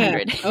 maybe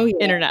 100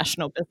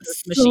 international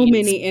business machines. So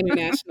many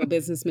international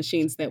business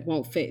machines that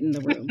won't fit in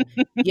the room.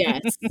 Yes.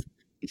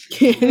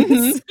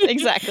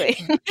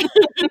 Exactly.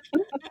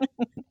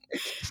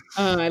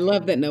 I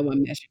love that no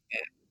one measured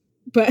that.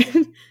 But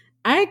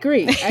I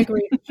agree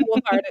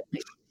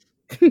wholeheartedly.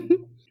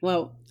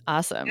 Well,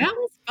 awesome. That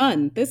was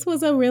fun. This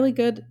was a really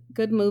good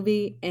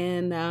movie.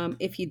 And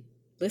if you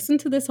listen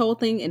to this whole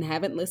thing and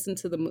haven't listened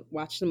to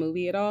watch the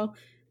movie at all,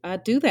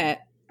 do that.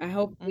 I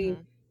hope we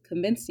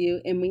convinced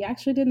you, and we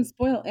actually didn't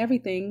spoil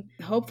everything.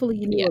 Hopefully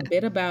you knew a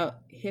bit about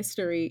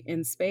history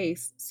and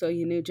space, so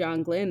you knew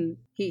John Glenn,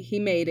 he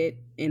made it,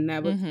 and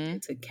that was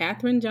to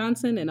Katherine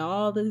Johnson and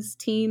all these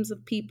teams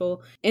of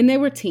people, and they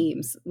were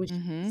teams, which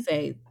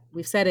say,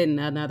 we've said it in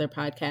another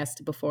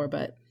podcast before,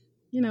 but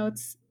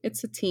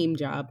it's a team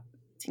job.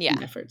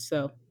 Effort.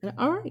 So,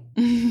 all right.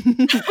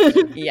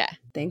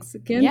 Thanks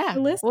again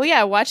for listening.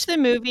 Well, watch the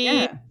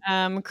movie.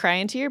 Cry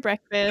into your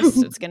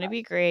breakfast. It's going to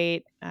be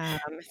great.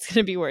 It's going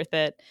to be worth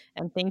it.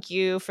 And thank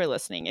you for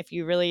listening. If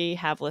you really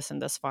have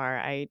listened this far,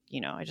 I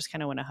just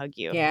kind of want to hug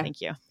you. Yeah.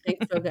 Thank you.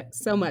 Thanks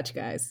so much,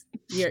 guys.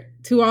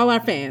 To all our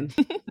fans.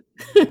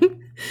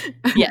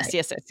 Yes.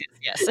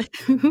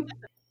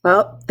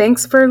 Well,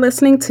 thanks for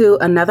listening to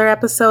another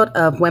episode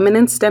of Women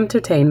in STEM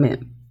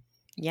Entertainment.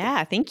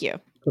 Yeah, thank you.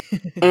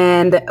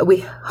 And we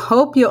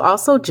hope you'll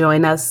also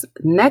join us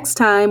next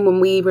time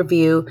when we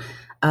review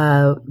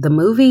the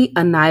movie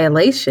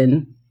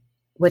Annihilation,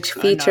 which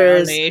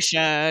features...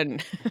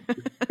 Annihilation.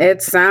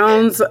 It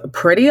sounds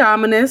pretty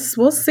ominous.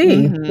 We'll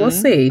see. We'll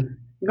see.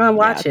 I'm going to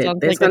watch it.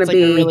 It's going to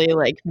be a really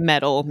like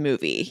metal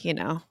movie,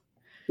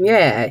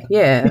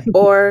 Yeah.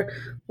 Or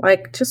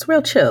like just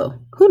real chill.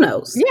 Who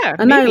knows? Yeah.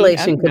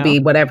 Annihilation could be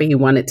whatever you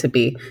want it to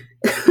be.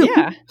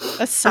 Yeah.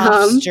 A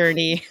soft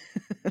journey.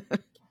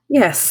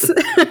 Yes.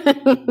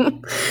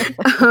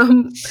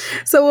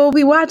 So we'll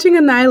be watching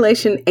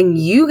Annihilation, and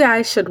you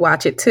guys should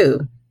watch it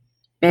too.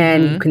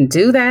 And you can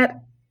do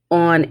that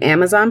on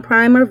Amazon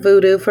Prime or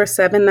Vudu for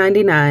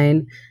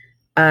 $7.99,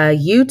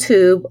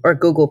 YouTube or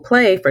Google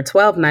Play for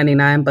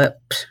 $12.99. But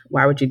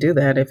why would you do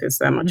that if it's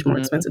that much more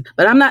expensive?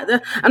 But I'm not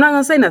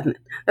gonna say nothing.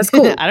 That's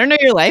cool. I don't know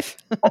your life.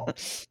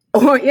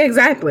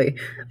 Exactly.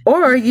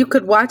 Or you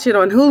could watch it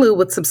on Hulu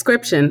with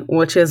subscription,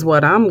 which is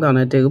what I'm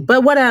gonna do.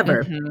 But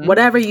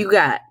whatever you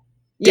got.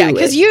 Yeah,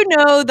 because you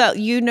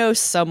know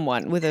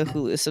someone with a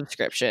Hulu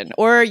subscription,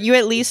 or you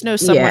at least know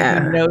someone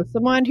who knows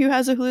someone who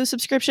has a Hulu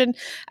subscription.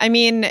 I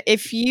mean,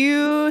 if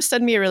you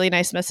send me a really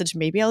nice message,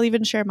 maybe I'll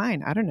even share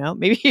mine. I don't know.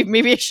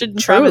 Maybe I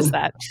shouldn't promise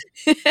that.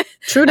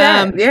 True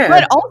that. Yeah.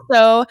 But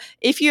also,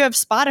 if you have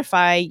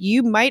Spotify,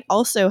 you might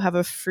also have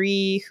a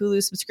free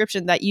Hulu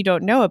subscription that you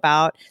don't know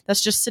about.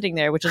 That's just sitting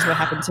there, which is what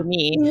happened to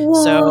me.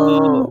 Whoa.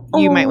 So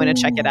you might want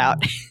to check it out.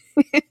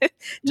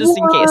 Just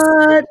in case.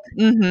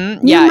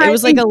 Yeah, it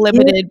was like a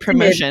limited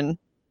promotion.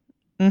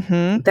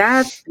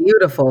 That's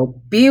beautiful.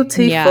 So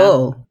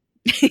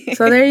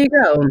there you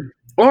go.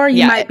 Or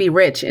you might be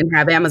rich and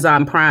have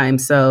Amazon Prime.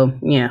 So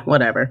yeah,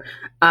 whatever.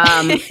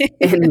 And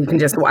you can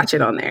just watch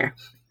it on there.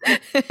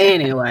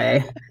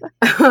 Anyway.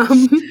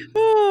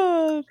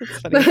 Oh,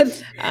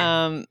 that's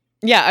funny.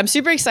 Yeah, I'm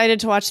super excited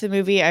to watch the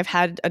movie. I've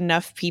had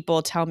enough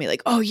people tell me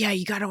like, oh yeah,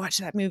 you got to watch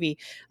that movie.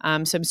 So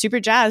I'm super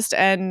jazzed.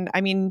 And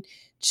I mean,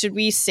 should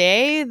we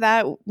say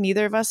that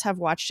neither of us have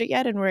watched it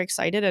yet and we're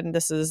excited and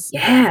this is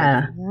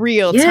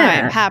real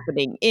time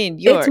happening in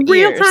your ears?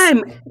 Real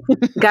time.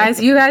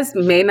 Guys, you guys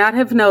may not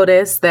have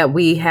noticed that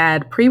we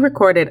had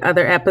pre-recorded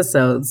other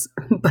episodes,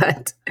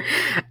 but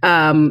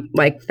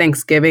like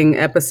Thanksgiving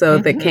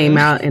episode that came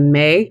out in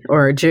May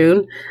or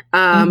June.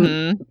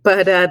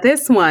 But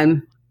this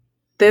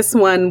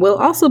one will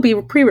also be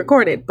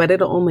pre-recorded, but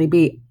it'll only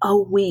be a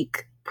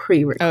week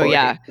pre-recorded. Oh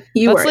yeah.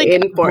 You are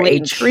in for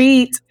a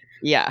treat.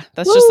 Yeah,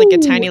 that's just like a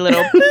tiny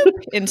little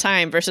boop in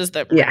time versus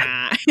the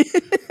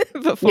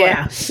before.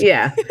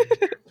 Yeah.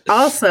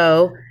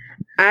 Also,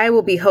 I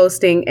will be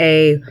hosting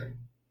a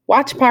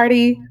watch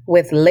party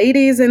with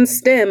ladies in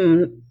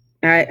STEM.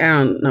 I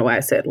don't know why I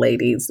said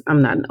ladies.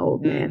 I'm not an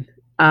old man.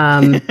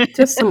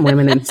 Just some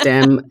women in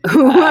STEM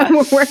who I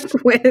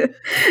work with.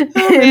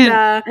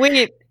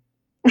 Wait,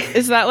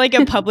 is that like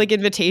a public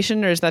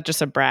invitation or is that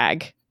just a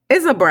brag?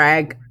 It's a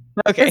brag.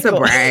 Okay, it's a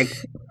brag.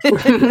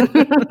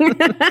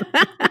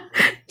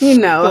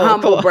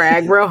 Humble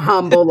brag, real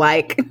humble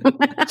like.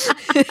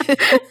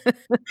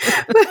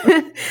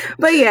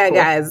 but yeah,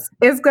 guys,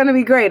 it's gonna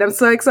be great. I'm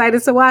so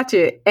excited to watch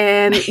it.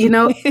 And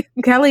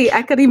Kelly,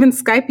 I could even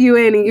Skype you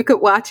in and you could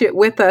watch it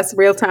with us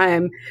real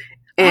time.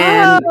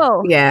 And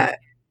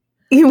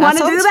you want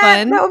to do that?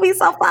 Fun. That would be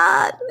so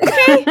fun.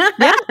 Okay.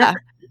 Yeah.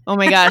 Oh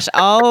my gosh,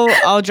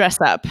 I'll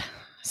dress up.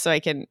 So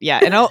I can,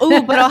 but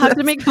I'll have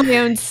to make my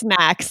own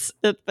snacks,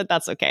 but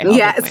that's okay.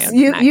 Yes,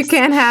 you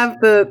can't have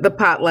the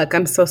potluck.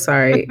 I'm so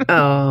sorry.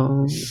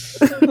 Oh.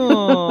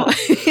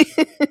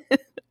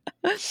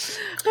 But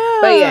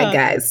yeah,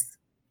 guys,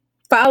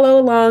 follow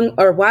along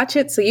or watch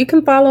it so you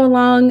can follow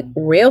along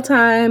real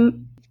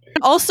time.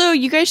 Also,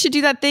 you guys should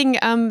do that thing.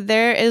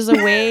 There is a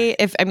way,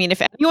 if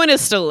anyone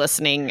is still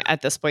listening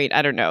at this point,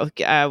 I don't know.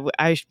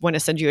 I want to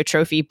send you a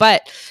trophy,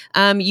 but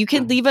you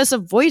can leave us a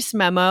voice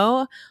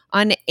memo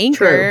on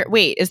Anchor. True.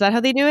 Wait, is that how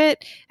they do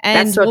it?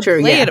 And that's so we'll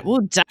true. play it.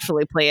 We'll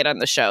definitely play it on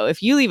the show.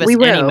 If you leave us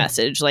any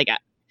message, like,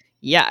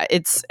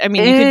 it's, you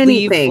could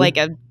leave like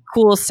a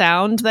cool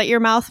sound that your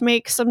mouth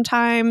makes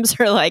sometimes,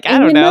 or like, I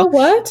don't know. You know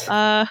what?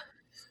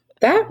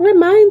 That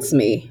reminds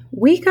me,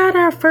 we got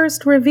our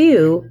first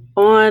review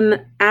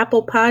on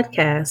Apple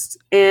Podcasts,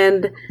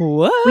 and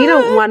we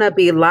don't want to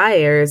be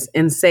liars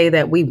and say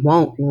that we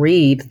won't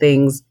read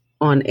things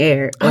on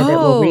air or that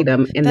we'll read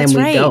them and then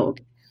we don't.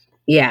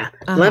 Yeah.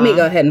 Let me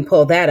go ahead and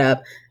pull that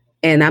up,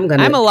 and I'm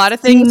a lot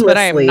of things, but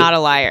I am not a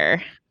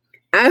liar.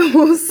 I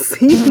will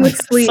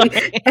seamlessly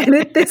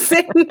edit this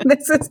in.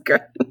 This is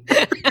great.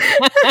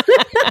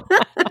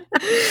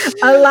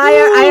 A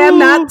liar, I am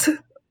not.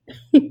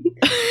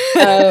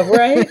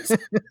 Right.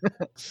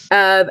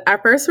 Our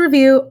first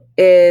review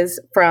is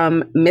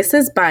from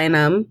Mrs.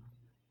 Bynum,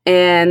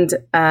 and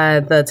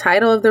the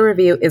title of the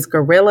review is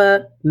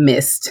Gorilla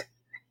Mist.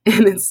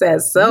 And it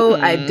says,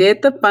 I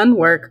did the fun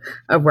work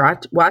of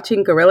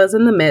watching Gorillas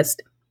in the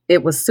Mist.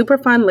 It was super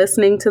fun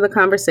listening to the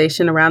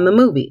conversation around the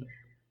movie.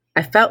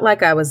 I felt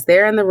like I was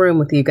there in the room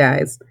with you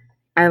guys.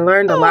 I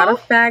learned a lot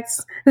of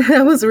facts.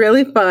 That was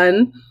really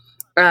fun.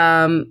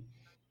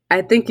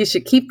 I think you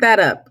should keep that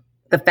up.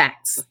 The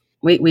facts.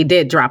 We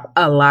did drop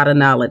a lot of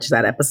knowledge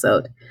that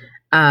episode.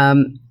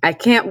 I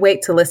can't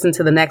wait to listen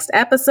to the next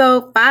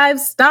episode. 5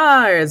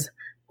 stars.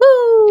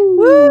 Woo!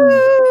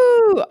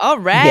 Woo! All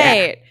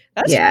right.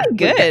 Yeah. That's really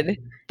good.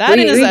 That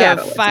is a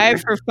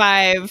 5 for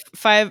 5,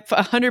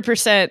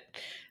 100%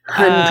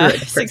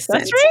 100%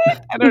 success rate?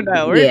 I don't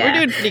know. We're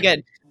doing pretty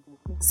good.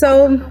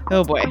 So,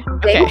 oh boy.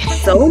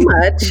 Thanks so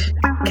much,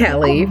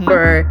 Kelly,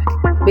 for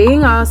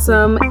being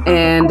awesome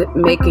and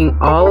making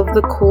all of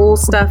the cool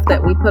stuff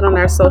that we put on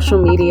our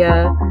social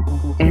media.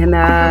 And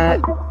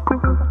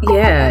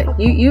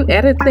you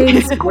edit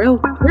things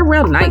real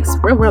nice.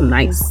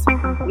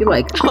 You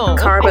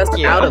carve us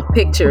out of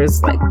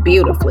pictures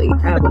beautifully.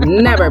 I would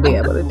never be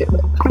able to do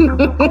it.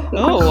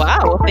 Oh wow.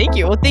 Well, thank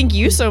you. Well, thank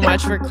you so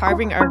much for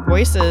carving our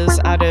voices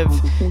out of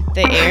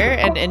the air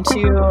and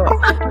into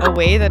a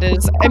way that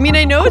is,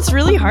 I know it's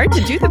really hard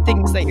to do the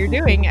things that you're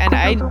doing, and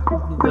I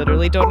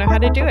literally don't know how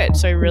to do it.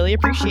 So I really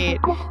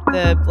appreciate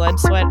the blood,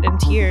 sweat, and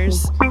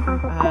tears,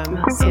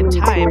 and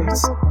time.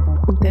 Tears.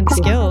 And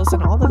skills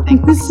and all the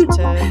things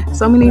to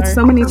so many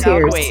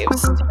tears.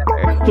 Waves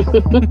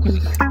together.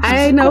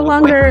 I no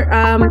longer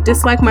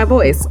dislike my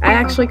voice. I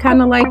actually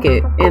kind of like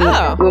it.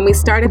 And when we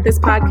started this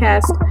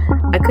podcast,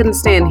 I couldn't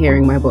stand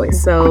hearing my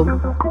voice. So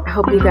I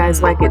hope you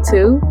guys like it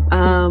too.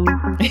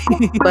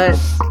 But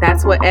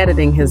that's what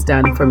editing has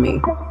done for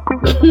me.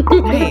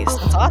 Nice.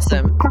 That's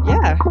awesome.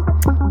 Yeah.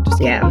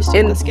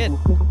 And that's good.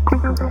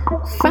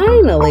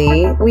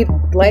 Finally, we'd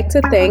like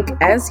to thank,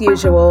 as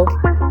usual,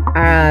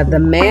 the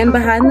man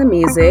behind the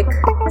music,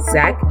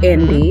 Zach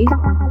Indy,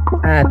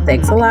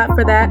 Thanks a lot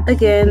for that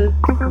again.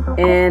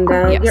 And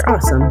Yes. you're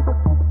awesome.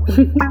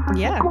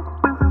 Yeah.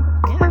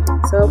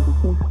 So,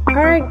 all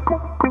right.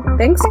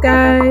 Thanks,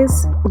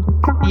 guys.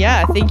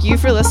 Yeah, thank you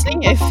for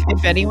listening. If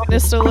anyone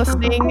is still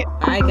listening.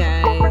 Bye,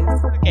 guys.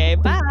 Okay,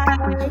 bye.